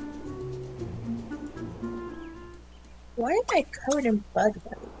 Why am I covered in bug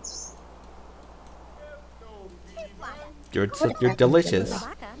bites? You're delicious.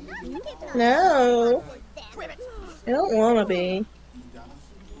 No. I don't want to be.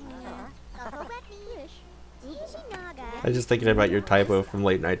 I was just thinking about your typo from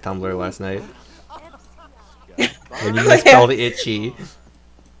Late Night Tumblr last night. When you misspelled itchy.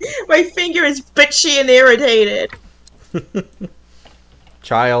 My finger is bitchy and irritated.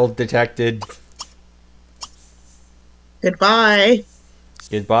 Child detected. Goodbye.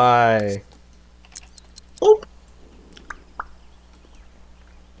 Goodbye. Oop.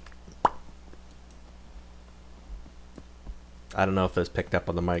 I don't know if this picked up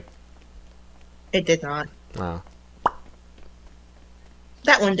on the mic. It did not. Oh.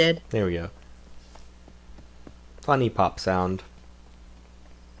 That one did. There we go. Funny pop sound.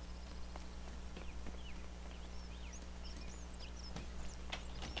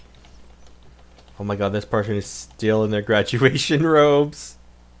 Oh my god, this person is still in their graduation robes.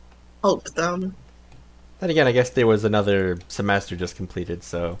 Hope them. Then again, I guess there was another semester just completed,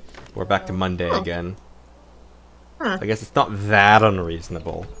 so we're back to Monday again. Huh. I guess it's not that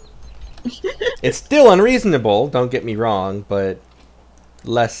unreasonable. It's still unreasonable, don't get me wrong, but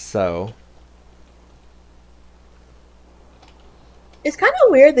less so. It's kind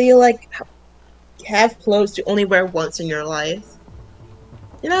of weird that you, like, have clothes you only wear once in your life.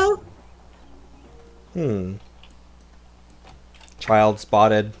 You know? Child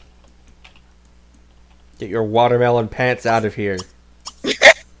spotted. Get your watermelon pants out of here.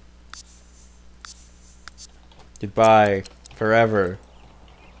 Goodbye. Forever.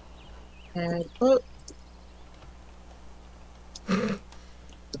 And, oh.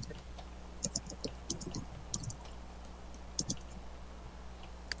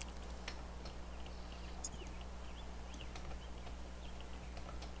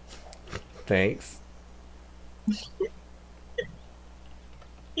 Thanks.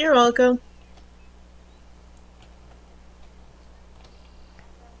 You're welcome.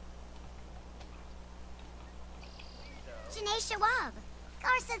 Janae Shawab.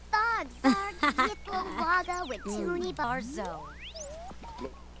 Garza Thog. Zarg. Yitbul Waga with Toonie Barzo.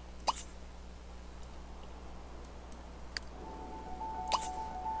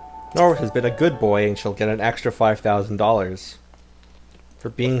 Norwood has been a good boy and she'll get an extra $5,000 for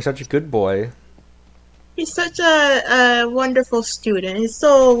being such a good boy. He's such a wonderful student. He's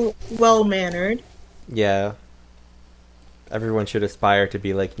so well-mannered. Yeah. Everyone should aspire to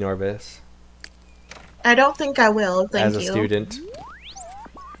be like Norbus. I don't think I will, thank you. As a student.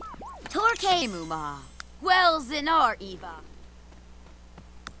 Torque Muma. Wells in our Eva.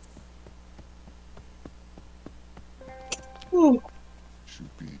 Ooh.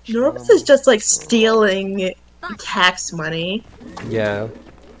 Norbus is just like stealing tax money. Yeah.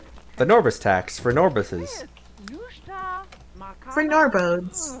 The Norbus tax for Norbuses. For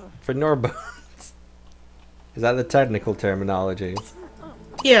Norbodes. For Norbodes. Is that the technical terminology?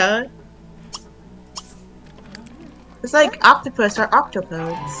 Yeah. It's like octopus or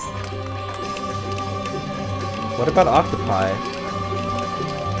octopodes. What about octopi?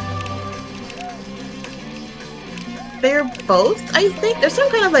 They're both, I think. There's some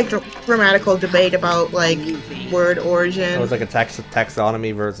kind of like grammatical debate about like word origin. It was like a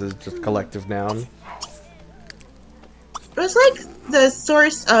taxonomy versus just collective noun. It was like the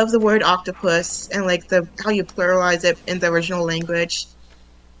source of the word octopus and like the how you pluralize it in the original language.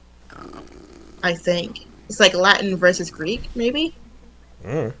 I think it's like Latin versus Greek, maybe.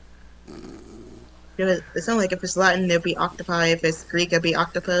 Mm. It sounds like if it's Latin, it'd be octopi. If it's Greek, it'd be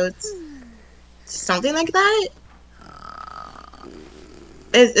octopodes. Something like that.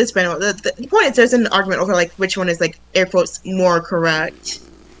 It's been the point is there's an argument over like which one is like air quotes more correct.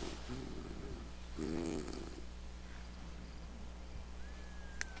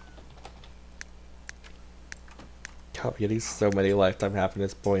 God, we're getting so many lifetime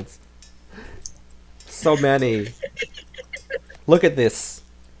happiness points. So many. Look at this.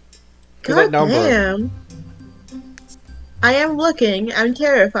 Look at that number. Damn. I am looking. I'm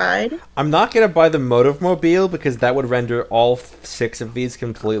terrified. I'm not gonna buy the Motive-mobile because that would render all 6 of these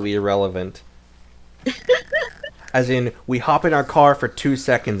completely irrelevant. As in, we hop in our car for 2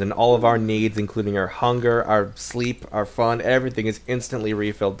 seconds and all of our needs, including our hunger, our sleep, our fun, everything is instantly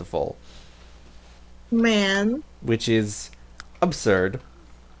refilled to full. Man. Which is absurd.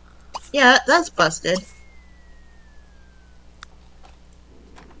 Yeah, that's busted.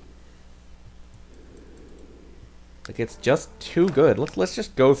 Like, it's just too good. Let's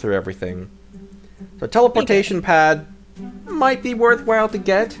just go through everything. So, teleportation pad might be worthwhile to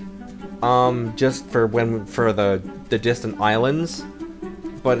get, just for the distant islands,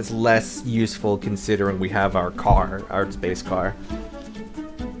 but it's less useful considering we have our car, our space car.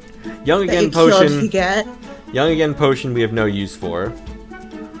 Young Again potion. Young Again potion we have no use for.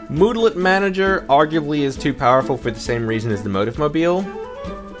 Moodlet Manager arguably is too powerful for the same reason as the Motive-mobile.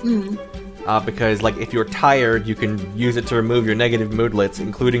 Because, like, if you're tired, you can use it to remove your negative moodlets,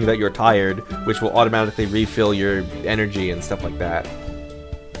 including that you're tired, which will automatically refill your energy and stuff like that.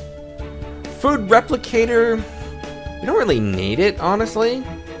 Food Replicator, you don't really need it, honestly.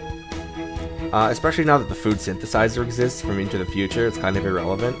 Especially now that the food synthesizer exists from Into the Future, it's kind of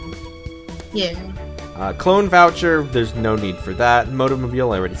irrelevant. Yeah. Clone Voucher, there's no need for that.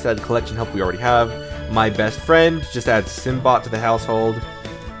 Motive-mobile, I already said. Collection Help, we already have. My Best Friend, just adds Simbot to the household.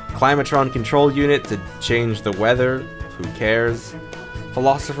 Climatron Control Unit to change the weather, who cares?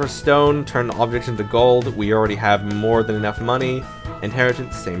 Philosopher's Stone, turn objects into gold, we already have more than enough money.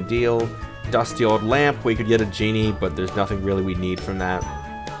 Inheritance, same deal. Dusty Old Lamp, we could get a genie, but there's nothing really we need from that.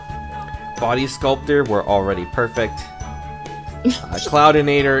 Body Sculptor, we're already perfect.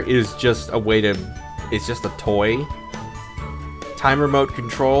 Cloudinator is just a way to... it's just a toy. Time Remote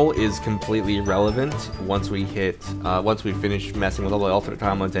Control is completely irrelevant. Once we finish messing with all the alternate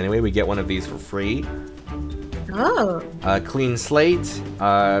timelines anyway, we get one of these for free. Oh. Clean Slate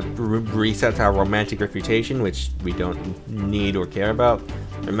resets our romantic reputation, which we don't need or care about.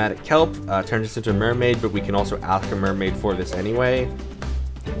 Dramatic Kelp turns us into a mermaid, but we can also ask a mermaid for this anyway.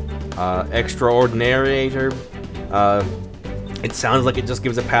 Extraordinator. It sounds like it just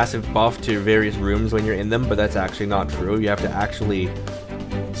gives a passive buff to various rooms when you're in them, but that's actually not true. You have to actually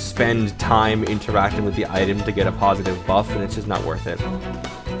spend time interacting with the item to get a positive buff, and it's just not worth it.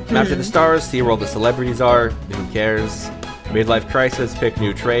 Map to the Stars, see where all the celebrities are, who cares? Midlife Crisis, pick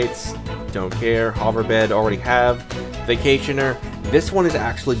new traits, don't care. Hoverbed, already have. Vacationer, this one is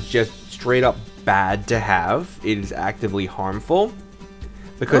actually just straight up bad to have. It is actively harmful.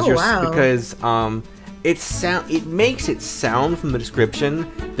 Because it makes it sound from the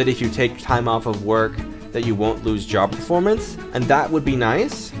description that if you take time off of work that you won't lose job performance, and that would be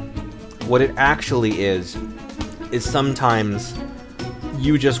nice. What it actually is sometimes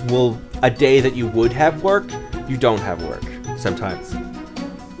you just will, a day that you would have work, you don't have work, sometimes.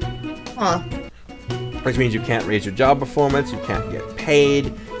 Huh. Which means you can't raise your job performance, you can't get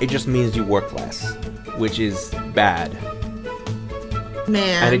paid, it just means you work less, which is bad.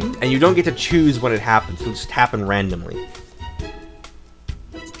 Man. And you don't get to choose when it happens, it'll just happen randomly.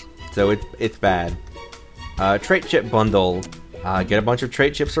 So it's bad. Trait chip bundle. Get a bunch of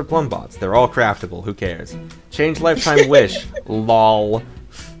trait chips for plumbots. They're all craftable, who cares? Change lifetime wish. Lol.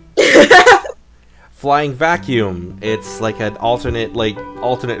 Flying vacuum. It's like an alternate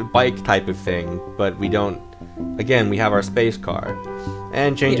bike type of thing, but we don't. Again, we have our space car.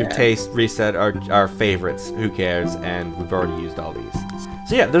 And change of taste, reset our favorites, who cares? And we've already used all these.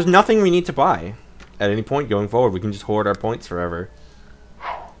 So yeah, there's nothing we need to buy at any point going forward. We can just hoard our points forever.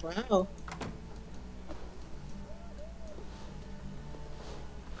 Wow.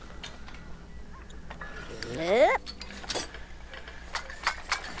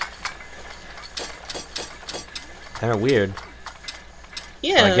 Kind of weird.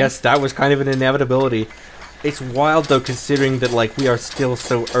 Yeah. I guess that was kind of an inevitability. It's wild though, considering that like we are still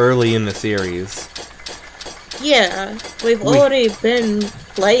so early in the series. Yeah, we've already been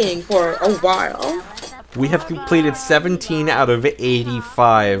playing for a while. We have completed 17 out of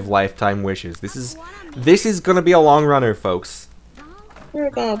 85 lifetime wishes. This is gonna be a long runner, folks. We're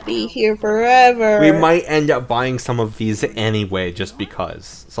gonna be here forever. We might end up buying some of these anyway, just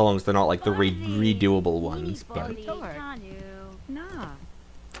because. So long as they're not like the redoable ones, but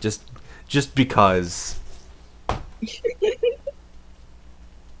just because.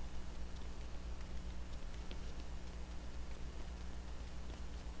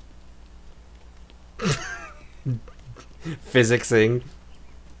 Physicsing.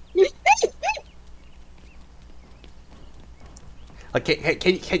 Like,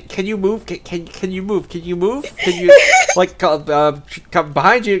 can you move? Can you move? Can you move? Can you like come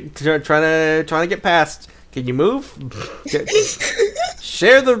behind you? Trying to get past. Can you move?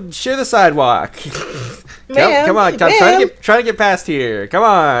 Share the sidewalk. Come on, trying to get past here. Come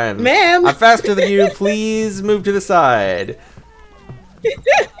on, ma'am. I'm faster than you. Please move to the side.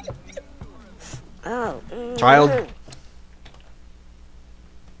 Oh. Child.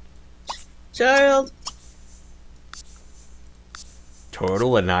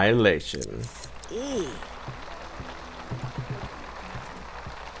 Total annihilation.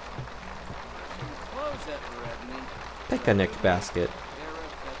 Picnic basket.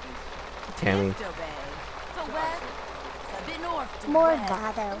 Tammy. More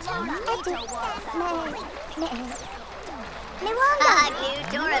bother.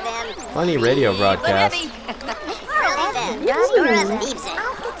 Funny radio broadcast.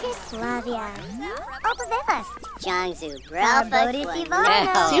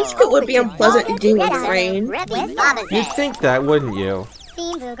 Seems it would be unpleasant to do in the rain. You'd think that, wouldn't you?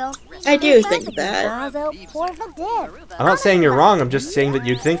 I do think that. I'm not saying you're wrong, I'm just saying that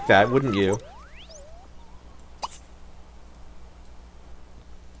you'd think that, wouldn't you?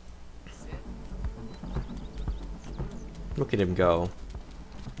 Look at him go.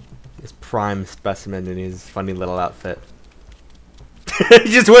 His prime specimen in his funny little outfit.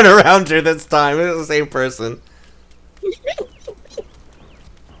 He just went around her this time. It was the same person.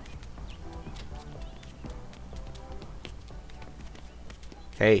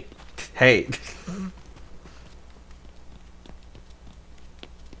 Hey. Hey.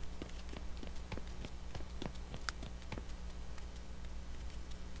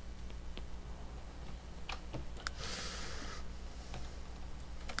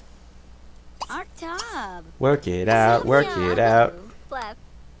 Work it out, work it out.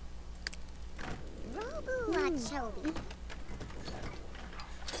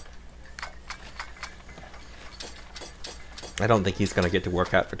 I don't think he's gonna get to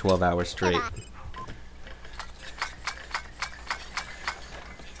work out for 12 hours straight.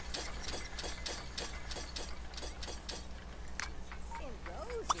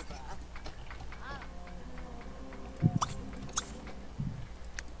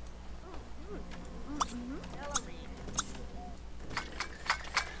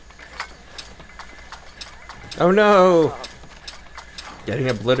 Oh no! Getting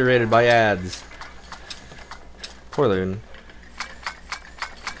obliterated by ads. Poor Loon.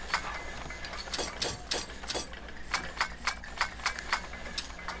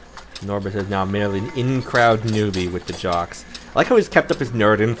 Norbert is now merely an in-crowd newbie with the jocks. I like how he's kept up his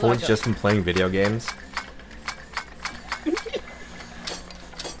nerd influence just from playing video games.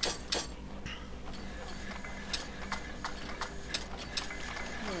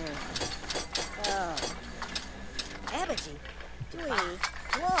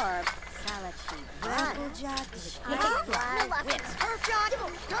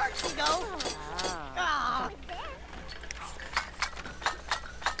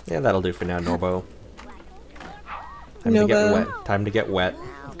 Yeah, that'll do for now, Norbo. Time to get wet. Time to get wet.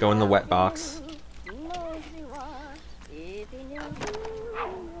 Go in the wet box.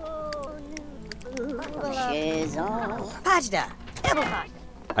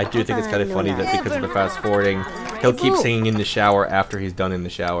 I do think it's kind of funny that because of the fast forwarding, he'll keep singing in the shower after he's done in the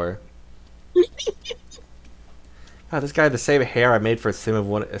shower. Oh, this guy had the same hair I made for a sim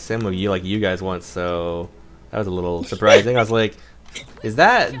of you, like you guys once, so that was a little surprising. I was like, is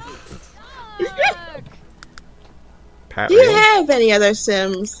that? Do you have any other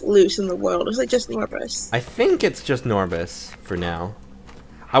Sims loose in the world? Or is it just Norbus? I think it's just Norbus for now.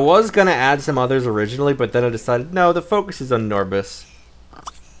 I was gonna add some others originally, but then I decided no, the focus is on Norbus.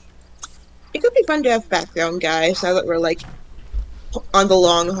 It could be fun to have background guys now that we're like on the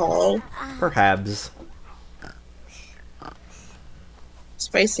long haul. Perhaps.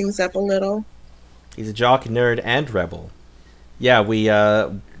 Spice things up a little. He's a jock, nerd, and rebel. Yeah, we,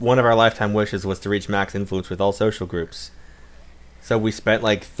 one of our lifetime wishes was to reach max influence with all social groups. So we spent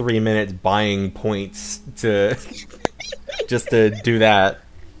like 3 minutes buying points to, just to do that.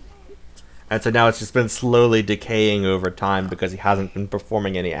 And so now it's just been slowly decaying over time because he hasn't been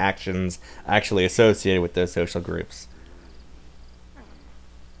performing any actions actually associated with those social groups.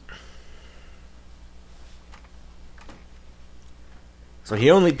 So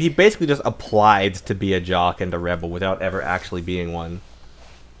he basically just applied to be a jock and a rebel without ever actually being one.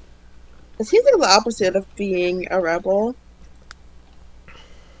 It seems like the opposite of being a rebel.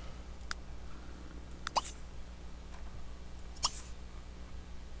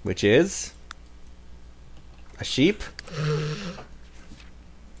 Which is? A sheep?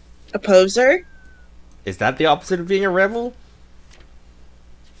 A poser? Is that the opposite of being a rebel?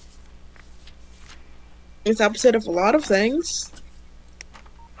 It's the opposite of a lot of things.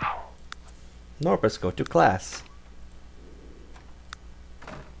 Norbus, go to class.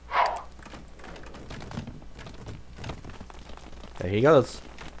 There he goes.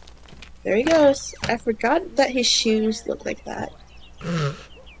 There he goes. I forgot that his shoes look like that.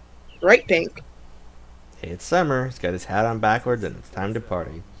 Bright pink. It's summer. He's got his hat on backwards and it's time to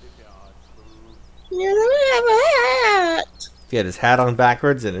party. You don't have a hat. He had his hat on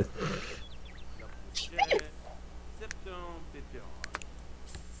backwards and it...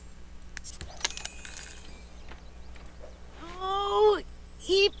 Oh,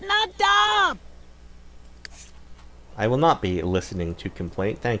 Hypnodop! I will not be listening to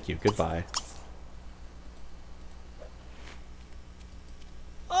complaint. Thank you. Goodbye.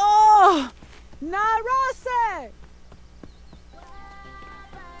 Oh! Narase!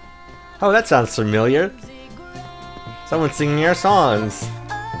 Oh, that sounds familiar. Someone's singing our songs.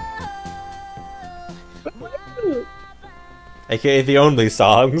 AKA the only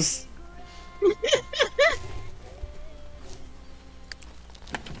songs.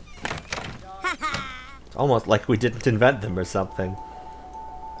 Almost like we didn't invent them or something.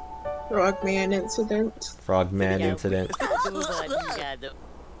 Frogman incident. Frogman incident.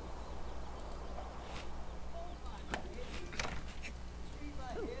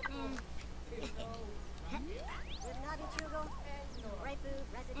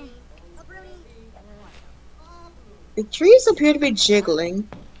 The trees appear to be jiggling.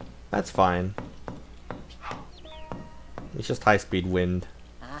 That's fine. It's just high-speed wind.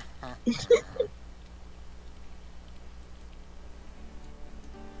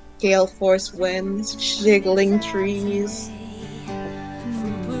 Gale force winds, jiggling trees.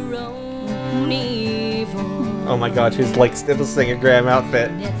 Oh my god, she's like still a singer-gram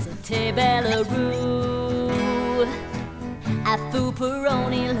outfit.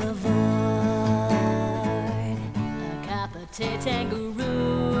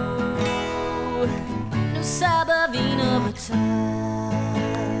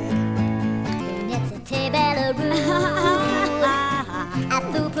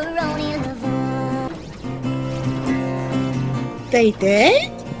 They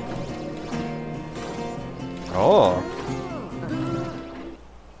did? Oh.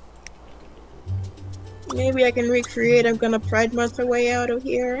 Maybe I can recreate I'm gonna Pride Month my way out of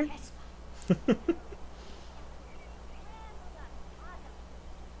here.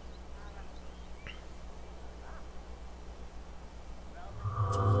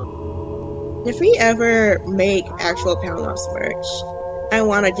 If we ever make actual Pound Offs merch, I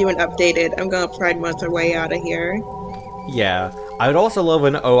want to do an updated I'm gonna Pride Month our way out of here. Yeah. I would also love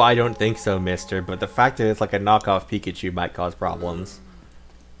an "Oh, I don't think so, mister," but the fact that it's like a knockoff Pikachu might cause problems.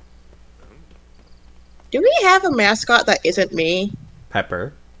 Do we have a mascot that isn't me?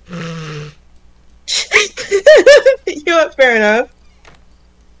 Pepper. You know what? Fair enough.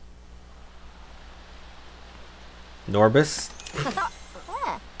 Norbus?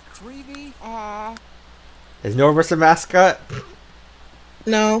 Is Norbus a mascot?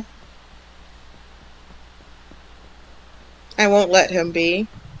 No. I won't let him be.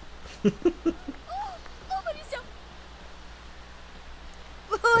 There's,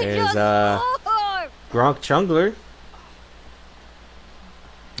 Gronk Chungler.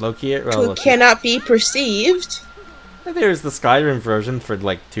 Loki, well, Who Loki. cannot be perceived. There's the Skyrim version for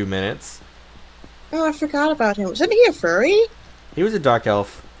like 2 minutes. Oh, I forgot about him. Wasn't he a furry? He was a dark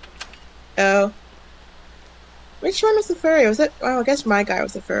elf. Oh. Which one was the furry? Was it? Oh, I guess my guy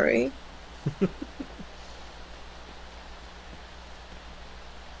was the furry.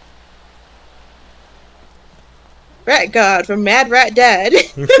 Rat God from Mad Rat Dad.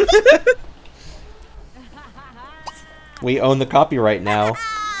 We own the copyright now.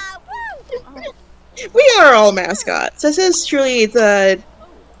 We are all mascots. This is truly the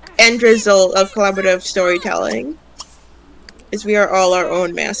end result of collaborative storytelling. Is we are all our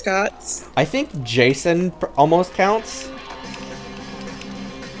own mascots. I think Jason almost counts.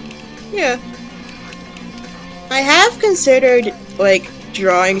 Yeah. I have considered, like,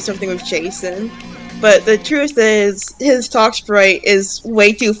 drawing something with Jason, but the truth is, his talk sprite is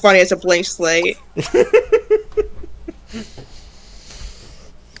way too funny as a blank slate.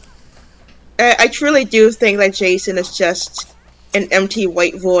 I truly do think that Jason is just an empty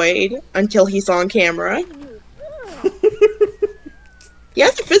white void until he's on camera. He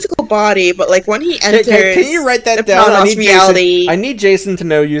has a physical body, but like when he enters Can you write that the down? Palace reality, I need Jason to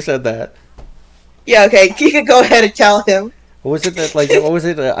know you said that. Yeah, okay, you can go ahead and tell him. What was it that, like, what was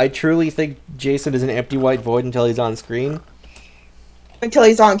it? I truly think Jason is an empty white void until he's on screen? Until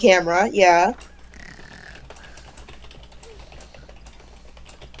he's on camera, yeah.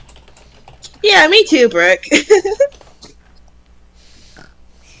 Yeah, me too, Brick.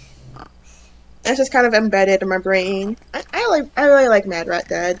 That's just kind of embedded in my brain. I really like Mad Rat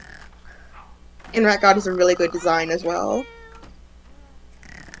Dad. And Rat God is a really good design as well.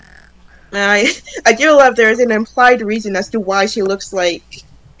 I do love there is an implied reason as to why she looks like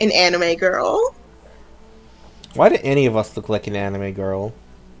an anime girl. Why do any of us look like an anime girl?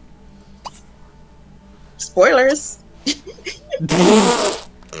 Spoilers.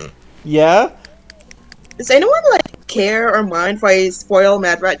 Yeah? Does anyone, like, care or mind if I spoil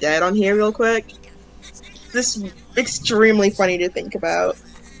Mad Rat Dad on here real quick? This is extremely funny to think about.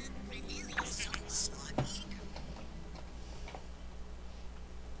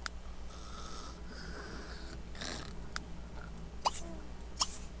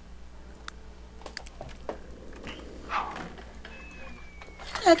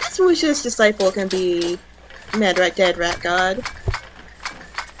 I guess Wux's disciple can be Mad Rat Dead Rat God.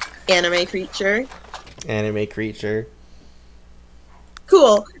 Anime creature. Anime creature.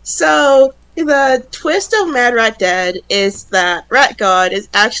 Cool. So, the twist of Mad Rat Dead is that Rat God is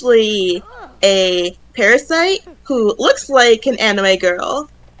actually a parasite who looks like an anime girl.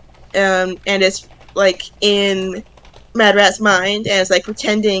 And is, like, in Mad Rat's mind, and is, like,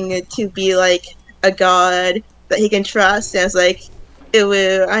 pretending to be, like, a god that he can trust, and it's like,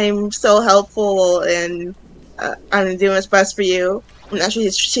 I'm so helpful, and I'm doing what's best for you. And actually,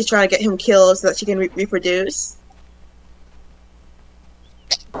 she's trying to get him killed so that she can reproduce.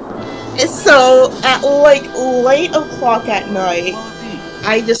 And so, at like late o'clock at night,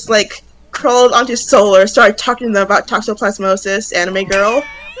 I just like crawled onto Solar, started talking to them about toxoplasmosis, anime girl.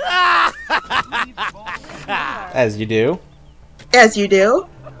 As you do. As you do.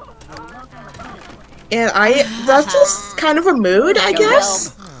 And that's just kind of a mood, I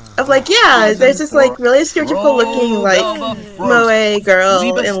guess. Of like, yeah, there's this like really stereotypical looking like moe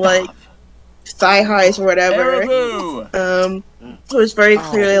girl in like thigh highs or whatever. Who's very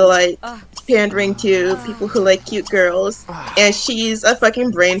clearly like pandering to people who like cute girls, and she's a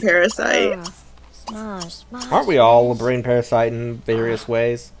fucking brain parasite. Aren't we all a brain parasite in various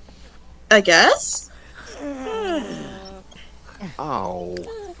ways? I guess. Oh.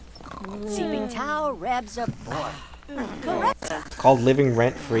 Seeping Tau revs up. Correct. It's called living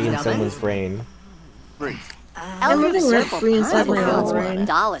rent-free in someone's brain. I'm living rent-free inside my own brain.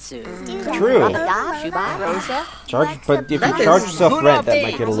 True. But if you charge yourself rent, that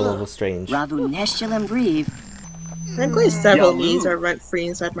might get a little strange. Frankly, several me's are rent-free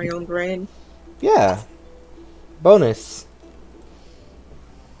inside my own brain. Yeah. Bonus.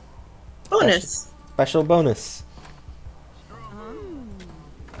 Bonus. Special bonus.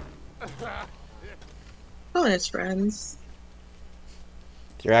 Bonus, friends.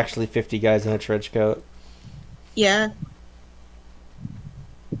 You're actually 50 guys in a trench coat. Yeah.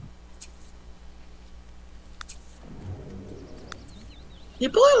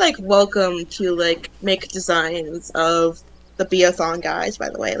 People are like welcome to like make designs of the Beathon guys, by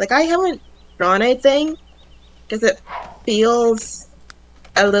the way. Like I haven't drawn anything because it feels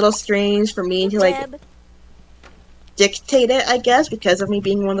a little strange for me to like dictate it, I guess, because of me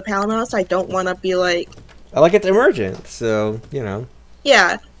being one of the Palamos. I don't want to be like... I like it's emergent, so, you know.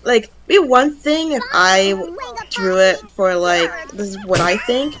 Yeah, like, it'd be one thing if I drew it for, like, this is what I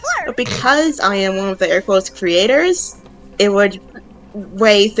think, but because I am one of the air quotes creators, it would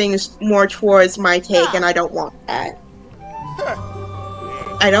weigh things more towards my take, and I don't want that.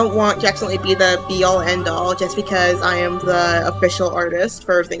 I don't want to accidentally be the be-all, end-all, just because I am the official artist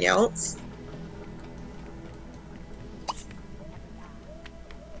for everything else.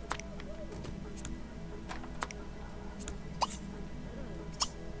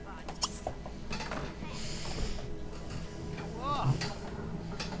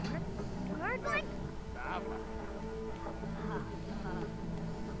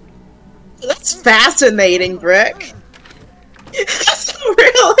 fascinating, Brick. That's a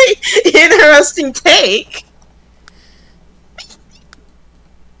really interesting take.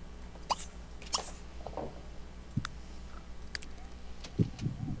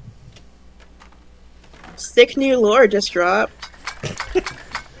 Sick new lore just dropped.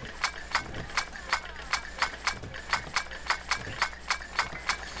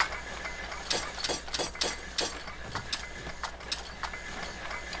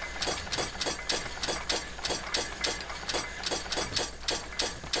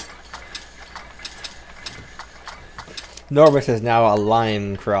 Norbus is now a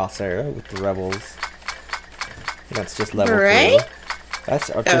line crosser with the rebels. That's just level 2. That's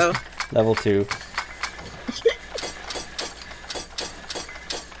just level 2.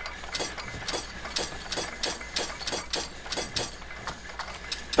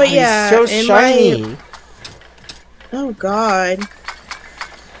 But yeah, he's so shiny. Oh god.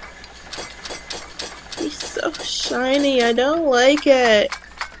 He's so shiny, I don't like it.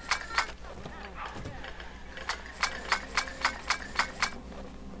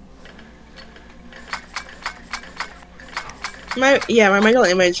 My mental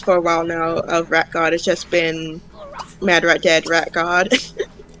image for a while now of Rat God has just been Mad Rat Dead Rat God.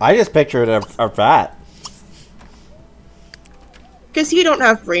 I just pictured a rat. Because you don't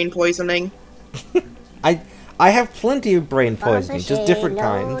have brain poisoning. I have plenty of brain poisoning, just different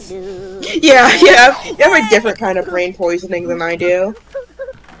kinds. Yeah, you have a different kind of brain poisoning than I do.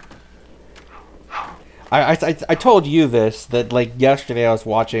 I told you this, that like yesterday I was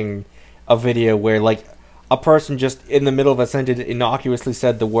watching a video where like a person just in the middle of a sentence innocuously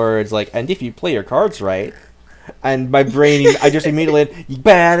said the words like, and if you play your cards right, and my brain, I just immediately went, you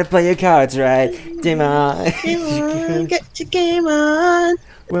better play your cards right, game on. Get your game on.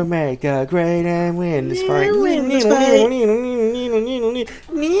 We'll make a great and win this fight. Win this fight.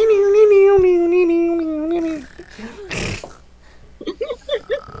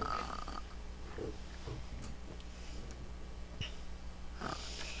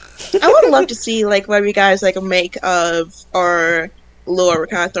 I would love to see like what you guys like make of our lore we're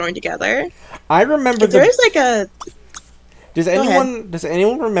kind of throwing together. I remember there's like a. Does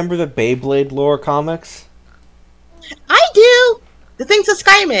anyone remember the Beyblade lore comics? I do. The things that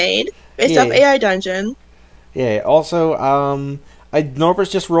Sky made based off AI Dungeon. Yeah. Also, Norbert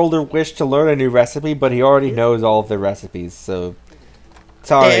just rolled her wish to learn a new recipe, but he already knows all of the recipes. So,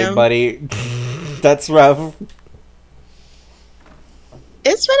 sorry, buddy. That's rough.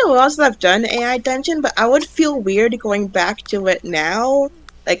 It's been a while since I've done AI Dungeon, but I would feel weird going back to it now.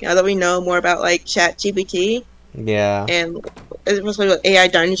 Like, now that we know more about, like, ChatGPT. Yeah. And especially with AI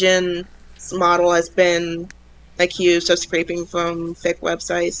Dungeon's model has been accused of scraping from fake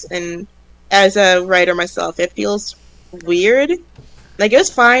websites. And as a writer myself, it feels weird. Like, it was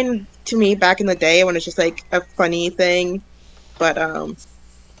fine to me back in the day when it's just, like, a funny thing. But, I don't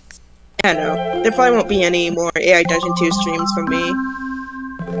know. There probably won't be any more AI Dungeon 2 streams from me.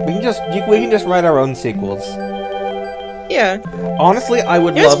 We can just write our own sequels. Yeah. Honestly, I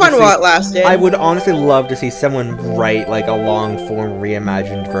would. It was fun while it lasted. I would honestly love to see someone write like a long-form,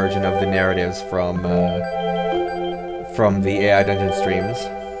 reimagined version of the narratives from the AI Dungeon streams.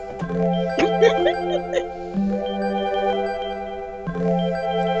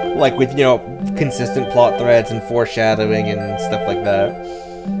 Like with consistent plot threads and foreshadowing and stuff like that,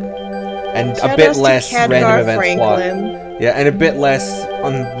 and a bit less random events plot. Yeah, and a bit less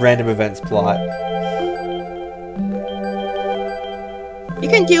on random events plot. You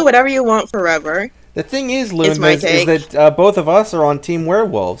can do whatever you want forever. The thing is, Loon, is that both of us are on Team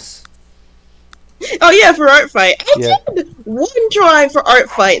Werewolves. Oh yeah, for Art Fight. I did one drawing for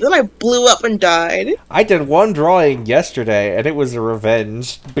Art Fight, then I blew up and died. I did one drawing yesterday, and it was a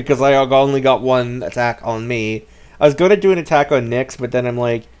revenge, because I only got one attack on me. I was going to do an attack on Nyx, but then I'm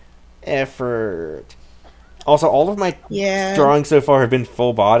like, effort. Also, all of my drawings so far have been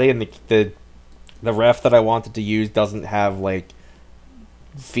full body, and the ref that I wanted to use doesn't have, like,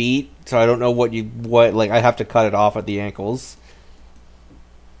 feet, so I don't know what I have to cut it off at the ankles.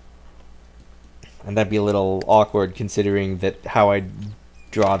 And that'd be a little awkward, considering that how I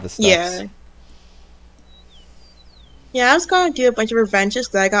draw the stuff. Yeah. Yeah, I was going to do a bunch of revenges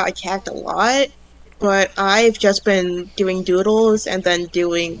because I got attacked a lot, but I've just been doing doodles and then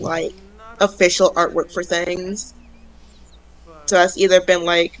doing, like, official artwork for things. So that's either been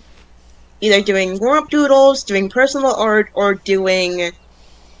like doing warm-up doodles, doing personal art, or doing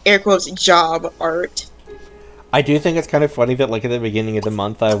air quotes job art. I do think it's kind of funny that like at the beginning of the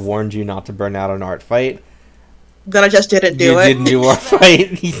month I warned you not to burn out on Art Fight. Then I just didn't do it. You didn't do Art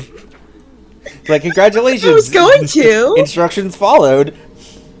Fight. Like, congratulations. I was going to. Instructions followed.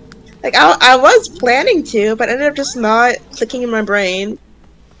 Like, I was planning to, but ended up just not clicking in my brain.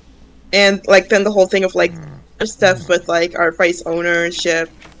 And, like, then the whole thing of, like, stuff with, like, our vice ownership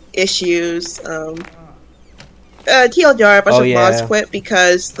issues, TLDR, a bunch Oh of mods yeah. quit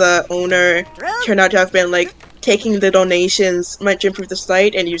because the owner turned out to have been, like, taking the donations meant to improve the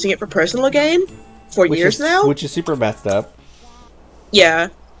site and using it for personal gain for years now. Which is super messed up. Yeah.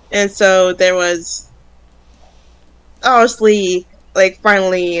 And so there was, honestly, like,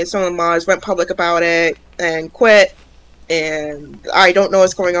 finally some of the mods went public about it and quit. And I don't know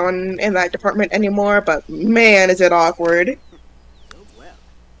what's going on in that department anymore, but man, is it awkward.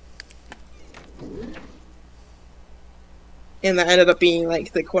 And that ended up being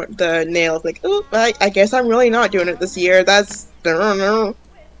like the nail of like, oh, I guess I'm really not doing it this year. That's no.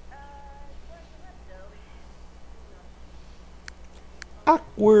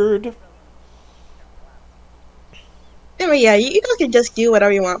 Awkward. Anyway, yeah, you guys can just do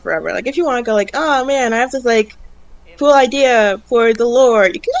whatever you want forever. Like, if you want to go like, oh man, I have this like cool idea for the lore,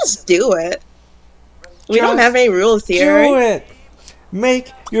 you can just do it. We don't have any rules here. Do it.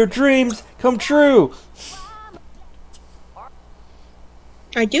 Make your dreams come true.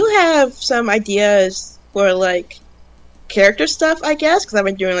 I do have some ideas for like character stuff, I guess, because I've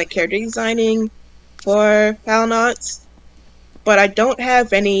been doing like character designing for Palinauts, but I don't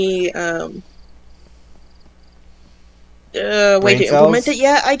have any way to implement it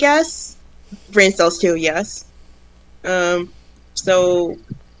yet, I guess. Brain cells too, yes. So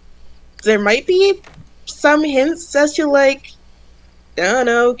there might be some hints as to like, I don't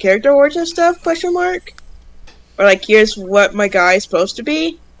know, character origin stuff, question mark? Or like, here's what my guy is supposed to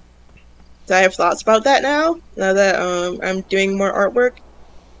be. So I have thoughts about that now that I'm doing more artwork.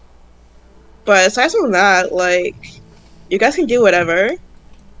 But aside from that, like, you guys can do whatever.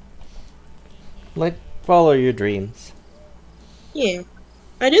 Like, follow your dreams. Yeah.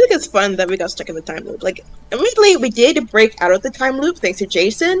 I do think it's fun that we got stuck in the time loop. Like, admittedly, we did break out of the time loop thanks to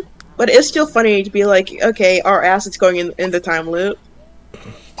Jason, but it's still funny to be like, okay, our ass is going in the time loop.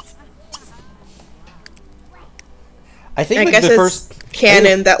 I think I like guess the it's first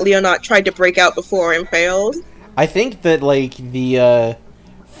canon that Leonot tried to break out before and failed. I think that like the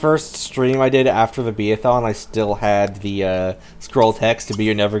first stream I did after the beathon, I still had the scroll text to be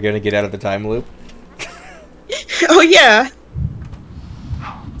 "You're never gonna get out of the time loop." Oh yeah.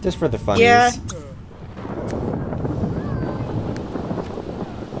 Just for the funnies. Yeah.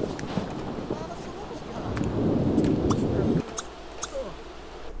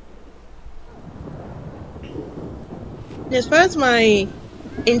 As far as my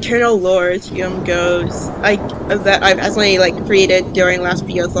internal lore goes, that I've actually like created during last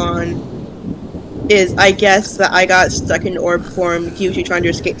Beathon is, I guess, that I got stuck in orb form due to trying to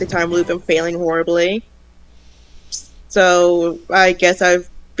escape the time loop and failing horribly. So I guess I've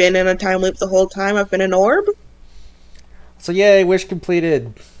been in a time loop the whole time I've been an orb. So yay, wish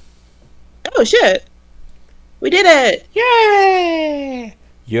completed. Oh shit. We did it! Yay!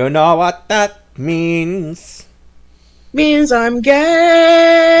 You know what that means. Means I'm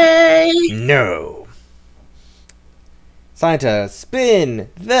gay! No. Santa, spin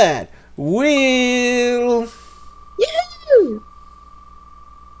that wheel! Yahoo!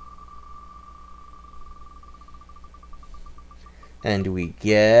 And we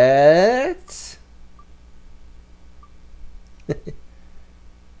get...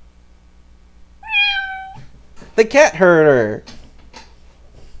 the cat herder!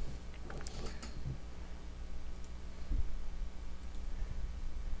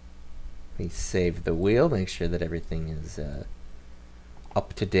 We save the wheel, make sure that everything is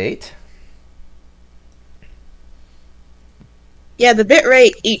up to date. Yeah, the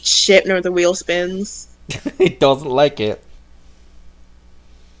bitrate eats shit whenever the wheel spins. It doesn't like it.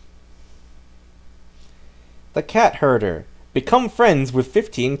 The cat herder. Become friends with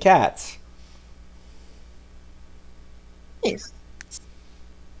 15 cats. Nice.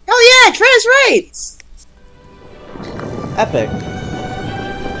 Oh yeah, trans rights! Epic.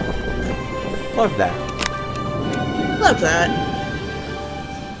 Love that. Love that.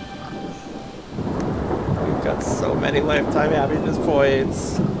 We've got so many lifetime happiness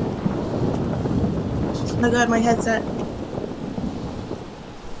points. Oh my god, my headset.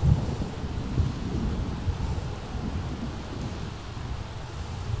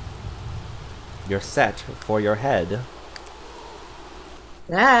 You're set for your head.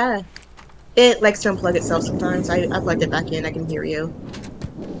 Ah. It likes to unplug itself sometimes. I plugged it back in, I can hear you.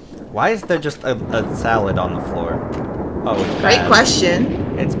 Why is there just a salad on the floor? Oh, it's bad. Great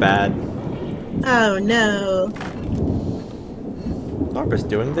question. It's bad. Oh no. Barbara's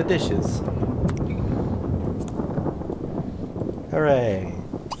doing the dishes. Hooray.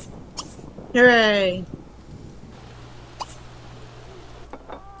 Hooray!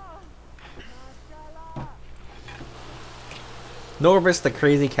 Norbus the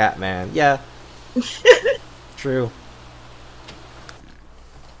crazy cat man. Yeah. True.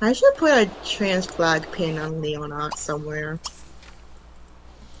 I should put a trans flag pin on Leonard somewhere.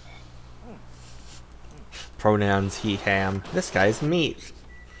 Pronouns he, ham. This guy's meat.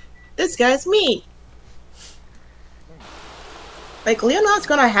 This guy's me! Like, Leonard's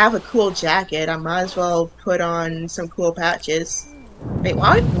gonna have a cool jacket. I might as well put on some cool patches. Wait,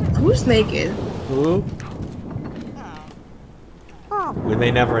 why? Who's naked? Who? We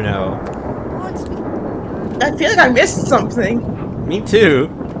may never know. I feel like I missed something. Me too.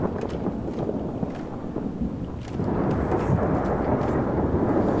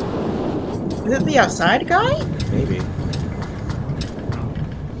 Is it the outside guy? Maybe.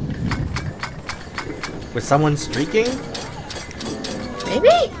 Was someone streaking?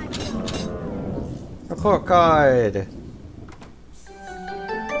 Maybe? Report card.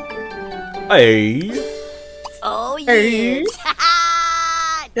 Hey. Oh, Hey. yes.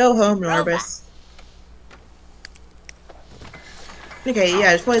 Go home, Norbus. Okay,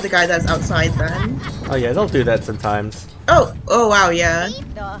 yeah, it's probably the guy that's outside then. Oh yeah, they'll do that sometimes. Oh wow, yeah.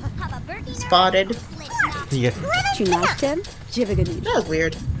 Spotted. Yeah. That was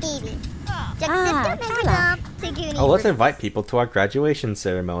weird. Oh, let's invite people to our graduation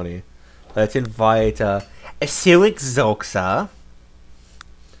ceremony. Let's invite Esilik Zoxa.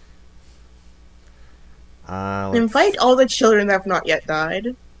 Invite all the children that have not yet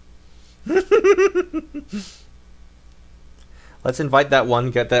died. Let's invite that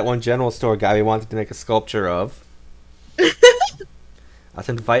one general store guy we wanted to make a sculpture of. Let's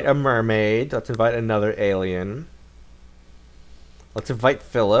invite a mermaid. Let's invite another alien. Let's invite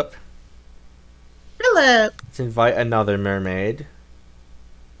Philip. Philip! Let's invite another mermaid.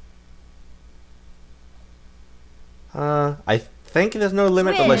 I think there's no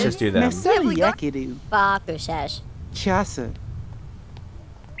limit, but let's just do them.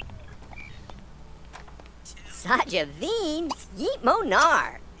 Sajavin, Yeet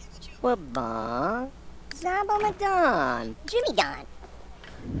Monar. Wabong, Zabomadon, Jimmy Don.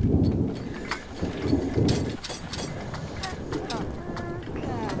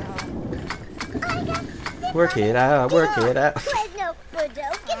 Work it out, work it out.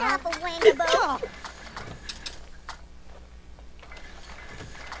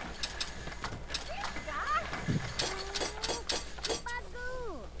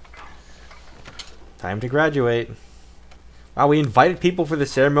 Time to graduate. Wow, we invited people for the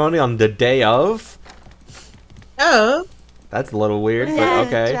ceremony on the day of? Oh. That's a little weird, but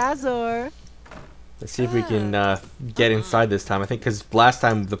okay. Jazor. Let's see if we can get inside this time. I think because last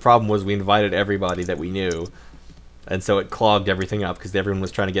time the problem was we invited everybody that we knew. And so it clogged everything up because everyone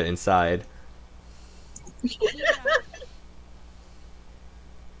was trying to get inside.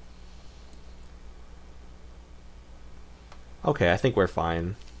 Okay, I think we're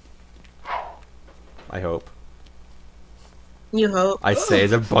fine. I hope. You hope. I say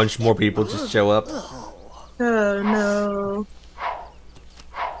as a bunch more people just show up. Oh no.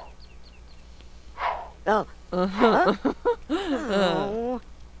 Oh. Oh.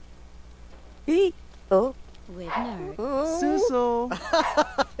 He. Oh. Widner. Suso.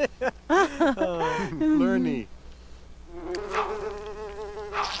 Lerny.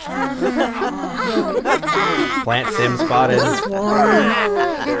 Plant sim spotted.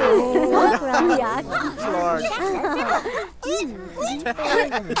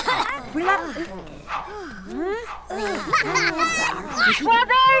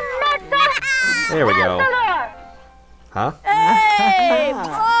 There we go. Huh? Hey,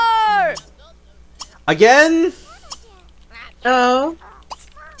 more! Again? Oh.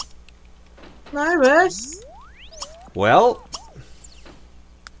 Virus. Well.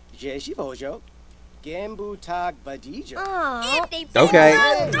 Okay.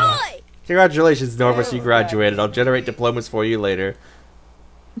 Congratulations, Norvis, you graduated. I'll generate diplomas for you later.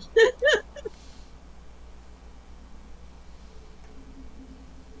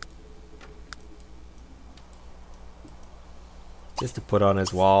 Just to put on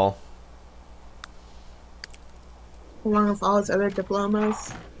his wall. Along with all his other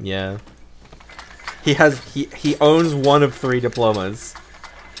diplomas. Yeah. He owns one of 3 diplomas.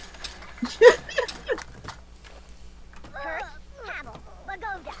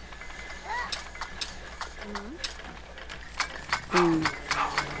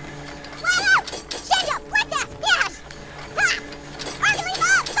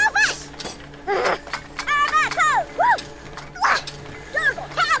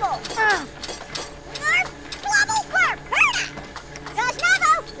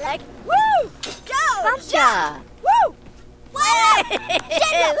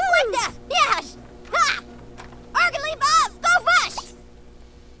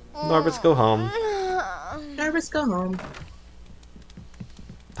 Norbits, go home. Jarvis, go home.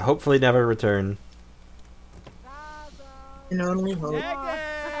 Hopefully never return. And only hope.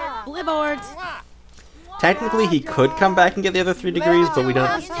 Bliboards. Technically, he could come back and get the other 3 degrees, but we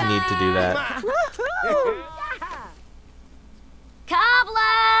don't need to do that.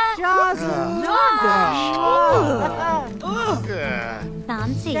 Cobbler! Just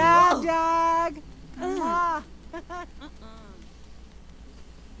Fancy. Dag, dag. Ah.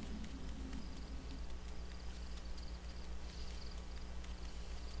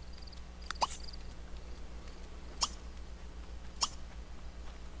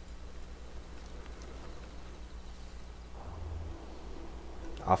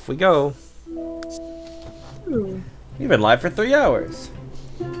 Off we go. We've been live for 3 hours.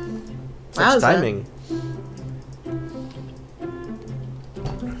 Such Wowza. timing.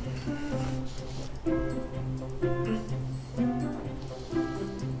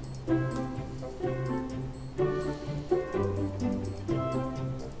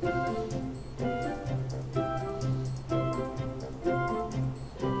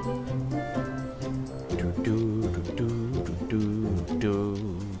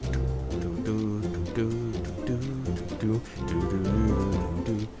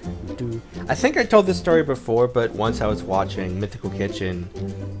 I think I told this story before, but once I was watching Mythical Kitchen,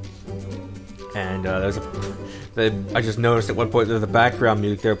 and I just noticed at one point that the background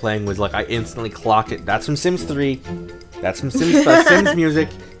music they were playing was like, I instantly clocked it. That's from Sims 3. That's from Sims music.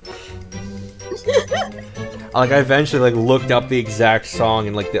 Like, I eventually like looked up the exact song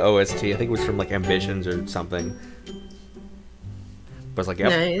and like the OST. I think it was from like Ambitions or something. But it's like, yep,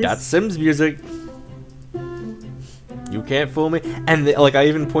 Nice. that's Sims music. You can't fool me. And like, I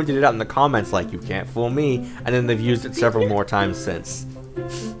even pointed it out in the comments, like, you can't fool me. And then they've used it several more times since.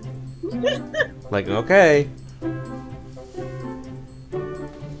 Like, okay.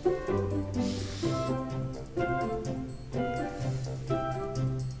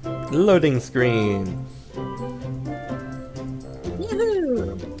 Loading screen.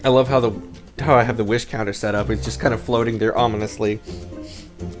 Yahoo! I love how I have the wish counter set up. It's just kind of floating there ominously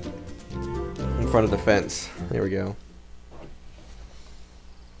in front of the fence. There we go.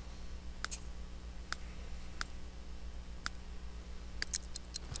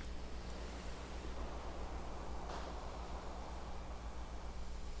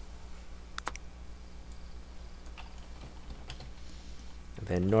 And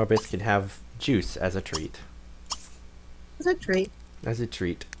then Norbis can have juice as a treat. It's a treat. As a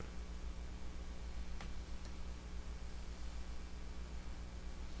treat.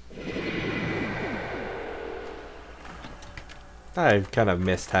 I kind of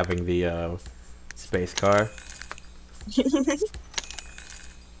missed having the space car.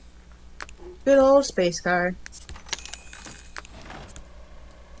 Good old space car.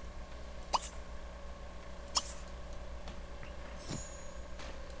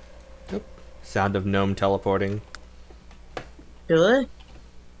 Oop. Sound of gnome teleporting. Really?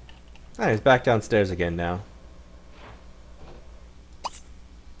 Ah, he's back downstairs again now.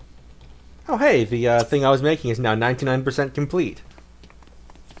 Oh hey, the thing I was making is now 99% complete.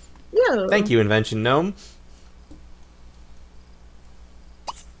 Yeah. Thank you, Invention Gnome.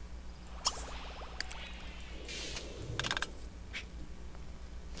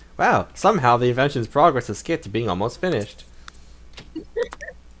 Wow, somehow the invention's progress has skipped to being almost finished.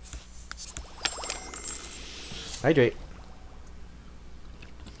 Hydrate.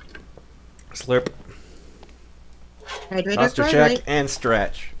 Slurp. Hydrate, Posture check and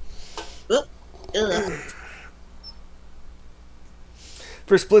stretch. Ugh.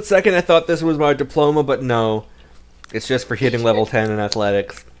 For a split second, I thought this was my diploma, but no. It's just for hitting level 10 in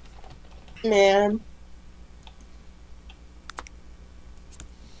athletics. Man.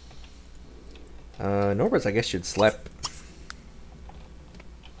 Norbert, I guess, should slap.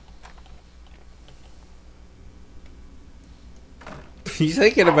 He's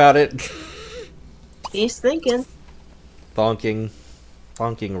thinking about it. He's thinking. Bonking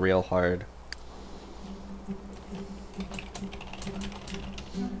real hard.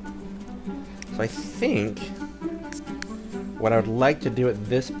 So I think what I would like to do at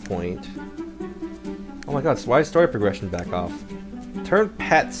this point... Oh my god, so why is story progression back off? Turn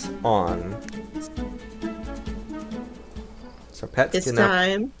pets on. So pets It's can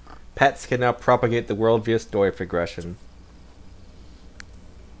time. pets can now propagate the world via story progression.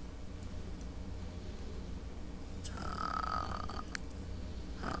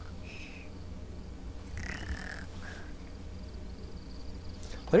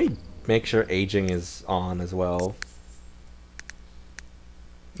 Let me make sure aging is on as well.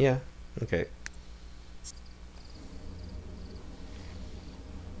 Yeah, okay.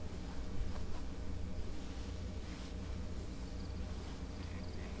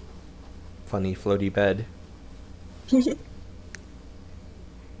 Funny floaty bed.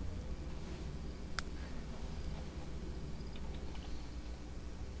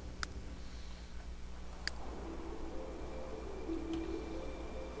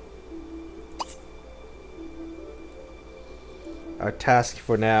 Our task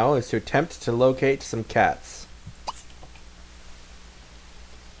for now is to attempt to locate some cats.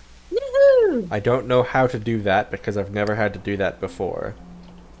 Woohoo! I don't know how to do that because I've never had to do that before.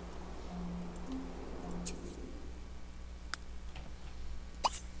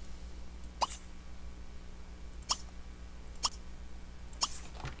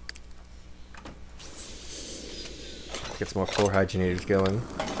 Get some more floor hygienators going.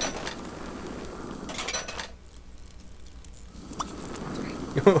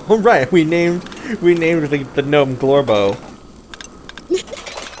 Oh right, we named the gnome Glorbo.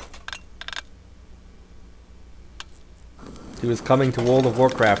 He was coming to World of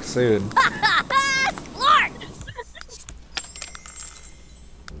Warcraft soon. Splart!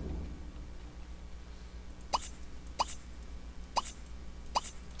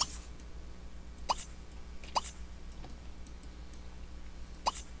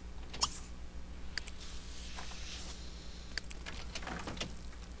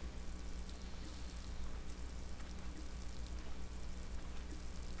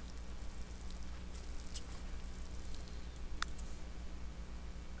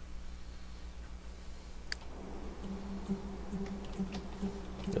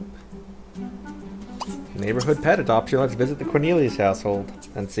 Neighborhood pet adoption. Let's visit the Cornelius household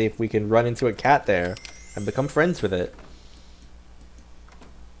and see if we can run into a cat there and become friends with it.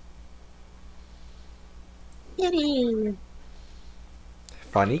 Kitty.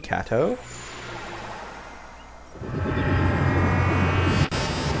 Funny catto.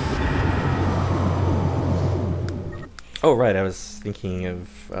 Oh right, I was thinking of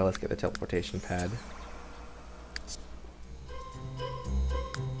let's get the teleportation pad.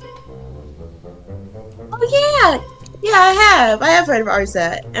 Oh yeah, I have heard of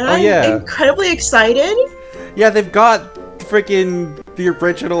Arzette, and I'm incredibly excited. Yeah, they've got freaking the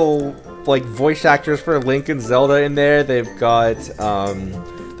original like voice actors for Link and Zelda in there. They've got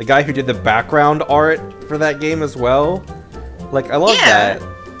the guy who did the background art for that game as well. Like I love that.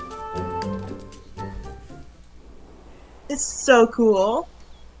 It's so cool.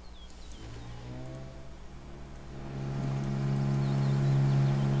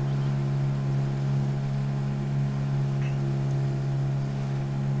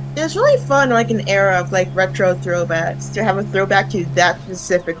 It's really fun, like an era of like retro throwbacks, to have a throwback to that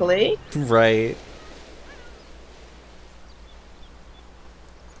specifically. Right.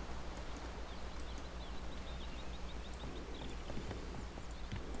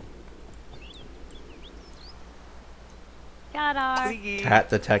 Got our Cat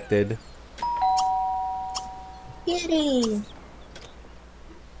detected. Kitty.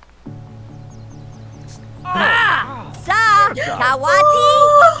 Sa! Kawati!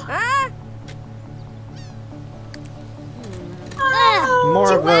 Huh?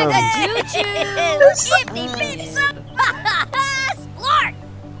 More of them. Give me pizza! Splart!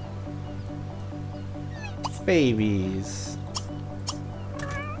 Babies.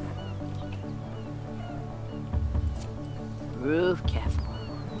 Roof careful.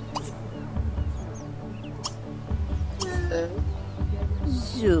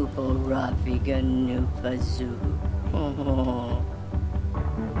 Zubo Raviga Nufa Zoo.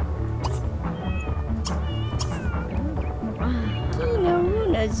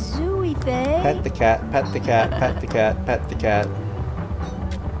 Runa Zooey Faye. Pet the cat, pet the cat, pet the cat, pet the cat.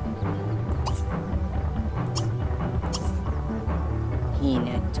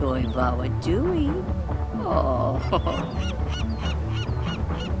 Hina Toy Vawa Dewey. Oh.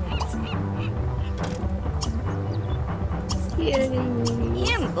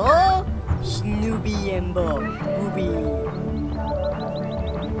 Yembo! Snoopy Yembo! Booby!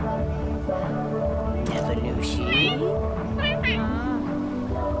 Evolution?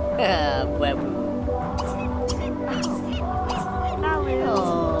 Ah, Webu.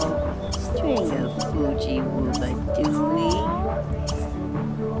 Oh, string of Fuji Wooba Dooey.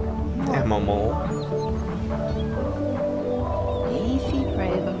 Animal. Leafy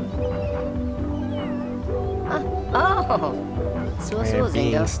Brave. Oh! I am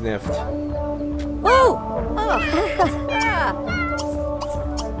being sniffed. Whoa! Oh!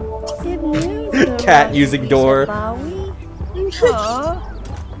 Cat using door.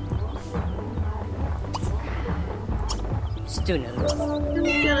 Stuna. I'm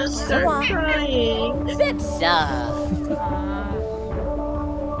gonna start crying. Bipsa.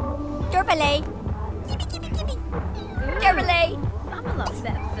 Jorbalay! Gimme! Jorbalay! Mama loves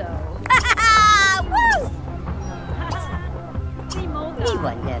that so.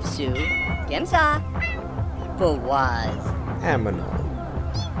 Iwan Nefsu. Gemsa. Fawaz. Aminal.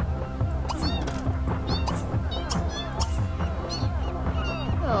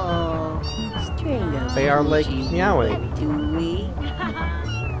 Oh, string of They are like Fuji. meowing. Do we?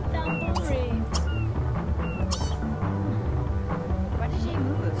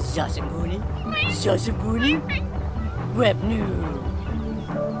 Sasaguni. Sasaguni. Webnu.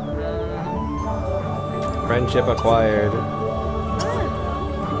 Friendship acquired.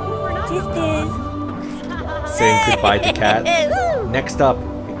 Sisters. Saying goodbye to Cat. Next up,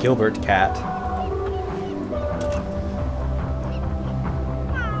 Gilbert Cat.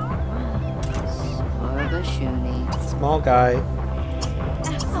 Small guy.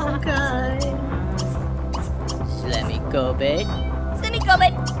 Okay. Slemmy Gobet. Slemmy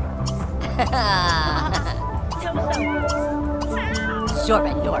Gobet.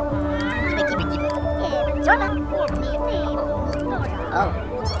 Sorbet Dorp. Oh.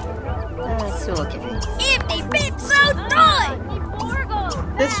 So okay. If they rip so toy.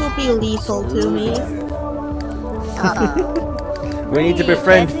 This will be lethal to me. We need to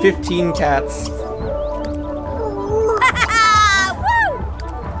befriend 15 cats.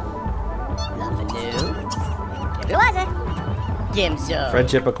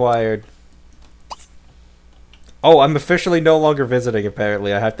 Friendship acquired. Oh, I'm officially no longer visiting,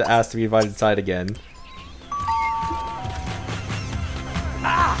 apparently. I have to ask to be invited inside again.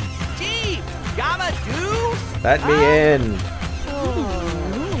 Ah! Gee! Gamma do? Let me in!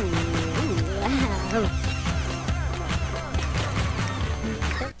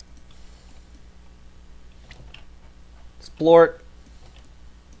 Splort.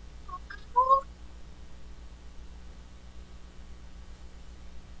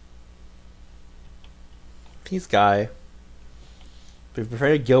 He's Guy. We've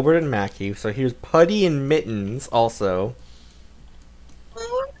befriended Gilbert and Mackie, so here's Putty and Mittens also.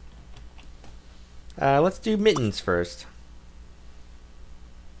 Let's do Mittens first.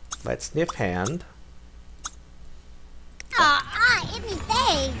 Let's sniff hand. It me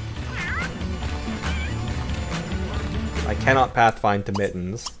they. I cannot pathfind to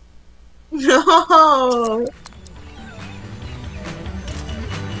Mittens. No.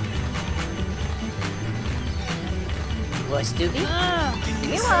 What's to be?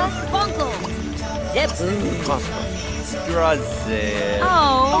 Miwa. Bungle. Zebu. Drazel.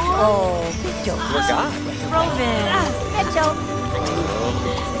 Oh, good job. Forgot. Robin. Good job.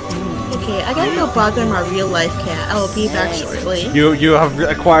 Okay, I gotta go bother my real life cat. I will be back shortly. You have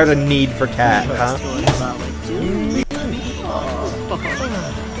acquired a need for cat, huh?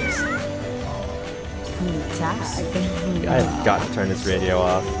 I've got to turn this radio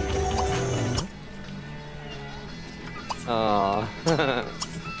off. Aww.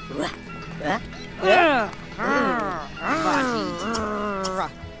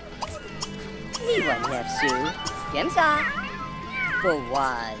 Iwan Nefsu. Gemsa.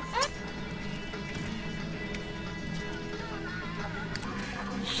 Fawaz.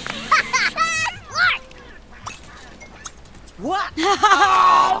 What?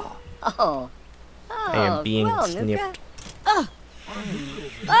 Oh. I am being well, sniffed.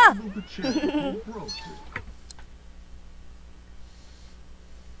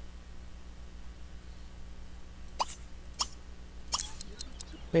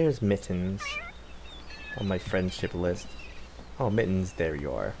 Where's Mittens? On my friendship list. Oh, Mittens, there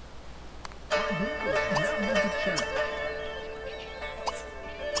you are.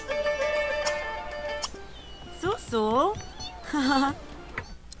 So.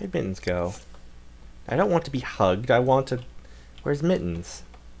 Where'd Mittens go? I don't want to be hugged, I want to... Where's Mittens?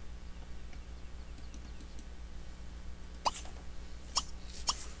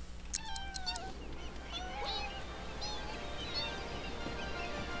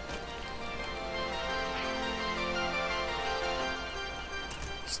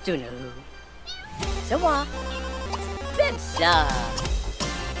 Stunu. Sawa. Bebsa.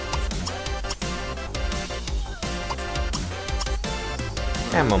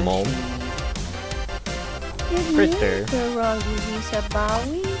 Animal. Critter.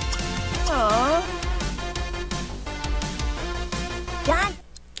 John.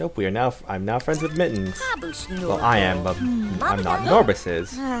 Nope, I'm now friends with Mittens. Well, Well, I am, but I'm not. Norbus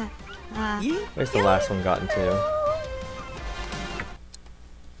is. Where's the last one gotten to?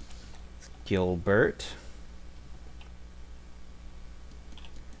 Gilbert.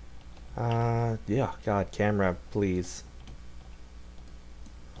 Yeah, God, camera, please.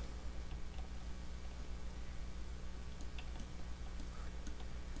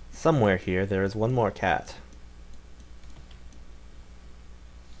 Somewhere here, there is one more cat.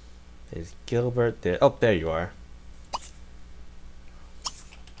 Is Gilbert there? Oh, there you are.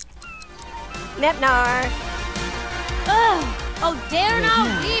 Nepnar. Oh, dare no,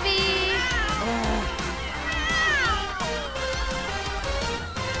 Evie!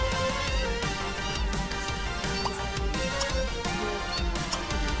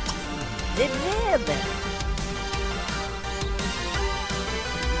 Zip zip.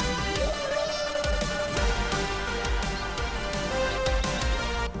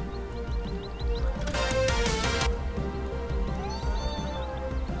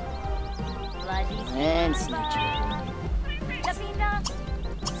 And snitcher.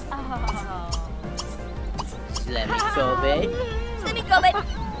 Slemmy Kobe. Slemmy Kobe.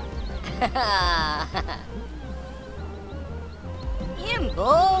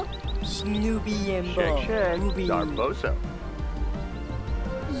 Imbo. Snoopy Imbo. Ruby. Darboso.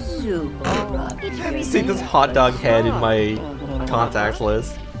 Super. See this hot dog head in my contacts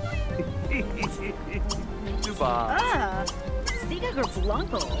list. Dubai. Stiga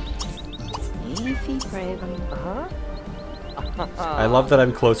Blanco. Ify Praven. I love that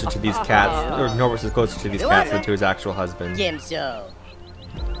I'm closer to these cats, or Norbert is closer to these cats than to his actual husband. Gimso.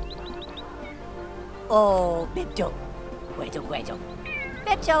 Oh, Beto. Gueto.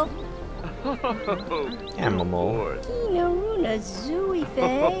 Beto. Animal. Kinaruna Zooey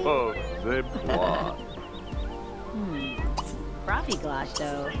Fay. Oh, they block. Frothy Glosh,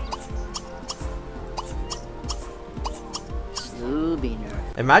 though. Sloobiner.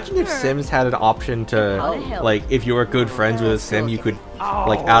 Imagine if Sims had an option to, like, if you were good friends with a Sim, you could,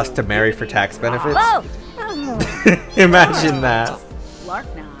 like, ask to marry for tax benefits. Oh! Imagine that.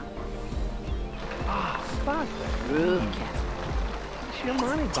 Larkna. Groove Cat.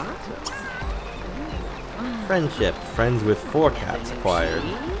 Shimani Bata. Friendship. Friends with 4 cats acquired.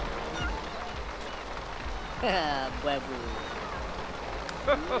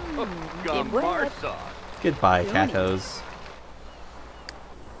 Gambarsa. Goodbye, catos.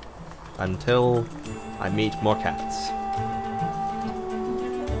 Until I meet more cats.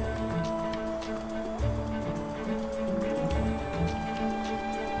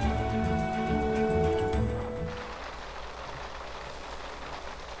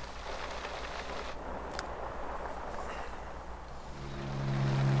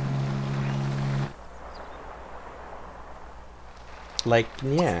 Like,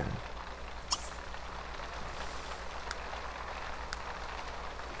 yeah.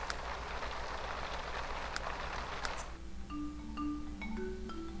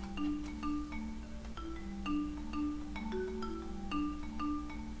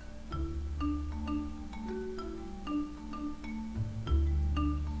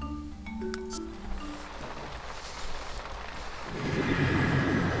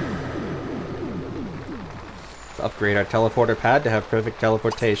 Upgrade our teleporter pad to have perfect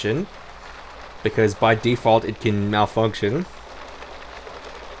teleportation, because by default it can malfunction.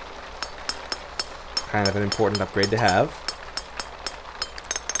 Kind of an important upgrade to have.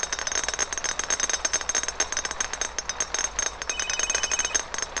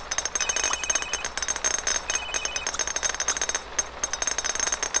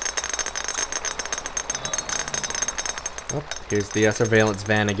 Oh, here's the surveillance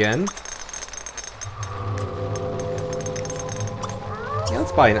van again.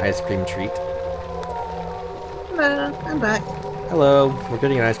 Let's buy an ice cream treat. Hello, I'm back. Hello, we're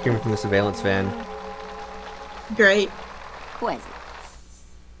getting an ice cream from the surveillance van. Great. Quasi.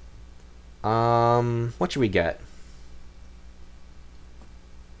 What should we get?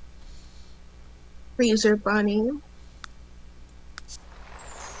 Freezer bunny.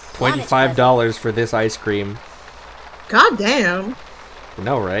 $25 for this ice cream. God damn.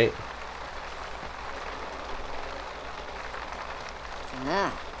 No, right?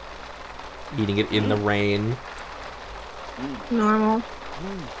 Eating it in the rain. Normal.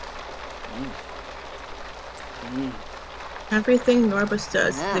 Everything Norbus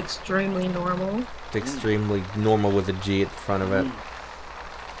does is extremely normal. It's extremely normal with a G at the front of it.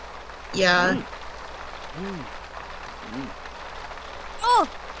 Yeah. Oh!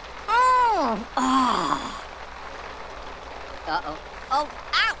 Oh! Ah! Uh-oh. Oh!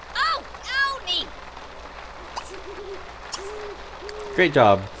 Ow! Oh! Ow! Knee! Great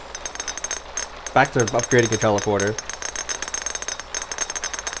job. Back to upgrading the teleporter.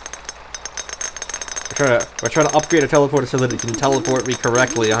 We're trying to upgrade a teleporter so that it can teleport me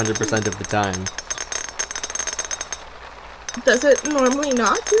correctly 100% of the time. Does it normally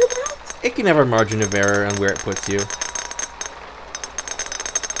not do that? It can have a margin of error on where it puts you.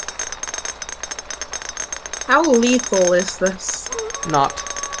 How lethal is this? Not.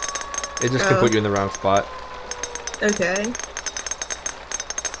 It just can put you in the wrong spot. Okay.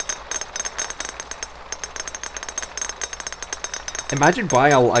 Imagine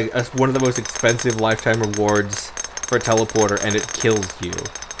buying one of the most expensive lifetime rewards for a teleporter and it kills you.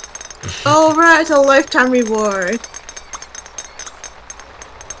 Oh, right, it's a lifetime reward.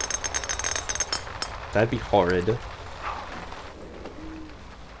 That'd be horrid.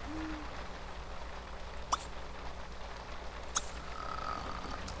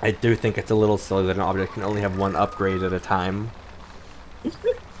 I do think it's a little silly that an object can only have one upgrade at a time.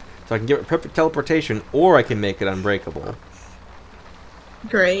 So I can give it perfect teleportation, or I can make it unbreakable.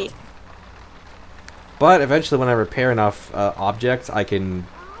 Great. But eventually, when I repair enough objects, I can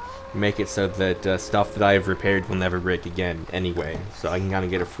make it so that stuff that I've repaired will never break again anyway. So I can kind of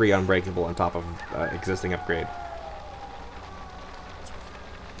get a free unbreakable on top of existing upgrade.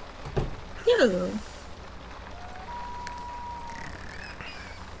 Ew.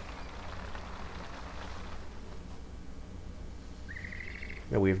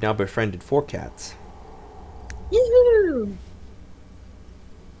 Now we have now befriended 4 cats. Yoo-hoo!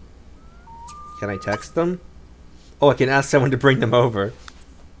 Can I text them? Oh, I can ask someone to bring them over.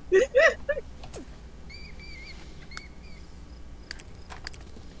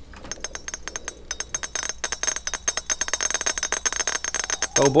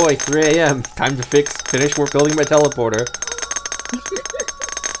 Oh boy, 3 a.m. Time to finish work building my teleporter.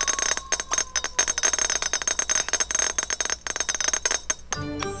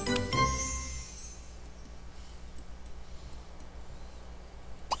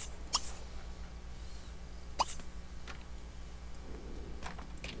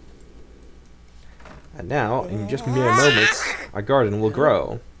 And now, in just mere moments, our garden will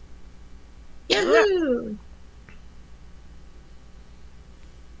grow. Yahoo!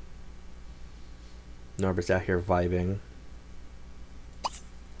 Norbert's out here vibing.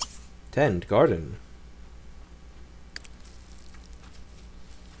 Tend garden.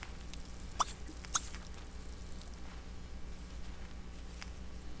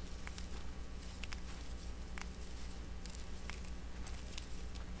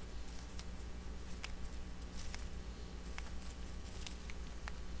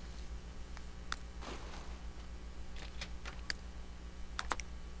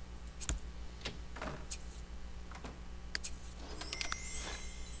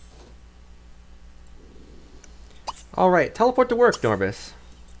 Alright, teleport to work, Norbus.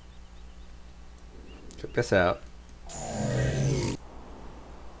 Check this out.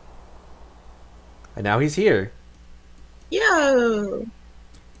 And now he's here. Yo!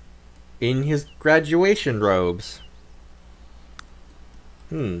 In his graduation robes.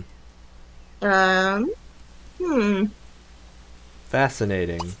 Hmm.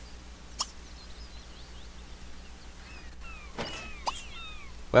 Fascinating.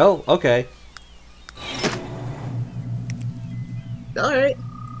 Well, okay. Alright.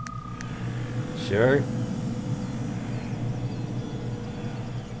 Sure.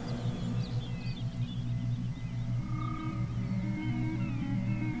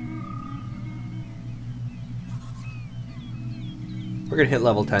 We're gonna hit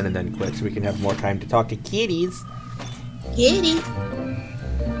level 10 and then quit so we can have more time to talk to kitties. Kitty.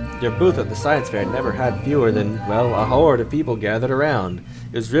 Your booth at the science fair never had fewer than, well, a horde of people gathered around.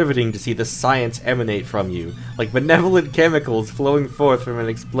 It was riveting to see the science emanate from you, like benevolent chemicals flowing forth from an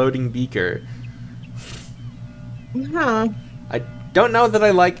exploding beaker. Huh. I don't know that I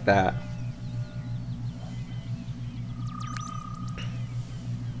like that.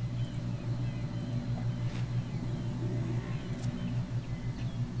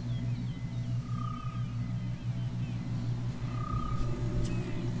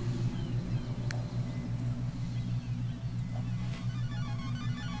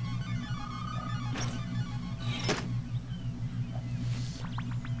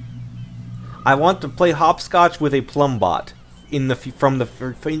 I want to play hopscotch with a plumbot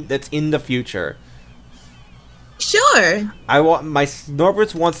that's in the future. Sure. I want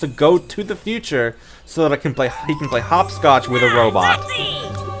Norbert wants to go to the future so that he can play hopscotch with a robot.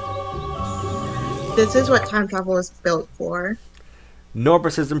 This is what time travel is built for.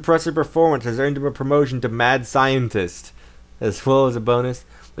 Norbert's impressive performance has earned him a promotion to Mad Scientist, as well as a bonus.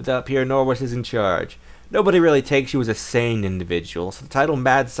 Without Pierre, Norbert is in charge. Nobody really takes you as a sane individual, so the title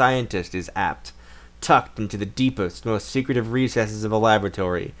Mad Scientist is apt. Tucked into the deepest, most secretive recesses of a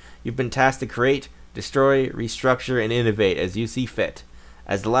laboratory, you've been tasked to create, destroy, restructure, and innovate as you see fit.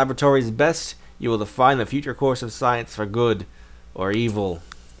 As the laboratory's best, you will define the future course of science for good or evil.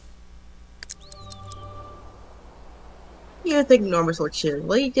 You think Norbus will choose?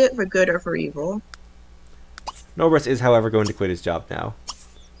 Will he do it for good or for evil? Norbert is, however, going to quit his job now.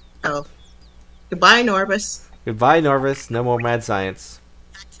 Oh. Goodbye, Norbus. Goodbye, Norbus. No more mad science.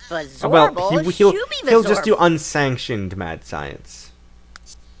 Well, Fazorble, he'll just do unsanctioned mad science.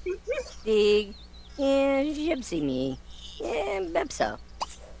 Dig. Yeah, Gypsy me. Yeah, Bepso.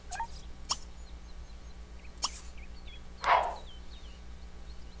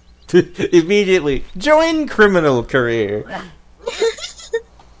 Immediately join criminal career.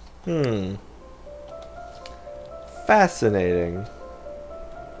 Fascinating.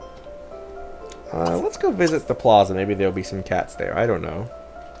 Let's go visit the plaza. Maybe there'll be some cats there. I don't know.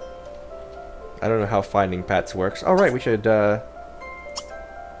 I don't know how finding pets works. Oh, right, we should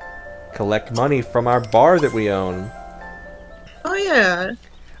collect money from our bar that we own. Oh, yeah.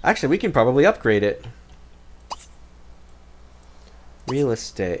 Actually, we can probably upgrade it. Real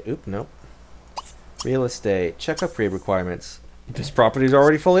estate. Oop, nope. Real estate. Check upgrade requirements. This property is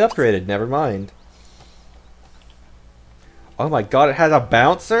already fully upgraded. Never mind. Oh my god, it has a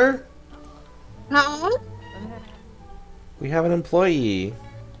bouncer? Huh? We have an employee.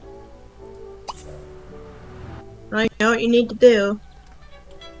 I know what you need to do.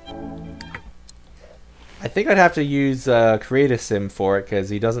 I think I'd have to use Create a Sim for it because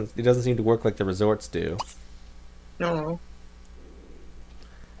he doesn't seem to work like the resorts do. No.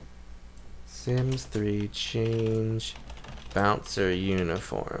 Sims 3 change bouncer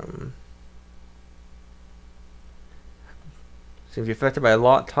uniform. Seems to be affected by a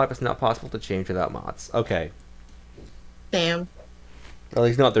lot type. It's not possible to change without mods. Okay. Damn. At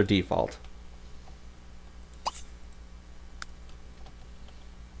least not their default.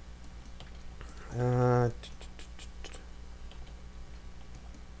 I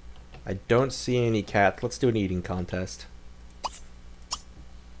don't see any cats. Let's do an eating contest.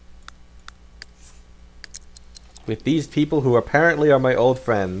 With these people who apparently are my old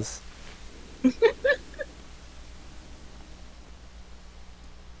friends.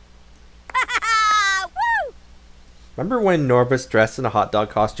 Remember when Norbus dressed in a hot dog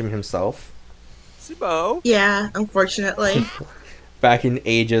costume himself? Sibo. Yeah, unfortunately. Back in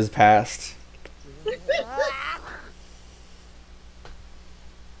ages past.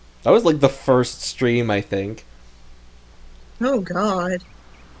 That was like the first stream, I think. Oh god.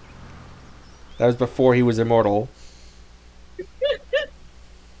 That was before he was immortal.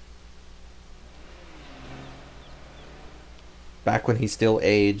 Back when he still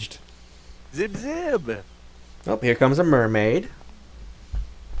aged. Zib zib. Oh, here comes a mermaid.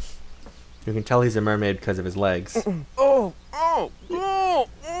 You can tell he's a mermaid because of his legs. Oh, oh, oh,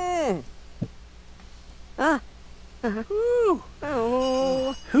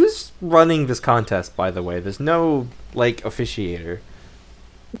 Oh. Who's running this contest, by the way? There's no, like, officiator.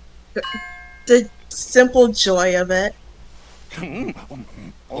 The simple joy of it.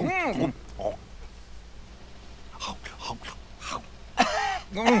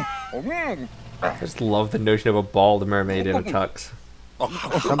 I just love the notion of a bald mermaid in a tux.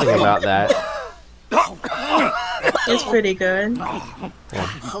 Something about that. It's pretty good.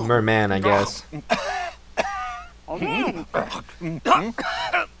 Yeah, merman, I guess. Man,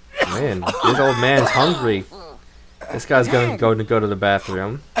 this old man's hungry. This guy's going to go to the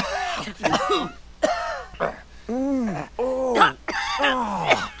bathroom.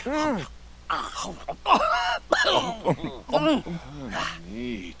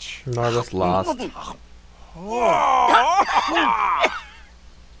 Norbus lost.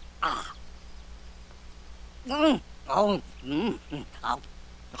 Oh,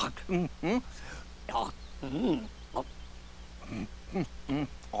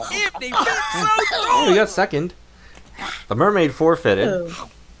 we got second. The mermaid forfeited. Oh.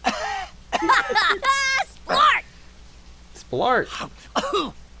 Splart! Splart.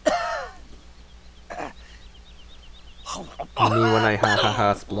 Me when I ha ha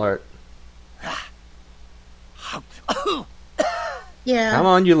ha splart. Yeah. Come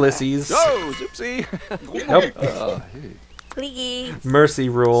on, Ulysses. oh, Gypsy. Nope. Please. Mercy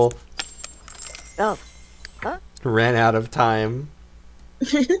rule. Oh. Huh? Ran out of time.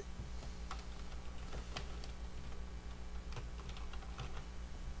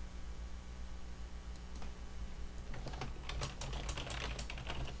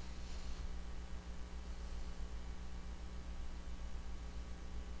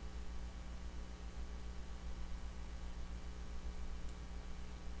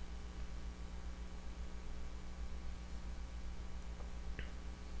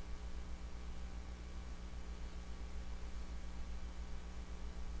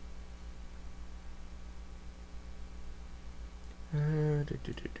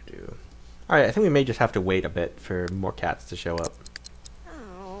 Alright, I think we may just have to wait a bit for more cats to show up.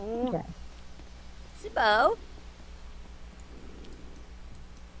 Oh. Okay. Sibo.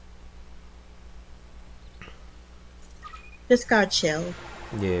 Just gotta chill.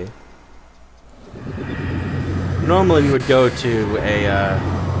 Yeah. Normally we would go to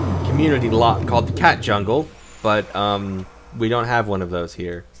a community lot called the Cat Jungle, but we don't have one of those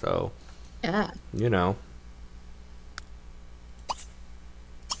here, so Yeah. you know.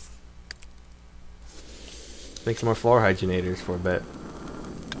 Make some more floor hygienators for a bit.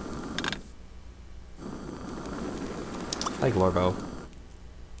 Like Lorbo.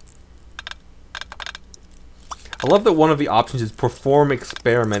 I love that one of the options is perform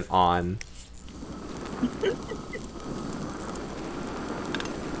experiment on.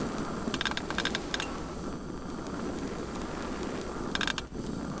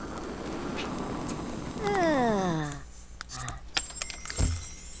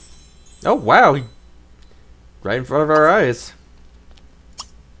 Oh wow, right in front of our eyes.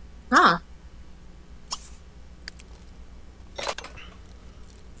 Huh.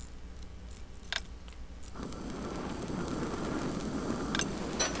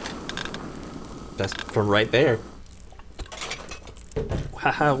 That's from right there.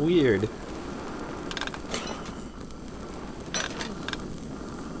 Haha, weird.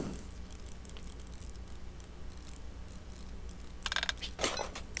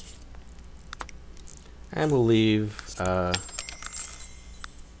 And we'll leave,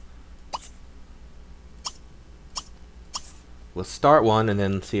 we'll start one and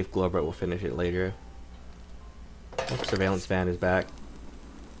then see if Globert will finish it later. Oh, surveillance van is back.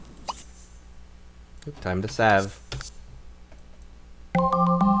 Oop, time to salve.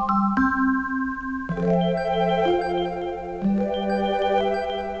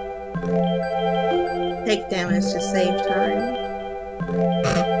 Take damage to save time.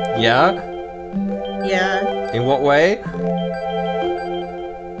 Yeah? Yeah, In what way?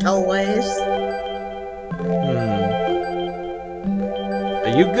 always.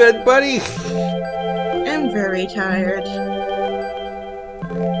 Are you good, buddy? I'm very tired.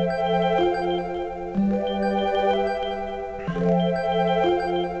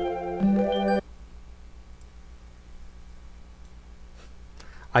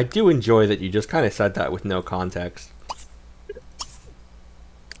 I do enjoy that you just kind of said that with no context.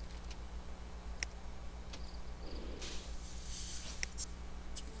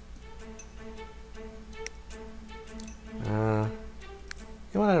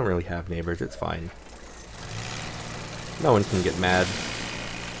 You know what, I don't really have neighbors, it's fine. No one can get mad.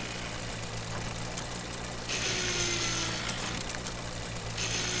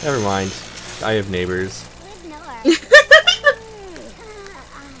 Never mind, I have neighbors.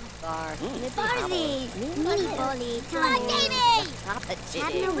 Barzy! Mini Bolly! Come on, Davey! Stop it,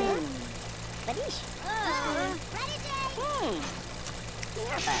 Chatting a win.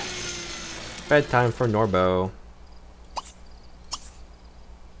 Bedtime for Norbo.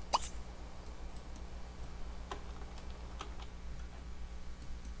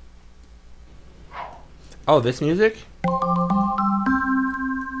 Oh, this music?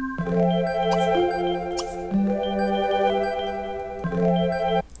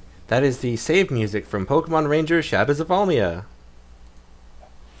 That is the save music from Pokemon Ranger Shadows of Almia.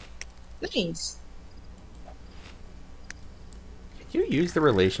 Nice. Can you use the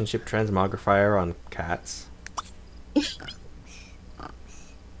relationship transmogrifier on cats?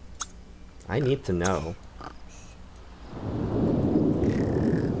 I need to know.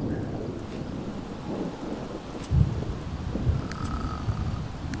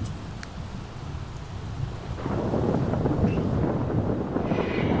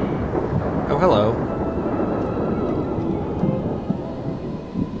 Oh, hello.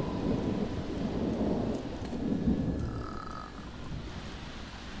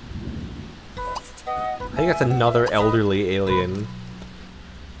 I think that's another elderly alien.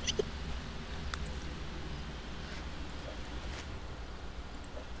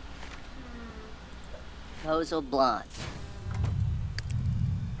 Kozo Blonde.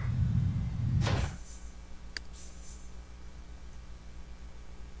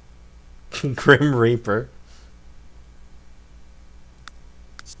 Grim Reaper.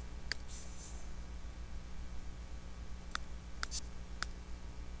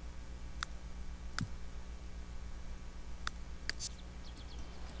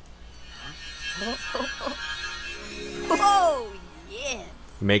 Oh, yeah.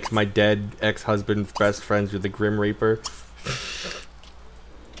 Makes my dead ex-husband best friends with the Grim Reaper.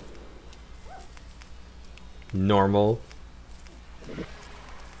 Normal.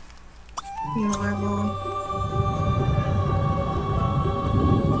 Normal.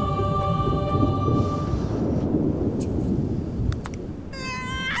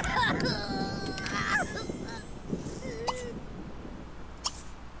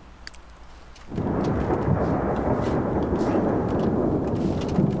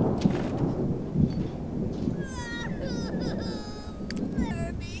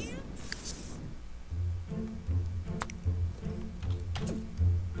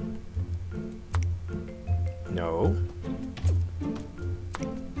 No.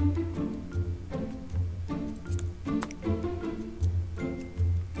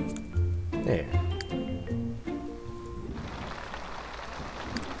 There.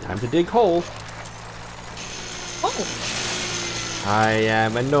 Time to dig hole. Oh. I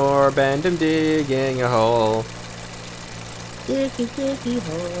am a Norb and I'm digging a hole. Diggy, diggy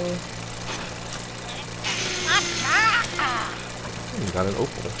hole. Got an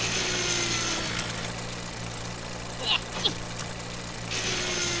opal.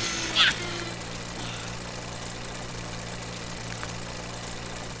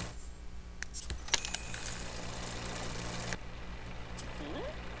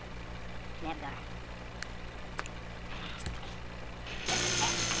 Never.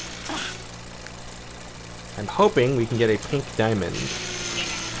 I'm hoping we can get a pink diamond.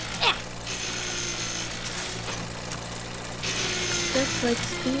 Just like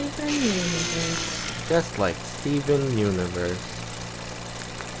Steven Universe. Just like Steven Universe.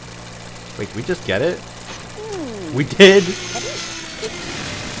 Wait, did we just get it? We did!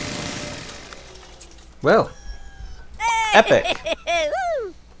 Well. Epic!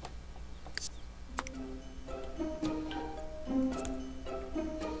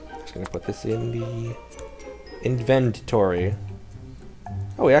 Just gonna put this in the inventory.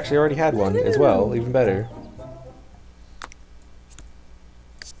 Oh, we actually already had one as well, even better.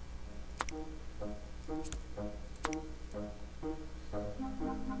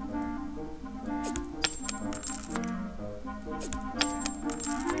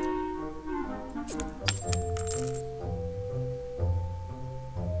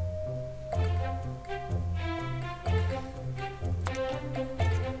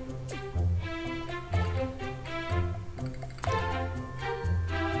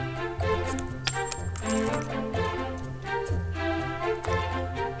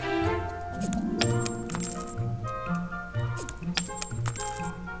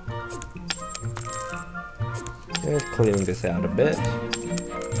 Just cleaning this out a bit.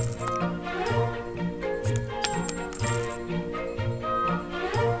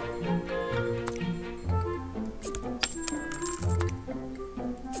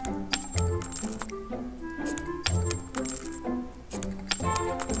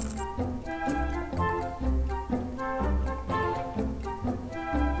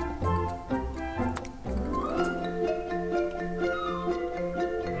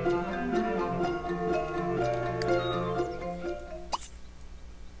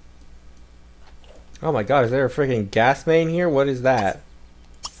 Oh my god, is there a freaking gas main here? What is that?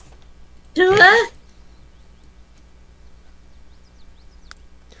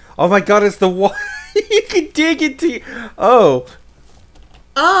 Oh my god, it's the one you can dig into. Oh.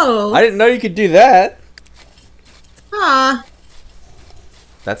 Oh. I didn't know you could do that. Huh.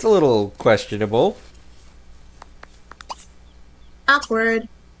 That's a little questionable. Awkward.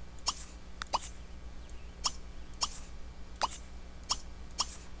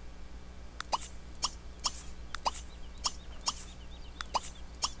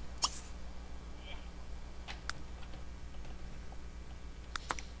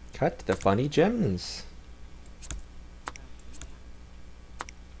 Cut the funny gems.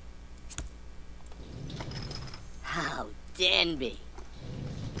 How Danby.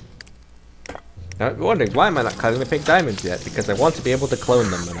 Now, I'm wondering, why am I not cutting the pink diamonds yet? Because I want to be able to clone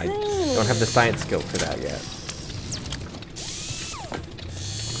them, and I don't have the science skill for that yet.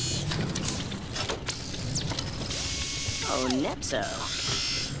 Oh, Nepso.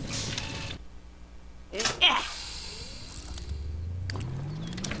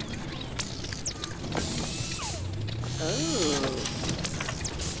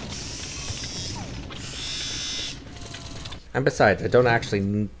 And besides, I don't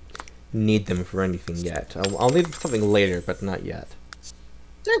actually need them for anything yet. I'll need them for something later, but not yet.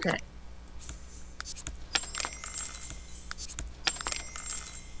 Okay.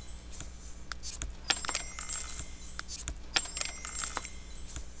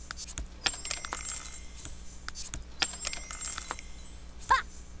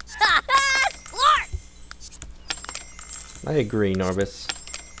 I agree, Norbus.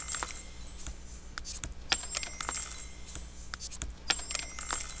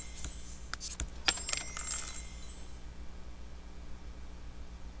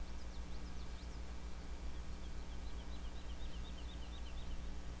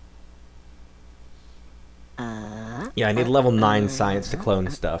 Yeah, I need level 9 science to clone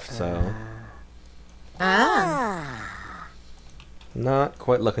stuff, so... Not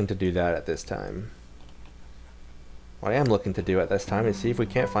quite looking to do that at this time. What I am looking to do at this time is see if we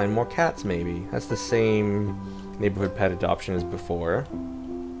can't find more cats, maybe. That's the same neighborhood pet adoption as before.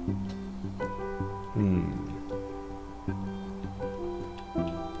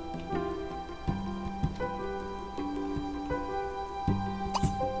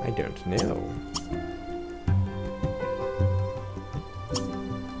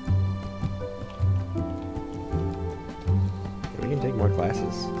 take more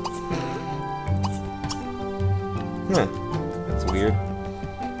classes. Huh. That's weird.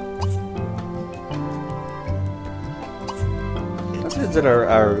 Let's visit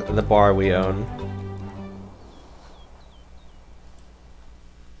the bar we own.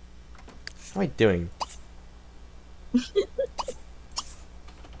 What am I doing?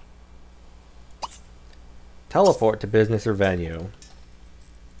 Teleport to business or venue.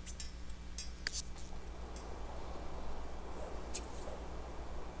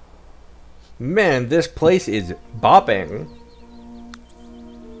 Man, this place is bopping.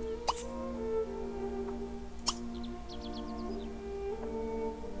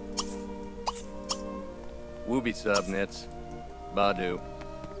 Wooby subnets. Badu.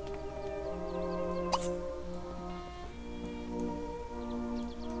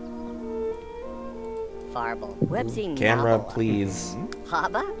 Farble. Websy Camera, Novel. please.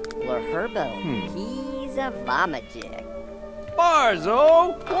 Haba or Herbo. He's a Vomajig.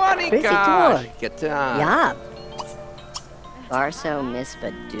 Barzo! Wanika! Basic Gata. Yup. Barso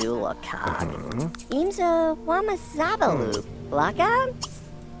Mispadula Cog. Imza Wamazabalu. Blackout?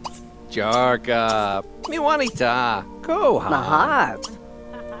 Jarka. Miwanita. Koha. Mahar.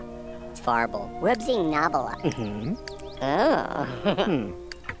 Farble. Websy Nabala. Oh.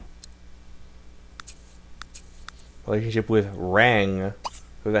 Relationship with Rang.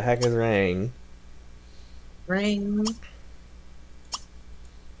 Who the heck is Rang? Ring.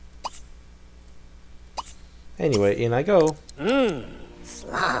 Anyway, in I go.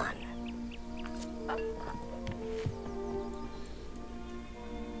 Slan.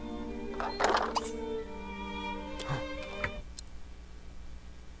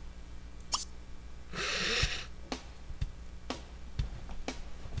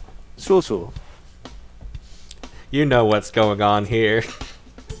 Susu. You know what's going on here.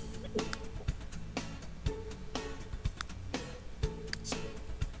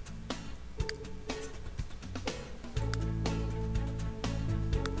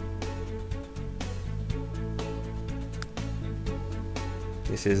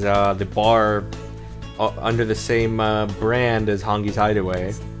 This is the bar under the same brand as Hongi's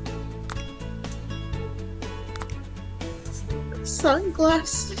Hideaway.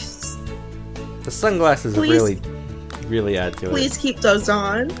 Sunglasses. The sunglasses Please. really add to it. Please keep those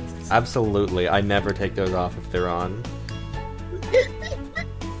on. Absolutely. I never take those off if they're on.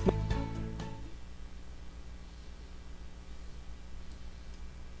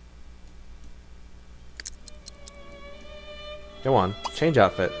 Go on, change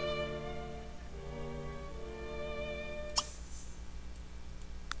outfit.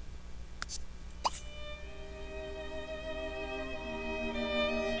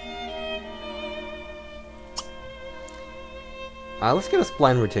 Let's get a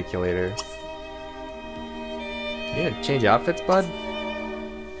spline reticulator. You gonna change outfits, bud?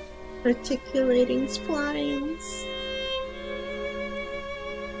 Reticulating splines.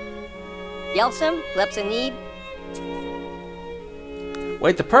 Yelsum, Lepsanib.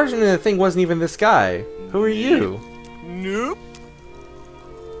 Wait, the person in the thing wasn't even this guy. Who are you? Nope.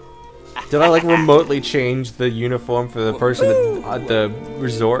 Did I like remotely change the uniform for the person at the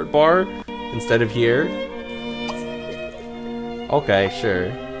resort bar instead of here? Okay, sure.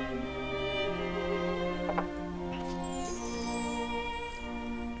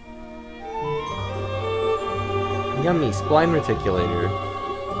 Yummy, spline reticulator.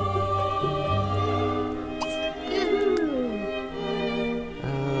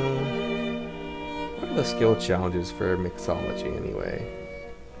 What are the skill challenges for mixology anyway?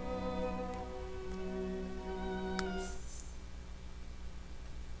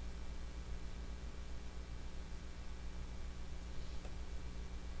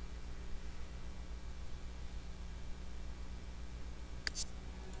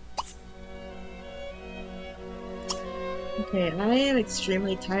 Okay, I am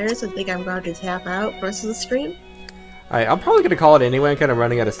extremely tired, so I think I'm going to tap out for the rest of the stream. Alright, I'm probably gonna call it anyway. I'm kind of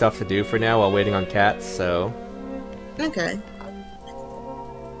running out of stuff to do for now while waiting on cats, so. Okay.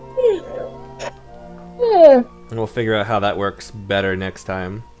 And we'll figure out how that works better next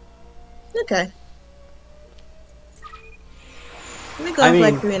time. Okay. Let me go I for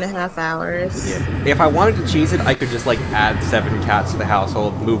like mean- 3.5 hours. Yeah. If I wanted to cheese it, I could just like add 7 cats to the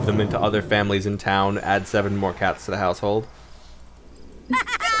household, move them into other families in town, add 7 more cats to the household.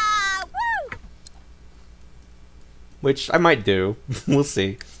 Which I might do. We'll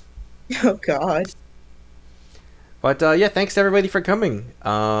see. Oh god. But yeah, thanks everybody for coming.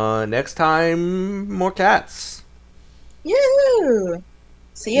 Next time, more cats. Yoo!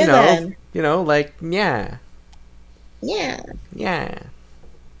 See you know, then. You know, like, yeah. Yeah. Yeah.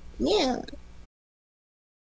 Yeah.